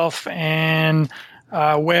myself and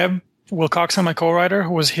Webb Wilcoxon, my co-writer,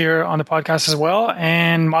 who was here on the podcast as well,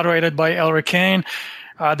 and moderated by Elric Kane.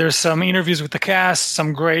 There's some interviews with the cast,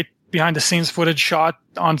 some great behind-the-scenes footage shot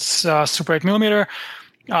on Super 8 millimeter.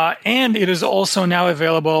 And it is also now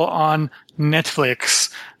available on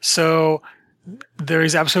Netflix. So there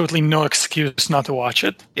is absolutely no excuse not to watch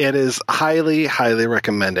it. It is highly, highly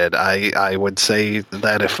recommended. I would say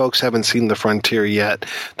that if folks haven't seen The Frontier yet,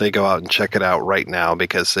 they go out and check it out right now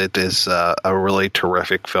because it is a really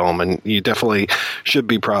terrific film, and you definitely should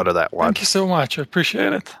be proud of that one. Thank you so much. I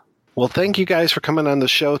appreciate it. Well, thank you guys for coming on the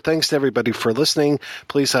show. Thanks to everybody for listening.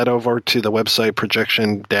 Please head over to the website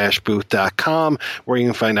projection-booth.com where you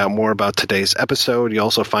can find out more about today's episode. You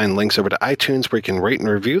also find links over to iTunes where you can rate and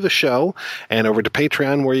review the show, and over to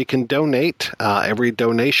Patreon where you can donate. Every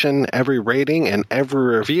donation, every rating, and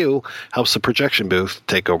every review helps the Projection Booth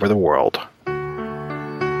take over the world.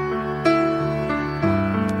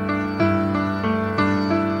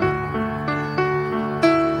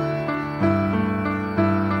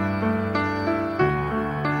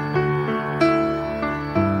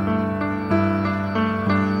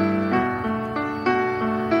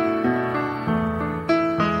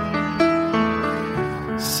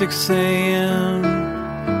 6 a.m.,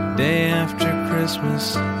 day after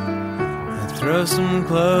Christmas. I throw some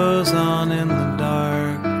clothes on in the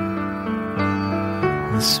dark.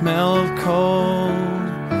 The smell of cold,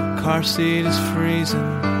 car seat is freezing.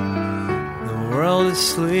 The world is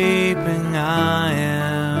sleeping, I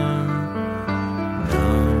am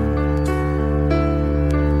numb.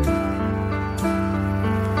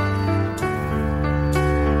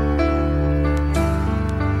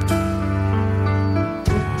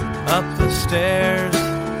 Up the stairs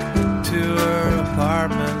to her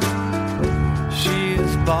apartment. She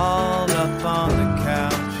is balled up on the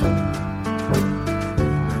couch.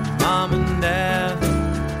 Mom and Dad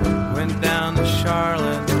went down to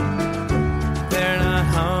Charlotte. They're not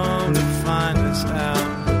home to find us out.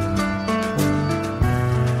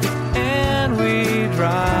 And we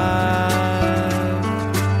drive.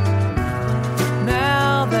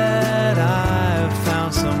 Now that I've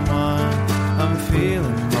found someone, I'm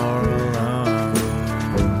feeling more alone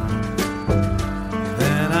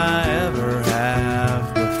than I ever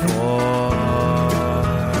have before.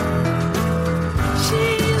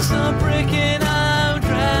 She's a brick and I'm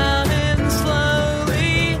drowning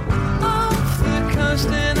slowly off the coast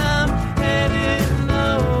and I'm headed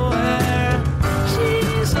nowhere.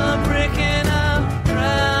 She's a brick and I'm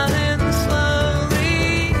drowning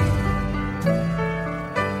slowly.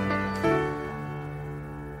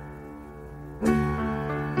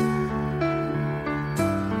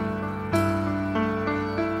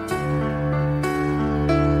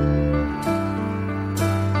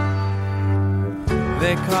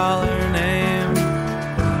 They call her name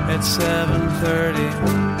at 7:30.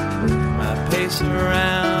 I pace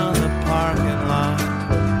around the parking lot.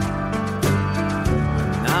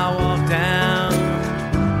 And I walk down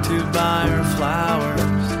to buy her flowers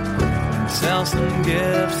and sell some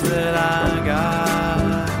gifts that I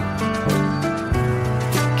got.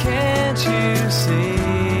 Can't you see?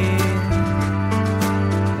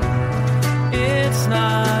 It's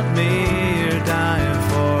not me you're dying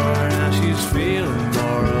for. Now she's feeling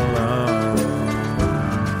more alone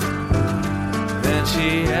than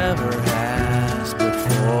she ever has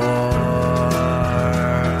before.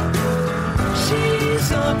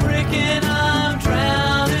 She's a brick and I'm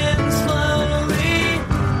drowning slowly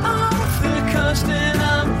off the coast and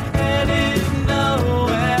I'm headed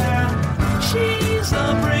nowhere. She's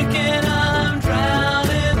a brick and I'm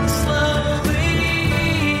drowning slowly.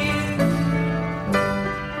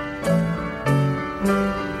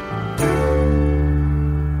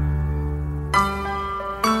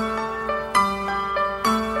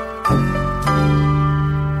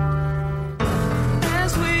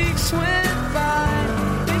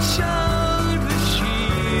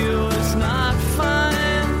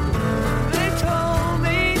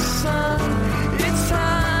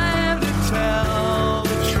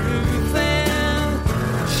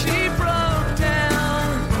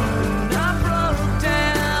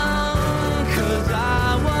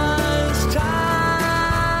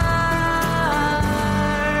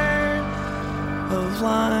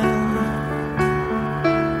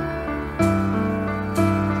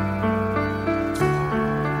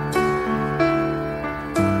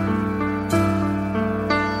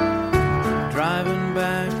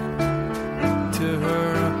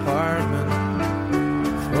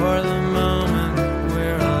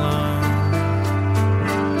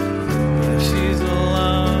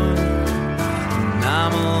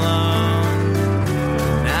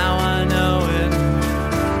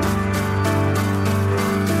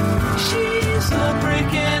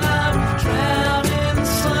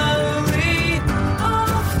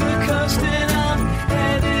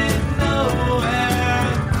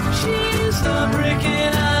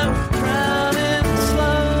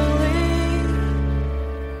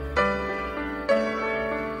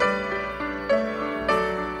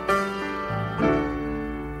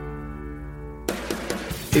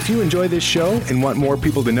 If you enjoy this show and want more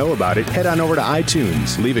people to know about it, head on over to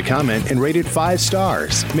iTunes, leave a comment, and rate it 5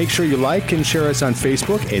 stars. Make sure you like and share us on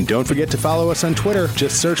Facebook, and don't forget to follow us on Twitter.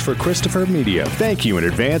 Just search for Christopher Media. Thank you in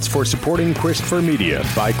advance for supporting Christopher Media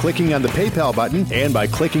by clicking on the PayPal button and by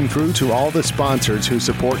clicking through to all the sponsors who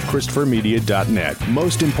support ChristopherMedia.net.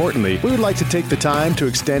 Most importantly, we would like to take the time to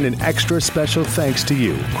extend an extra special thanks to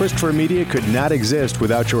you. Christopher Media could not exist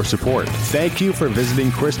without your support. Thank you for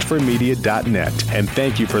visiting ChristopherMedia.net, and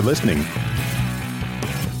thank you for listening.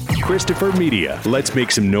 Christopher Media. Let's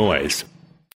make some noise.